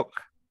of a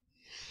book.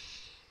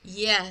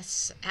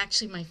 Yes,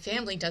 actually my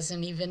family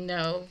doesn't even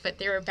know, but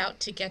they're about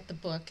to get the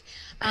book.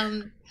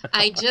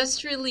 I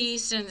just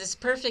released, and it's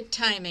perfect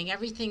timing.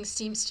 Everything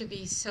seems to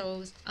be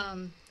so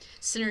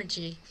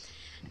synergy.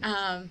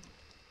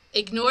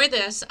 Ignore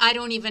this. I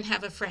don't even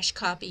have a fresh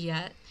copy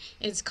yet.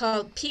 It's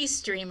called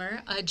Peace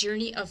Dreamer, A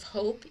Journey of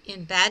Hope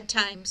in Bad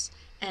Times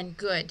and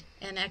Good.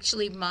 And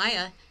actually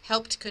Maya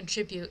helped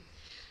contribute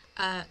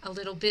a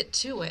little bit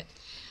to it.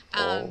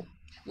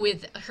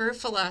 With her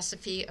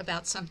philosophy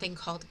about something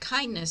called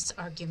kindness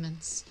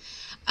arguments.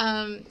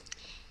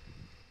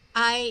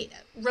 I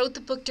wrote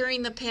the book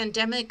during the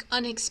pandemic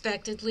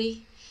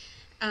unexpectedly.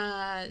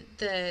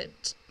 The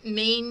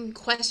main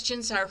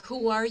questions are,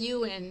 who are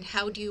you and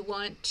how do you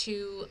want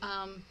to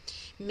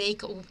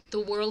make the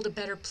world a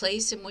better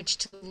place in which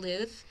to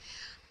live?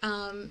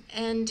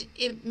 And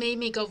it made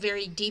me go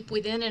very deep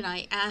within, and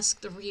I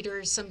asked the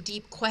reader some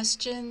deep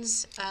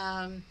questions.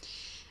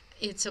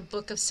 It's a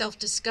book of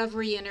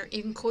self-discovery and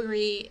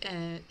inquiry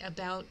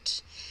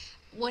about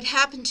what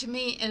happened to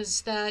me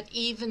is that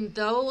even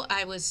though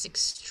I was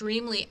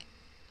extremely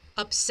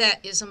upset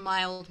is a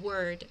mild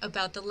word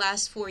about the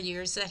last 4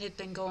 years that had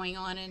been going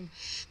on in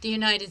the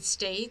United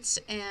States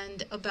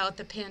and about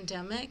the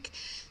pandemic,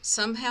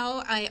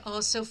 somehow I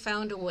also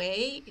found a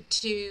way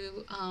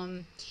to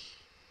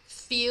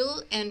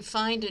feel and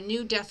find a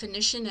new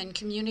definition and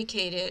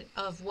communicate it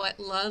of what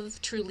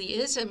love truly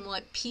is and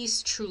what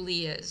peace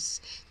truly is,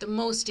 the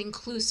most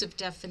inclusive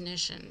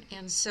definition.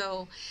 And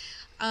so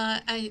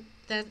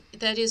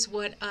that is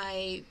what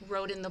I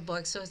wrote in the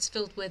book. So it's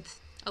filled with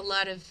a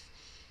lot of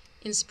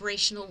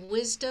inspirational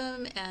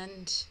wisdom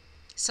and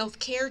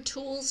self-care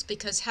tools,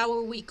 because how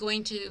are we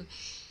going to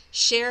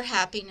share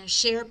happiness,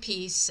 share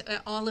peace,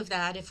 all of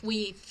that if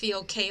we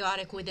feel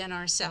chaotic within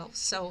ourselves?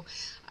 So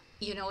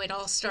you know, it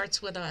all starts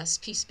with us.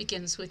 Peace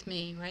begins with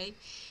me, right?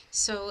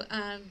 So,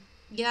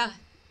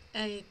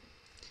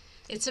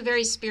 it's a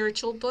very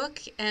spiritual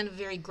book and a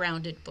very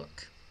grounded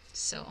book.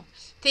 So,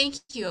 thank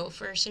you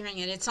for sharing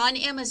it. It's on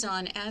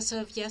Amazon as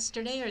of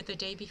yesterday or the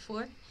day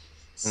before.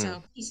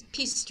 So,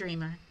 Peace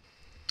Dreamer.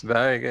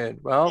 Very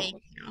good. Well,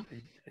 Thank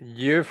you.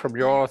 you, from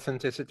your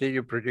authenticity,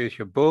 you produce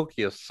your book,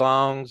 your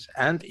songs,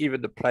 and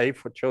even the play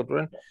for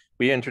children.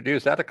 We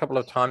introduced that a couple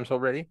of times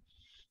already.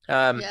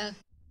 Yeah.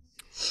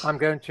 I'm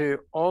going to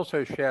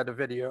also share the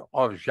video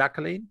of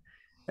Jacqueline,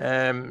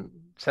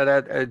 so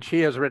that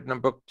she has written a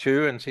book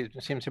too, and she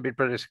seems to be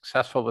pretty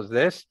successful with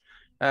this.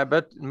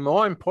 But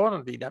more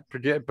importantly, that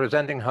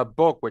presenting her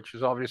book, which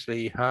is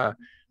obviously her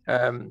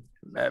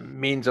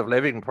means of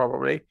living,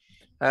 probably,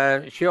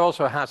 she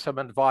also has some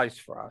advice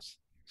for us.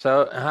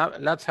 So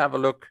let's have a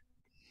look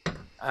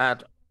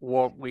at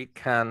what we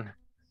can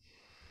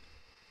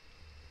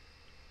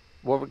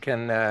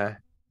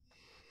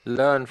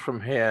learn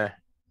from here,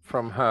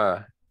 from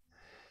her.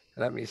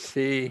 Let me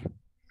see.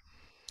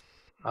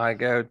 I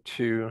go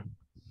to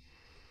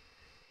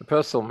the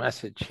personal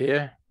message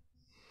here.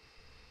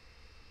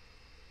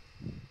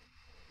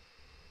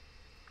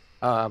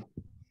 Hang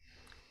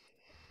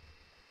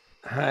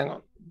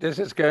on. This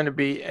is going to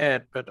be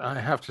it, but I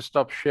have to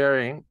stop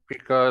sharing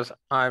because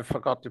I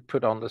forgot to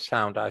put on the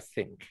sound, I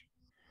think.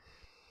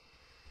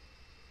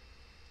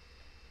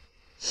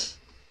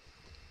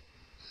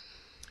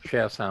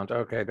 Share sound.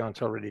 Okay, no,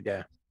 it's already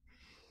there.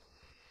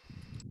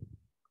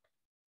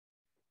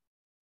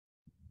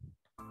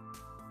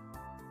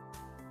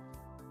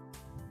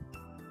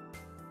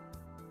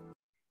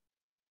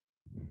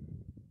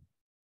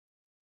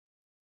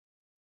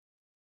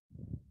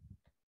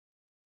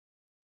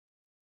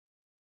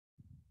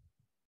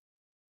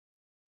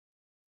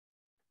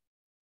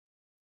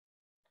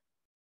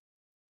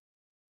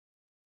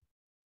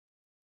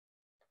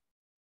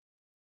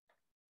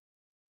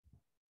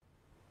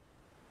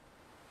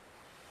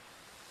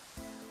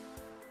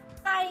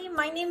 Hi,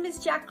 my name is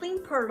Jacqueline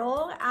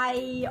Perlo.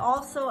 I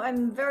also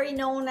am very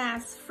known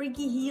as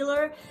Freaky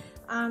Healer,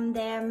 and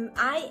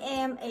I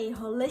am a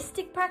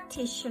holistic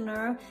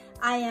practitioner.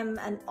 I am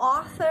an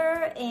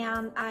author,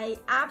 and I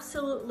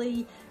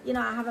absolutely,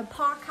 I have a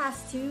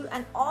podcast too,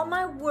 and all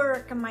my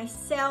work and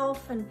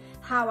myself and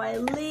how I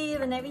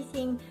live and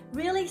everything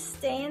really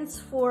stands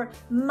for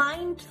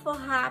mindful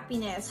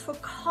happiness, for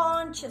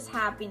conscious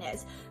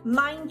happiness,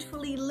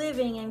 mindfully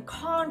living and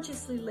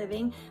consciously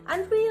living,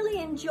 and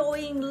really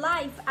enjoying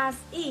life as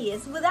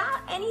is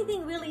without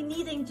anything really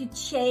needing to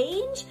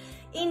change.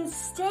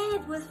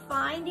 Instead, with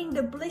finding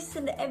the bliss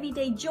and the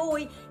everyday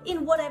joy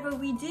in whatever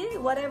we do,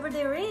 whatever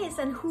there is,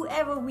 and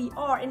whoever we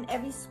are in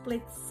every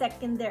split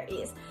second there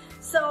is.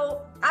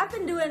 So I've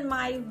been doing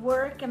my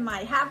work and my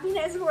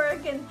happiness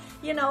work and,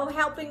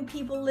 helping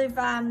people live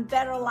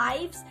better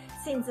lives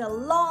since a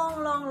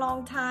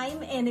long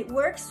time. And it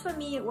works for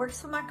me, it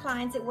works for my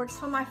clients, it works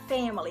for my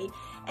family.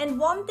 And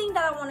one thing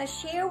that I want to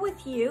share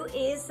with you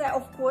is,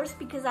 of course,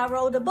 because I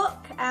wrote a book,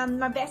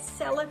 my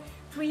bestseller,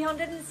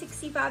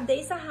 365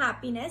 Days of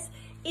Happiness.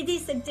 It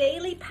is a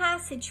daily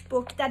passage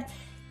book that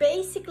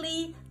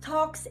basically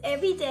talks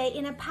every day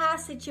in a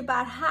passage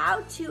about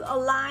how to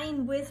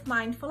align with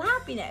mindful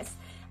happiness.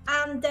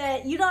 And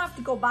you don't have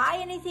to go buy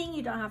anything,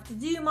 you don't have to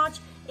do much.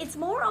 It's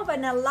more of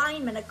an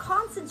alignment, a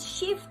constant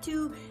shift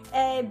to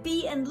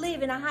be and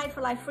live in a high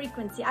for life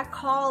frequency. I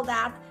call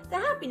that the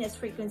happiness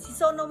frequency.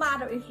 So no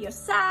matter if you're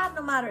sad,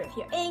 no matter if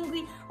you're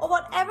angry, or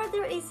whatever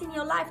there is in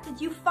your life, that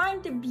you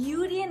find the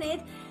beauty in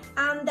it,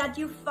 and that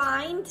you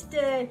find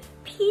the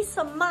peace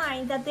of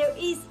mind that there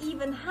is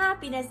even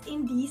happiness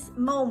in these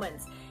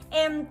moments.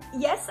 And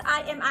yes,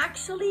 I am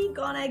actually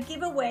gonna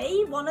give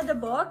away one of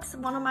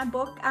my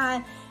book,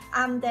 and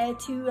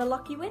to a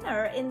lucky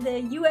winner in the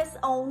US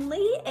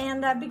only,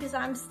 and because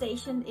I'm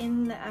stationed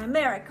in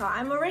America.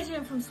 I'm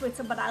originally from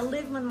Switzerland, but I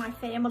live with my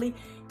family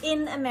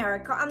in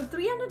America. On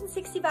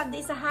 365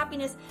 Days of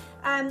Happiness,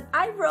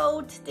 I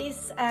wrote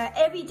this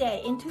every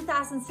day in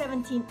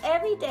 2017.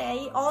 Every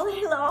day, all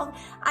day long,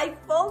 I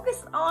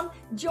focused on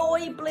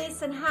joy,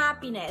 bliss, and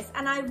happiness.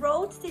 And I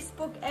wrote this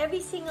book every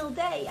single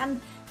day.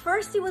 And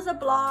first it was a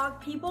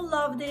blog, people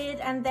loved it,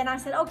 and then I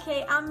said,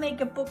 okay, I'll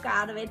make a book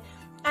out of it.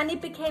 And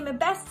it became a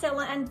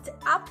bestseller, and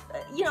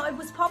it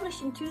was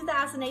published in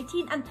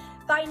 2018, and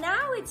by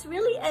now it's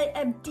really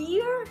a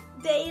dear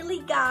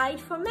daily guide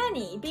for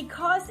many,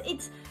 because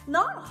it's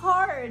not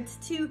hard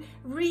to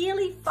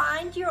really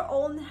find your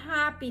own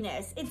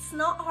happiness. It's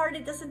not hard,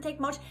 it doesn't take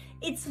much.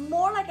 It's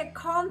more like a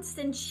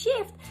constant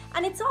shift,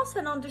 and it's also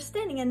an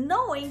understanding and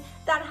knowing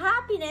that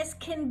happiness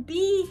can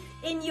be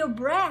in your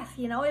breath.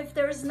 If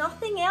there's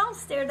nothing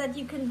else there that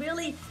you can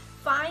really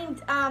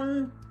find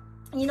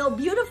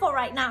beautiful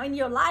right now in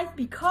your life,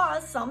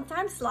 because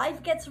sometimes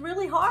life gets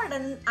really hard,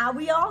 and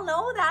we all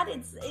know that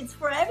it's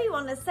for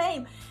everyone the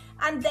same.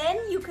 And then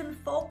you can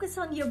focus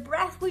on your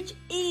breath, which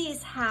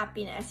is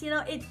happiness.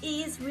 It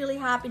is really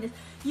happiness.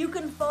 You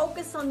can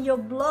focus on your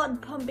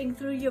blood pumping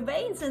through your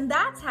veins, and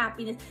that's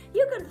happiness.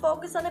 You can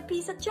focus on a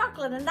piece of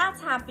chocolate, and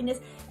that's happiness.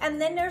 And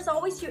then there's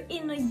always your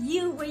inner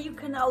you, where you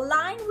can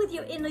align with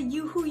your inner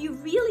you, who you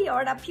really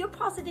are, that pure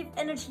positive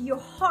energy, your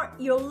heart,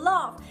 your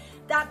love,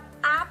 that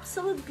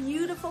absolute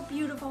beautiful,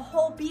 beautiful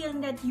whole being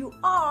that you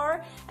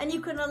are, and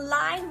you can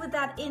align with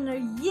that inner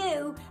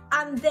you,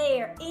 and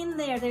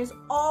there's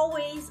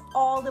always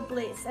all the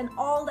bliss and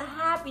all the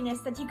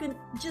happiness that you can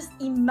just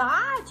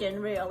imagine,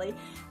 really.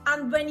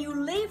 And when you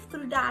live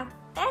through that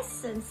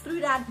essence, through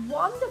that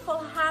wonderful,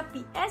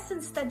 happy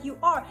essence that you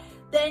are,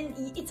 then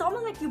it's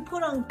almost like you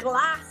put on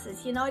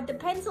glasses, you know. It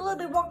depends a little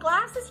bit what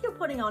glasses you're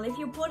putting on. If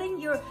you're putting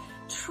your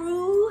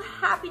true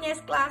happiness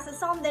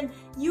glasses on, then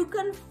you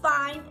can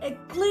find a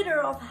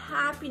glitter of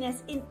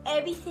happiness in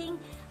everything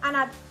and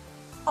at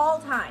all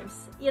times.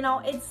 You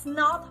know, it's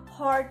not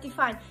hard to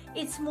find.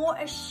 It's more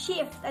a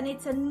shift, and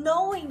it's a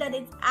knowing that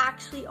it's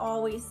actually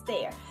always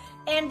there.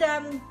 And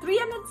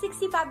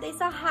 365 Days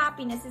of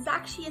Happiness is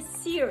actually a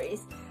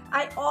series.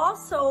 I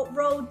also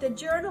wrote the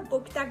journal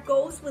book that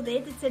goes with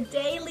it. It's a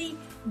daily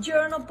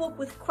journal book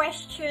with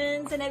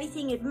questions and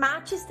everything. It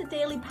matches the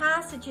daily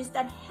passages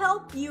that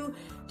help you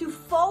to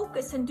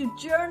focus and to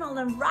journal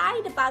and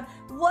write about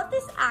what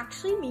this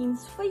actually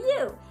means for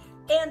you.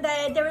 And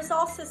there is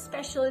also a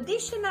special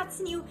edition that's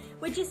new,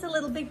 which is a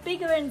little bit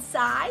bigger in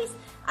size.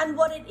 And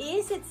what it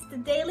is, it's the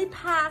daily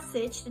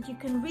passage that you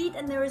can read,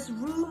 and there is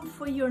room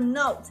for your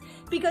notes.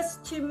 Because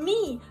to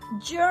me,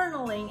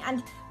 journaling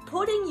and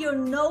putting your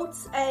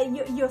notes,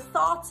 your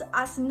thoughts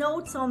as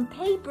notes on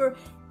paper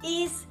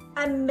is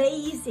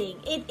amazing.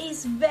 It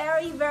is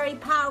very, very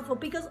powerful,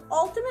 because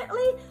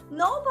ultimately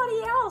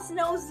nobody else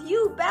knows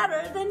you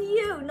better than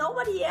you.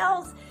 Nobody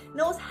else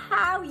knows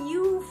how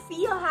you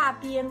feel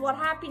happy and what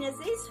happiness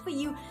is for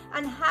you,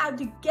 and how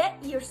to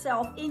get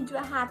yourself into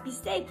a happy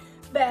state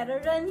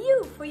better than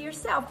you for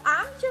yourself.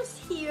 I'm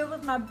just here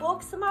with my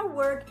books and my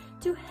work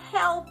to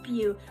help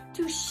you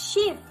to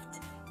shift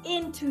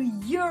into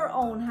your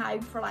own high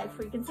for life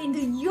frequency,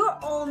 into your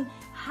own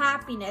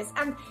happiness.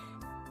 And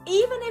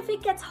even if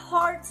it gets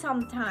hard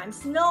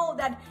sometimes, know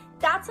that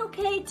that's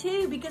okay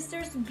too, because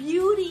there's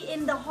beauty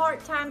in the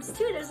hard times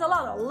too. There's a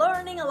lot of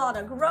learning, a lot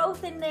of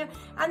growth in there.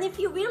 And if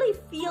you really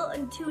feel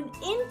and tune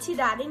into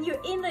that in your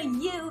inner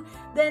you,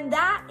 then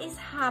that is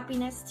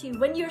happiness too.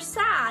 When you're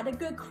sad, a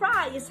good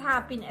cry is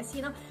happiness.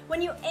 You know,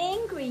 when you're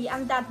angry,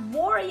 and that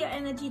warrior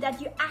energy that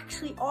you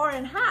actually are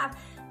and have,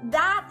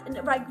 that,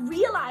 like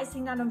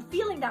realizing that and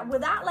feeling that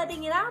without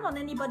letting it out on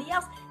anybody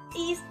else,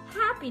 is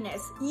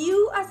happiness.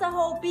 You as a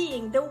whole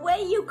being, the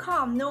way you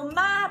come, no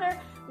matter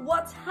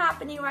what's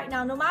happening right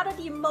now, no matter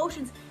the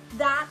emotions,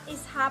 that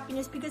is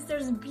happiness, because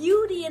there's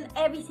beauty in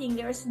everything.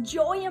 There's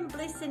joy and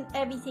bliss in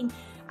everything.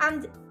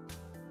 And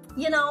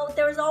you know,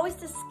 there's always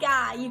the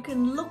sky. You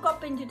can look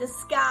up into the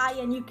sky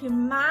and you can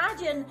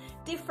imagine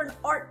different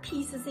art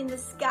pieces in the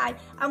sky,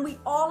 and we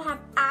all have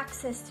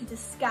access to the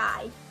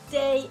sky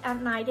day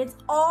and night. It's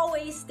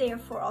always there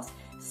for us.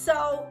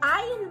 So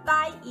I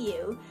invite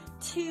you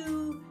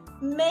to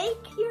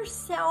make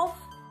yourself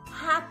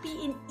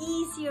happy in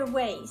easier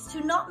ways, to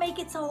not make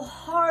it so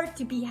hard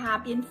to be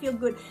happy and feel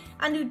good,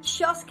 and to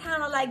just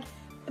kind of like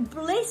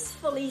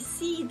blissfully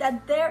see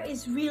that there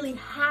is really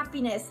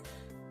happiness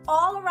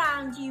all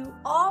around you,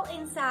 all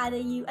inside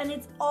of you, and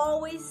it's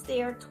always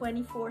there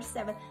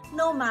 24/7,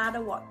 no matter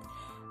what.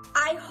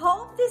 I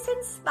hope this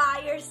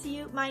inspires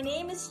you. My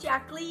name is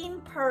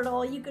Jacqueline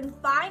Pertle. You can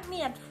find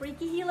me at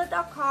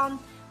freakyhealer.com.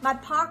 My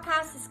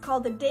podcast is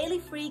called The Daily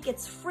Freak.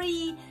 It's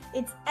free.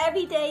 It's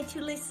every day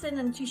to listen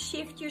and to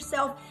shift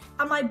yourself.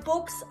 And my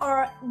books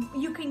are,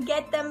 you can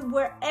get them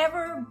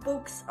wherever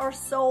books are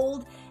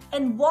sold.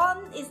 And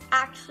one is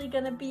actually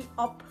going to be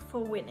up for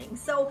winning.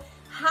 So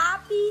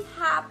happy,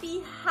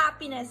 happy,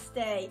 happiness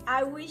day.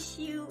 I wish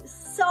you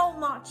so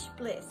much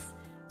bliss.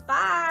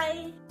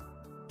 Bye.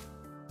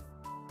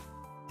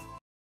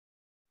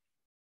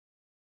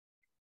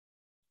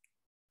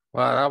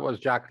 Well, that was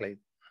Jacqueline.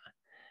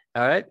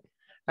 All right.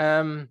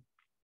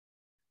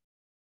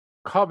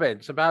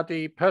 Comments about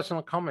the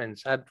personal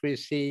comments. And we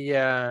see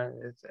a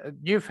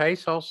new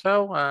face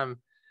also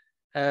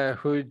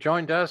who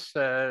joined us,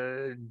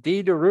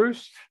 Dee de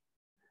Roost.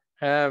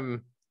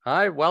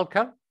 Hi,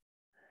 welcome.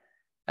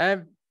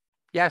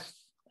 Yes,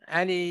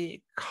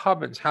 any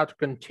comments how to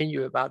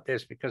continue about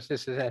this? Because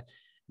this is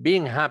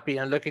being happy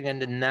and looking in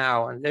the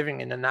now and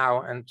living in the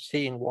now and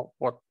seeing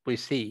what we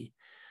see.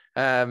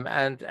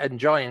 And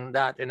enjoying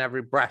that in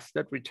every breath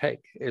that we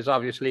take is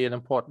obviously an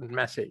important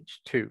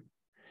message too.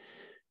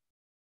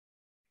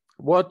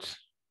 What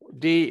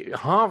the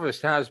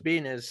harvest has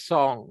been is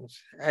songs.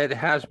 It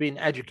has been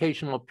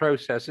educational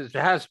processes. It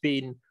has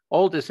been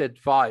all this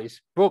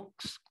advice,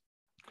 books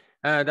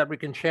that we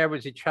can share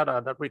with each other,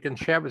 that we can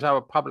share with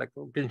our public,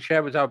 we can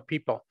share with our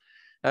people.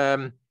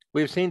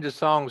 We've seen the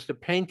songs, the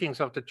paintings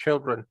of the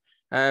children.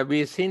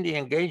 We've seen the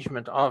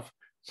engagement of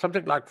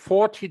something like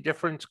 40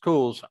 different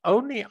schools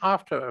only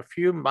after a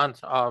few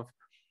months of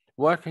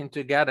working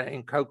together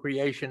in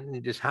co-creation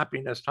in this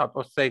happiness type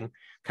of thing.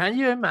 Can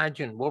you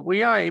imagine what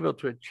we are able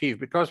to achieve?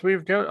 Because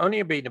we've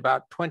only been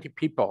about 20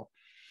 people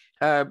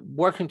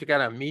working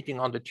together, meeting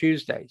on the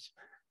Tuesdays,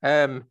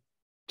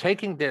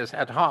 taking this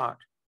at heart.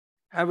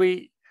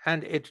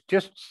 And it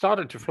just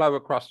started to flow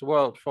across the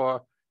world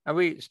and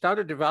we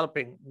started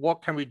developing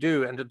what can we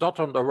do, and the dot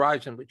on the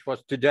horizon, which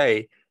was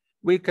today,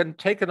 we can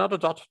take another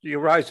dot on the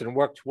horizon and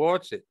work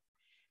towards it.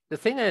 The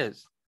thing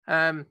is,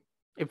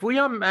 if we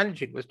are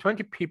managing with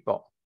 20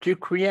 people to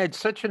create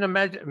such an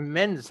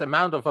immense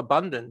amount of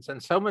abundance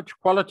and so much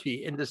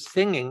quality in the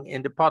singing,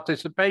 in the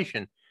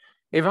participation,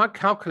 if I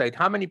calculate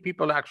how many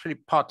people actually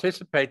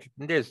participated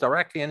in this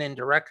directly and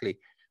indirectly,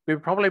 we're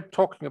probably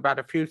talking about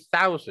a few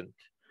thousand.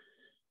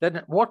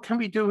 Then what can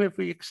we do if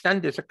we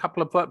extend this a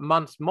couple of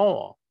months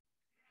more?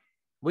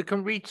 We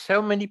can reach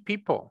so many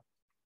people.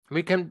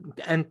 We can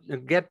and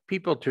get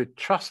people to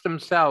trust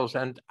themselves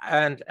and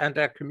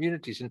their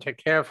communities and take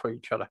care for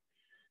each other.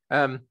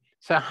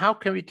 So how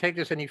can we take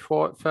this any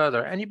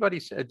further?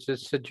 Anybody's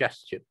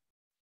suggestion?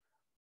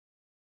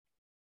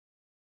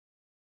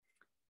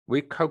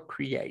 We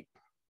co-create.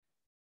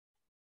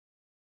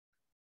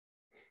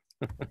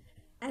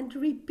 And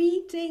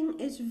repeating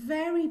is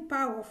very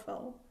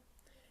powerful.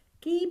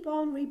 Keep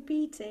on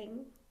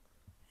repeating.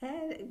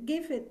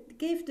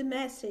 Give the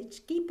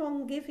message. Keep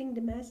on giving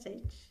the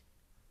message.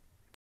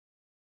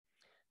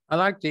 I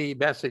like the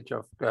message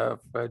of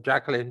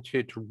Jacqueline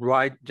to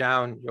write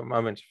down your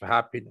moments of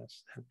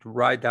happiness and to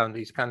write down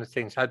these kind of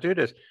things. I do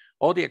this,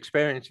 all the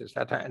experiences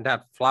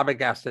that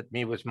flabbergasted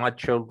me was my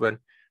children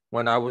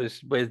when I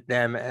was with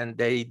them and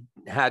they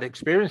had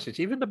experiences,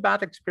 even the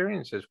bad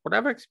experiences,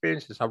 whatever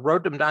experiences, I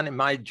wrote them down in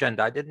my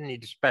agenda. I didn't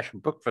need a special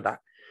book for that.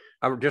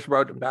 I just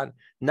wrote them down.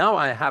 Now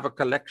I have a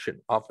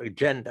collection of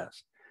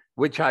agendas,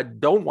 which I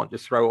don't want to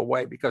throw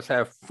away because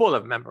they're full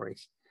of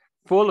memories,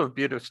 full of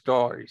beautiful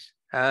stories.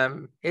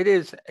 It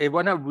is,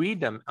 when I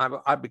read them,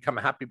 I become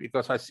happy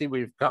because I see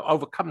we've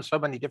overcome so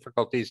many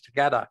difficulties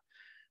together,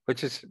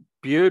 which is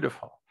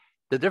beautiful.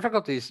 The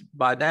difficulties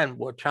by then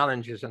were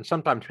challenges and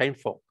sometimes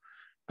painful.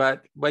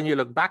 But when you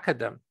look back at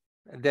them,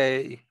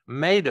 they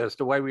made us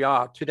the way we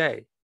are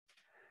today.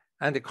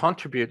 And they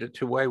contributed to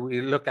the way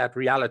we look at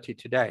reality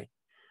today.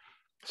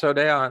 So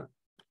they are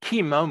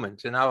key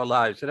moments in our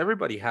lives. And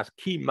everybody has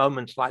key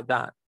moments like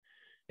that.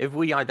 If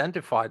we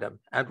identify them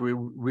and we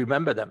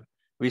remember them,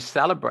 we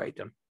celebrate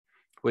them,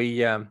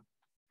 we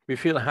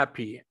feel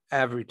happy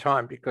every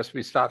time because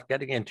we start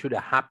getting into the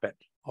habit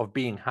of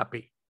being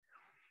happy.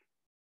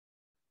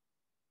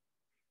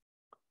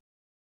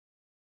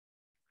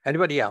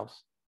 Anybody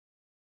else?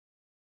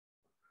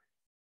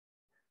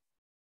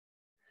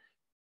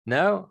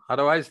 No?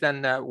 Otherwise,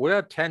 then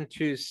we're 10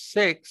 to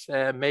 6.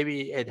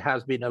 Maybe it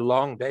has been a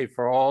long day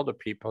for all the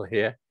people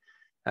here.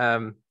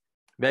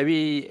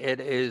 Maybe it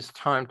is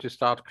time to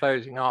start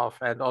closing off.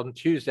 And on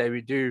Tuesday,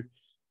 we do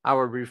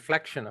our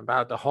reflection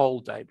about the whole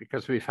day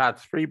because we've had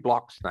 3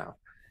 blocks now.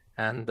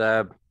 And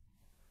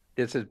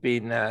this has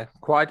been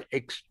quite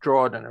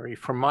extraordinary.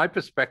 From my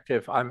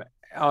perspective, I'm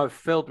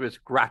filled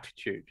with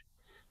gratitude.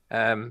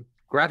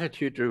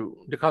 Gratitude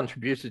to the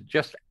contributors,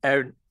 just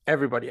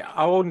everybody.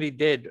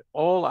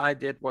 All I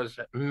did was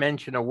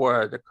mention a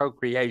word, the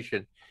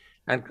co-creation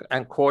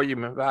and core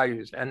human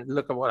values, and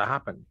look at what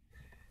happened.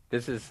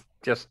 This is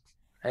just,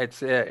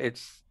 it's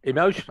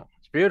emotional,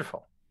 it's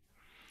beautiful.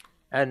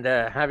 And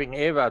having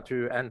Eva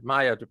and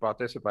Maya to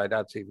participate,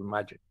 that's even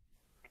magic.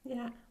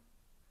 Yeah.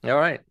 All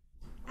right.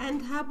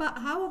 And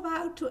how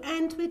about to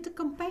end with the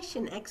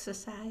compassion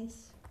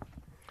exercise?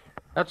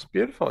 That's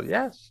beautiful.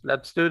 Yes,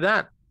 let's do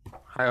that.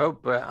 I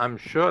hope, I'm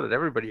sure that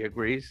everybody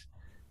agrees.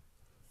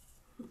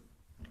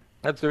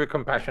 Let's do a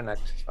compassion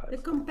exercise. The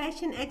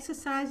compassion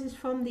exercise is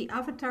from the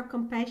Avatar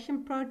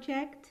Compassion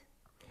Project.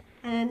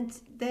 And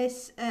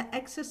this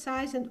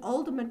exercise and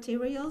all the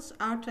materials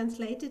are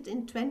translated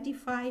in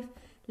 25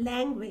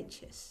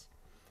 languages.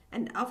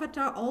 And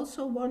Avatar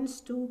also wants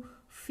to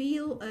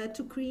feel,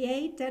 to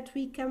create that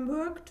we can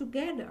work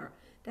together,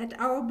 that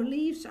our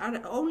beliefs are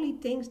the only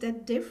things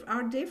that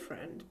are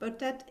different, but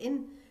that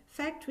in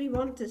fact we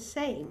want the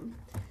same.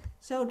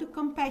 So the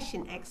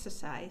compassion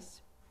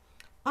exercise.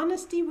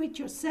 Honesty with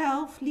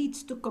yourself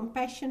leads to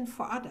compassion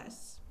for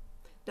others.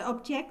 The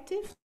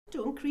objective,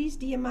 to increase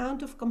the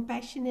amount of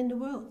compassion in the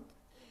world.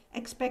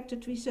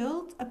 Expected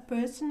result, a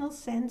personal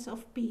sense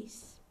of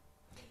peace.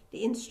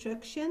 The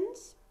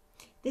instructions.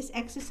 This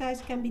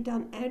exercise can be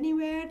done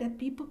anywhere that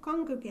people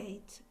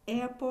congregate.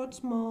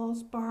 Airports,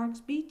 malls, parks,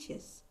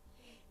 beaches.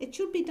 It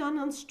should be done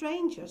on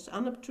strangers,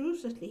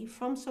 unobtrusively,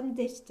 from some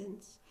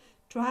distance.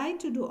 Try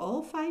to do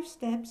all 5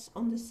 steps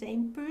on the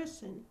same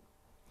person.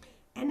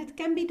 And it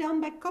can be done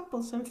by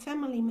couples and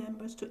family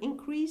members to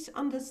increase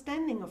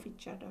understanding of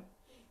each other.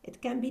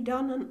 It can be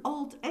done on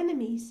old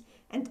enemies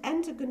and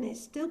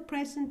antagonists still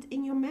present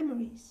in your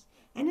memories.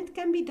 And it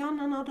can be done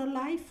on other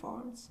life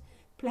forms,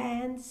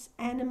 plants,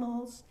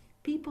 animals,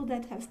 people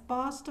that have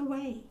passed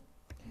away.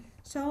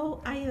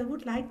 So I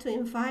would like to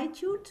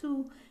invite you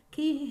to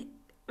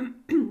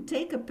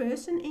take a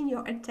person in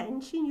your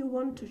attention you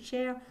want to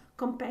share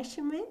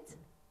compassion with.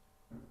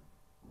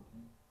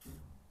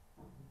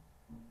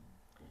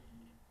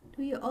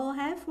 Do you all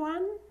have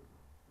one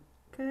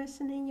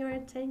person in your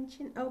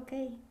attention?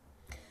 Okay.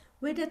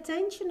 With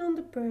attention on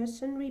the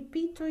person,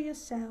 repeat to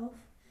yourself,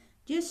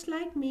 just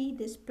like me,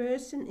 this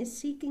person is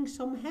seeking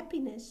some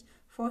happiness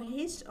for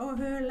his or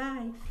her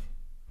life.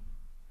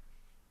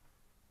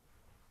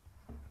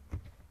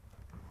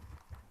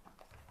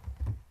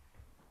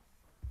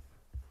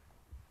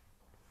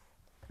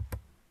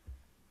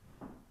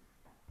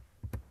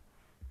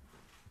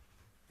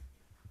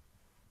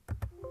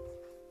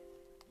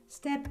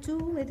 Step 2,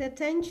 with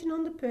attention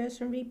on the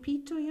person,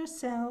 repeat to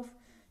yourself,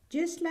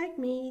 just like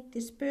me,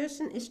 this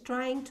person is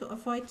trying to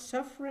avoid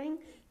suffering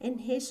in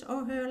his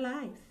or her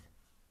life.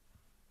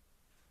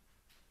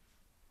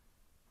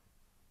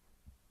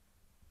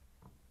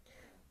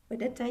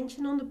 With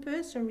attention on the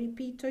person,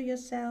 repeat to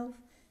yourself,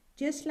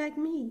 just like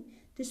me,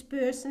 this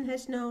person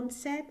has known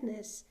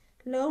sadness,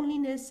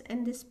 loneliness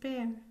and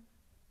despair.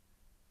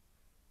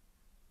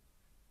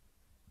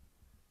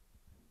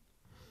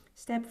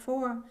 Step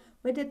 4.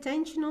 With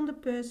attention on the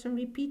person,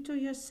 repeat to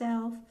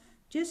yourself,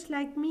 just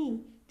like me,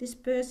 this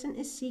person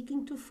is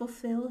seeking to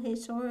fulfill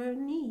his or her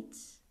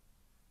needs.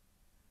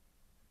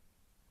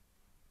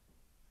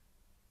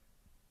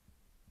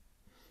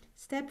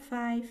 Step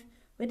 5.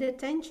 With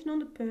attention on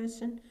the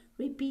person,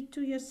 repeat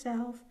to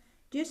yourself,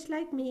 just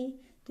like me,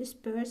 this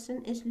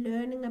person is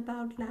learning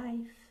about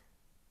life.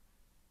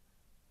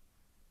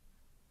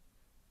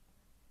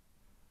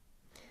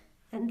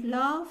 And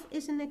love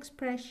is an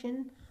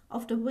expression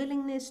of the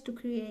willingness to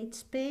create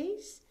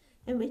space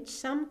in which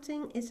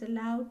something is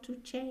allowed to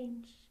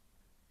change.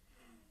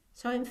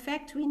 So in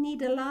fact, we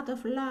need a lot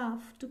of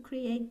love to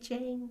create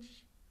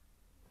change.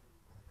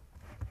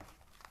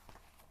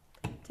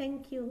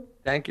 Thank you.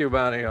 Thank you,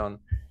 Marion.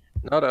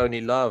 Not only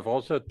love,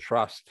 also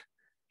trust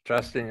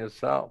in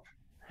yourself.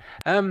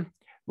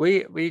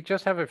 We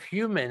just have a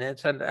few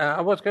minutes, and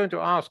I was going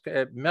to ask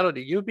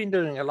Melody, you've been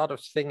doing a lot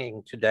of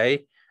singing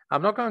today.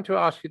 I'm not going to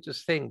ask you to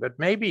sing, but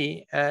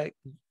maybe,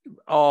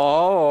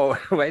 oh,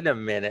 wait a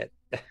minute.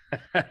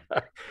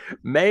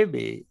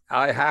 Maybe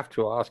I have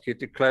to ask you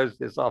to close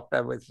this off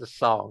then with a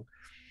song.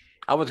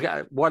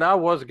 What I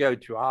was going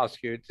to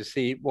ask you to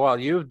see, well,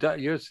 you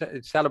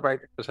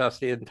celebrated with us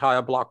the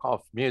entire block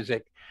of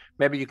music.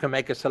 Maybe you can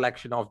make a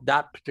selection of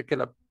that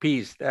particular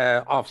piece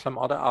of some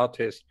other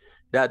artists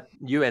that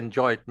you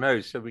enjoyed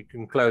most, so we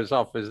can close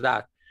off with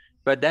that.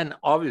 But then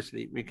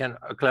obviously we can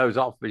close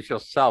off with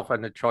yourself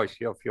and a choice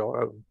of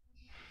your own.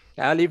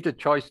 I'll leave the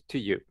choice to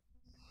you.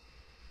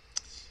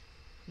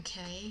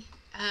 Okay.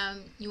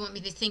 You want me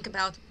to think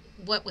about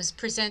what was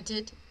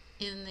presented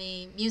in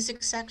the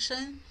music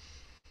section?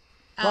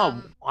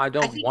 Well, I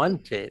don't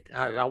want it.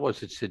 That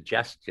was a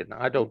suggestion.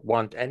 I don't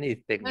want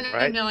anything,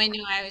 right? No, I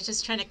know. I was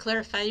just trying to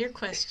clarify your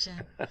question.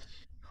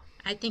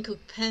 I think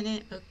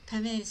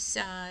Ukpeme's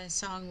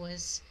song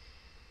was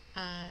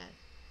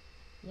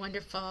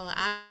wonderful.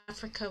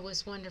 Africa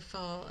was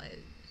wonderful.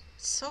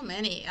 So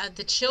many.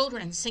 The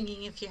children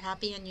singing "If You're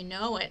Happy and You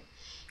Know It."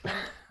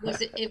 And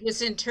it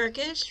was in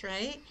Turkish,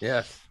 right?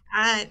 Yes.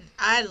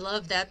 I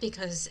love that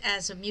because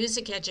as a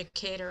music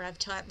educator, I've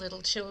taught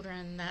little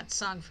children that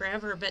song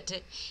forever. But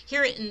to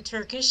hear it in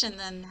Turkish and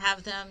then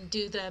have them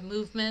do the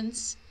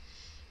movements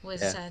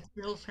was a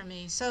thrill for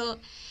me. So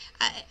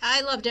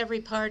I loved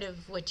every part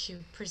of what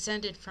you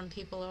presented from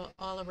people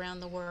all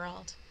around the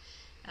world.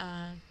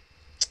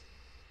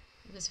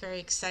 It was very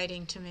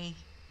exciting to me.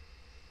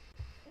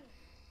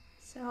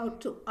 So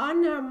to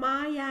honor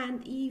Maya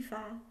and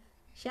Eva,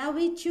 shall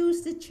we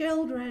choose the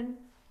children?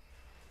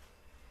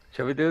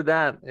 Shall we do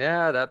that?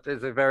 Yeah, that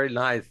is a very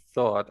nice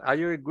thought. Are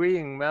you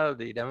agreeing,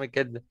 Melody? Then we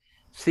can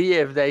see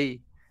if they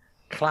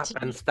clap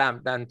and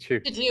stamp then too.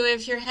 To do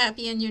 "If You're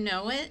Happy and You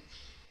Know It."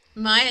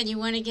 Maya, you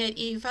want to get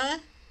Eva?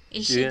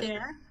 Is she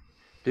there?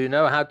 Do you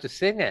know how to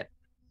sing it?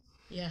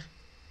 Yeah,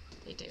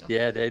 they do.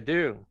 Yeah, they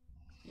do.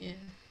 Yeah.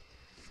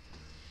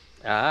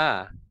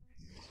 Ah.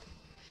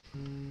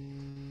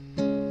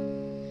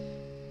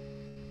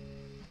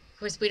 Of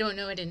course, we don't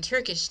know it in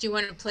Turkish. Do you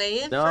want to play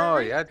it? No,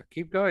 you have to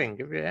keep going.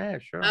 Yeah,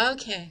 sure.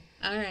 Okay,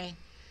 all right.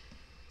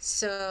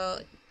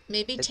 So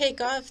maybe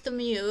take off the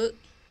mute.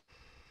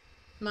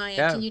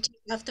 Maya, can you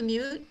take off the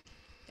mute?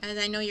 And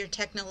I know you're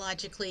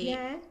technologically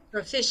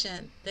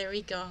proficient. There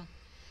we go.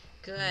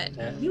 Good.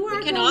 Yeah. You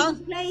are going to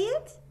play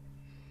it?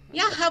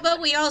 Yeah, how about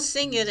we all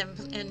sing it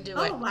and do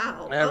it? Oh,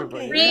 wow.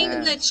 Everybody, okay.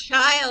 Bring the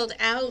child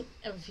out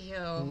of you.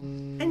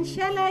 And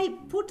shall I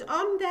put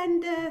on then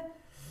the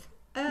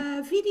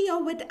video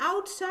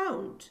without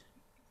sound?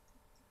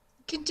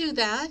 You can do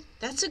that.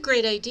 That's a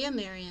great idea,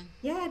 Marion.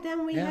 Yeah,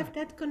 then we have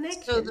that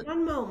connection. So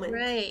 1 moment.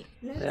 Right.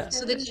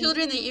 So the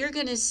children that you're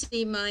going to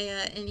see,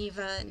 Maya and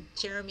Eva and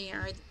Jeremy,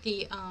 are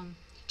the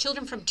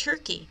children from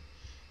Turkey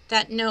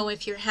that know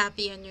 "If You're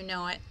Happy and You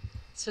Know It."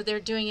 So they're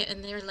doing it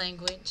in their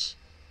language.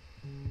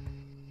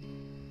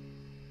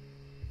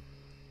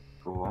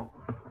 Cool.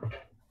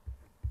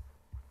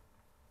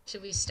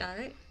 Should we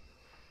start?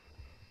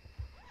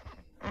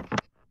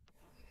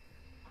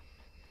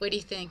 What do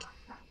you think?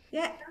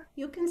 Yeah,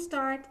 you can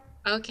start.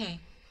 Okay.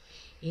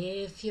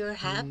 If you're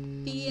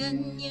happy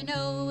and you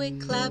know it,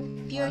 clap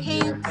your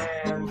hands.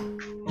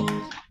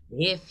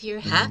 If you're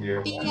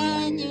happy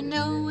and you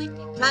know it,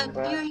 clap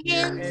your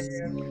hands.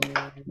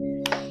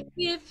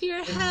 If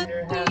you're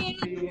happy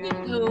and you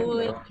know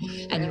it,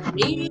 and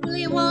you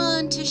really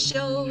want to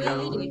show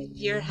it, if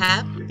you're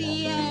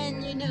happy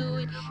and you know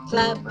it,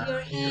 clap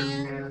your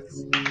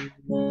hands.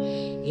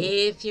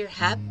 If you're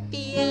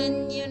happy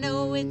and you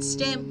know it,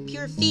 stamp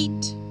your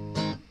feet.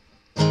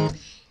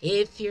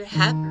 If you're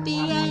happy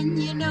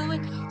and you know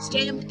it,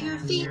 stamp your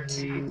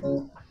feet.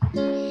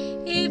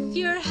 If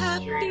you're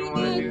happy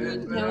and you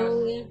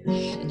know it,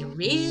 and you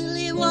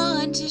really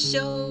want to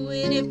show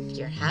it, if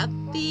you're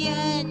happy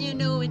and you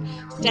know it,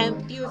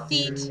 stamp your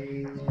feet.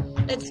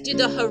 Let's do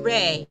the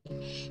hooray.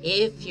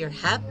 If you're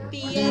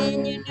happy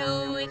and you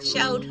know it,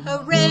 shout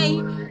hooray,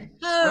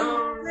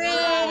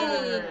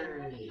 hooray.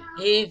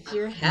 If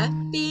you're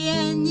happy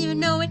and you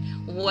know it,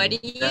 what do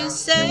you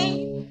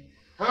say?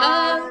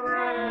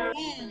 Hooray!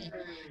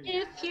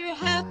 If you're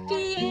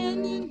happy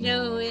and you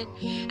know it,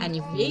 and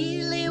you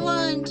really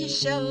want to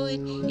show it,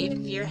 if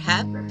you're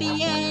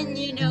happy and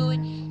you know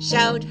it,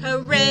 shout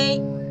hooray!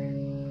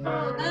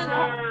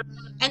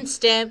 And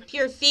stamp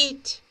your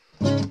feet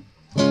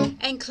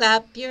and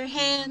clap your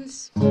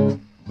hands.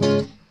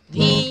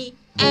 The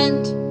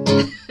end.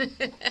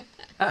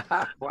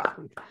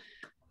 Wow.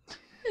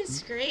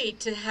 It's great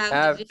to have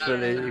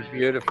Absolutely the video.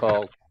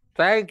 beautiful.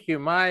 Thank you,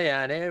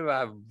 Maya and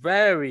Eva.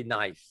 Very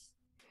nice.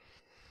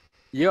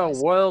 You're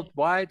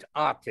worldwide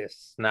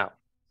artists now.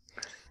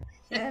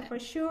 Yeah, for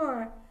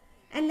sure.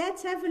 And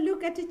let's have a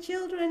look at the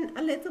children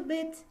a little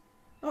bit.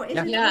 Or is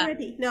it Yeah.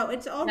 already? No,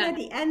 it's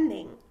already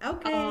ending.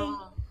 Okay,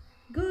 Oh,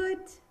 good.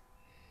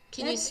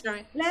 can you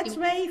start? Let's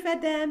wave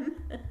at them.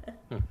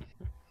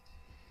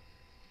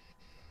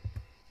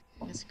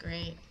 That's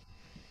great.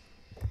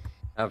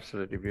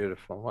 Absolutely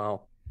beautiful.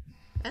 Wow.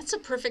 That's a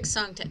perfect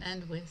song to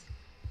end with.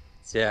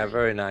 It's Yeah, great.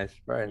 very nice.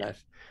 Very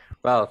nice.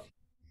 Well,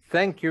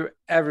 thank you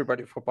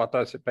everybody for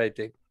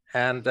participating.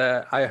 And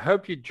I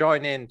hope you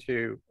join in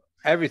to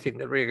everything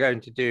that we're going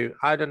to do.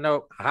 I don't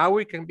know how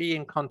we can be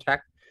in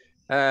contact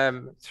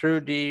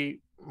through the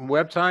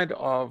website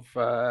of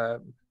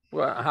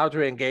how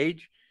to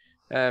engage.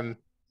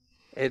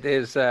 It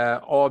is,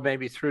 or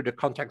maybe through the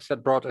contacts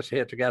that brought us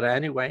here together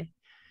anyway.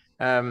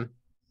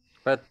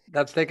 But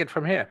let's take it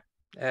from here.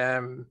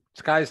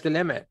 Sky's the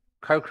limit,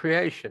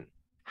 co-creation,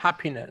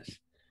 happiness,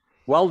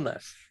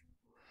 wellness.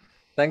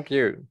 Thank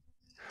you.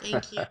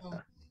 Thank you.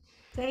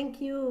 Thank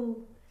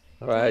you.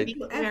 Right. Thank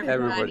you,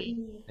 Everybody.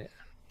 Yeah.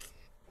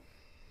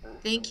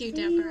 Thank you,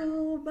 See Deborah.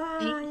 you. Bye.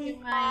 Thank you,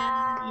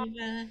 Maya,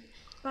 Eva.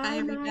 Bye,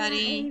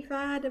 everybody.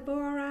 Maya, Eva,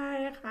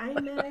 Deborah,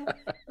 Jaime,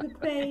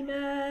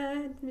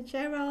 Luquena,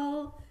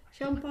 Cheryl,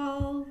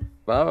 Jean-Paul.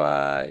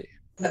 Bye-bye.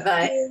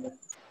 Bye-bye.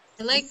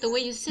 I like the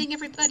way you sing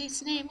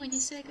everybody's name when you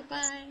say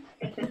goodbye.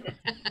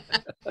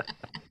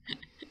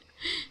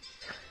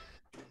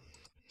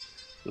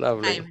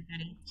 Lovely. Bye,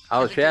 everybody.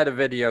 I'll share the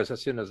videos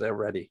as soon as they're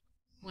ready.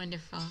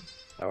 Wonderful.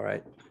 All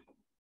right.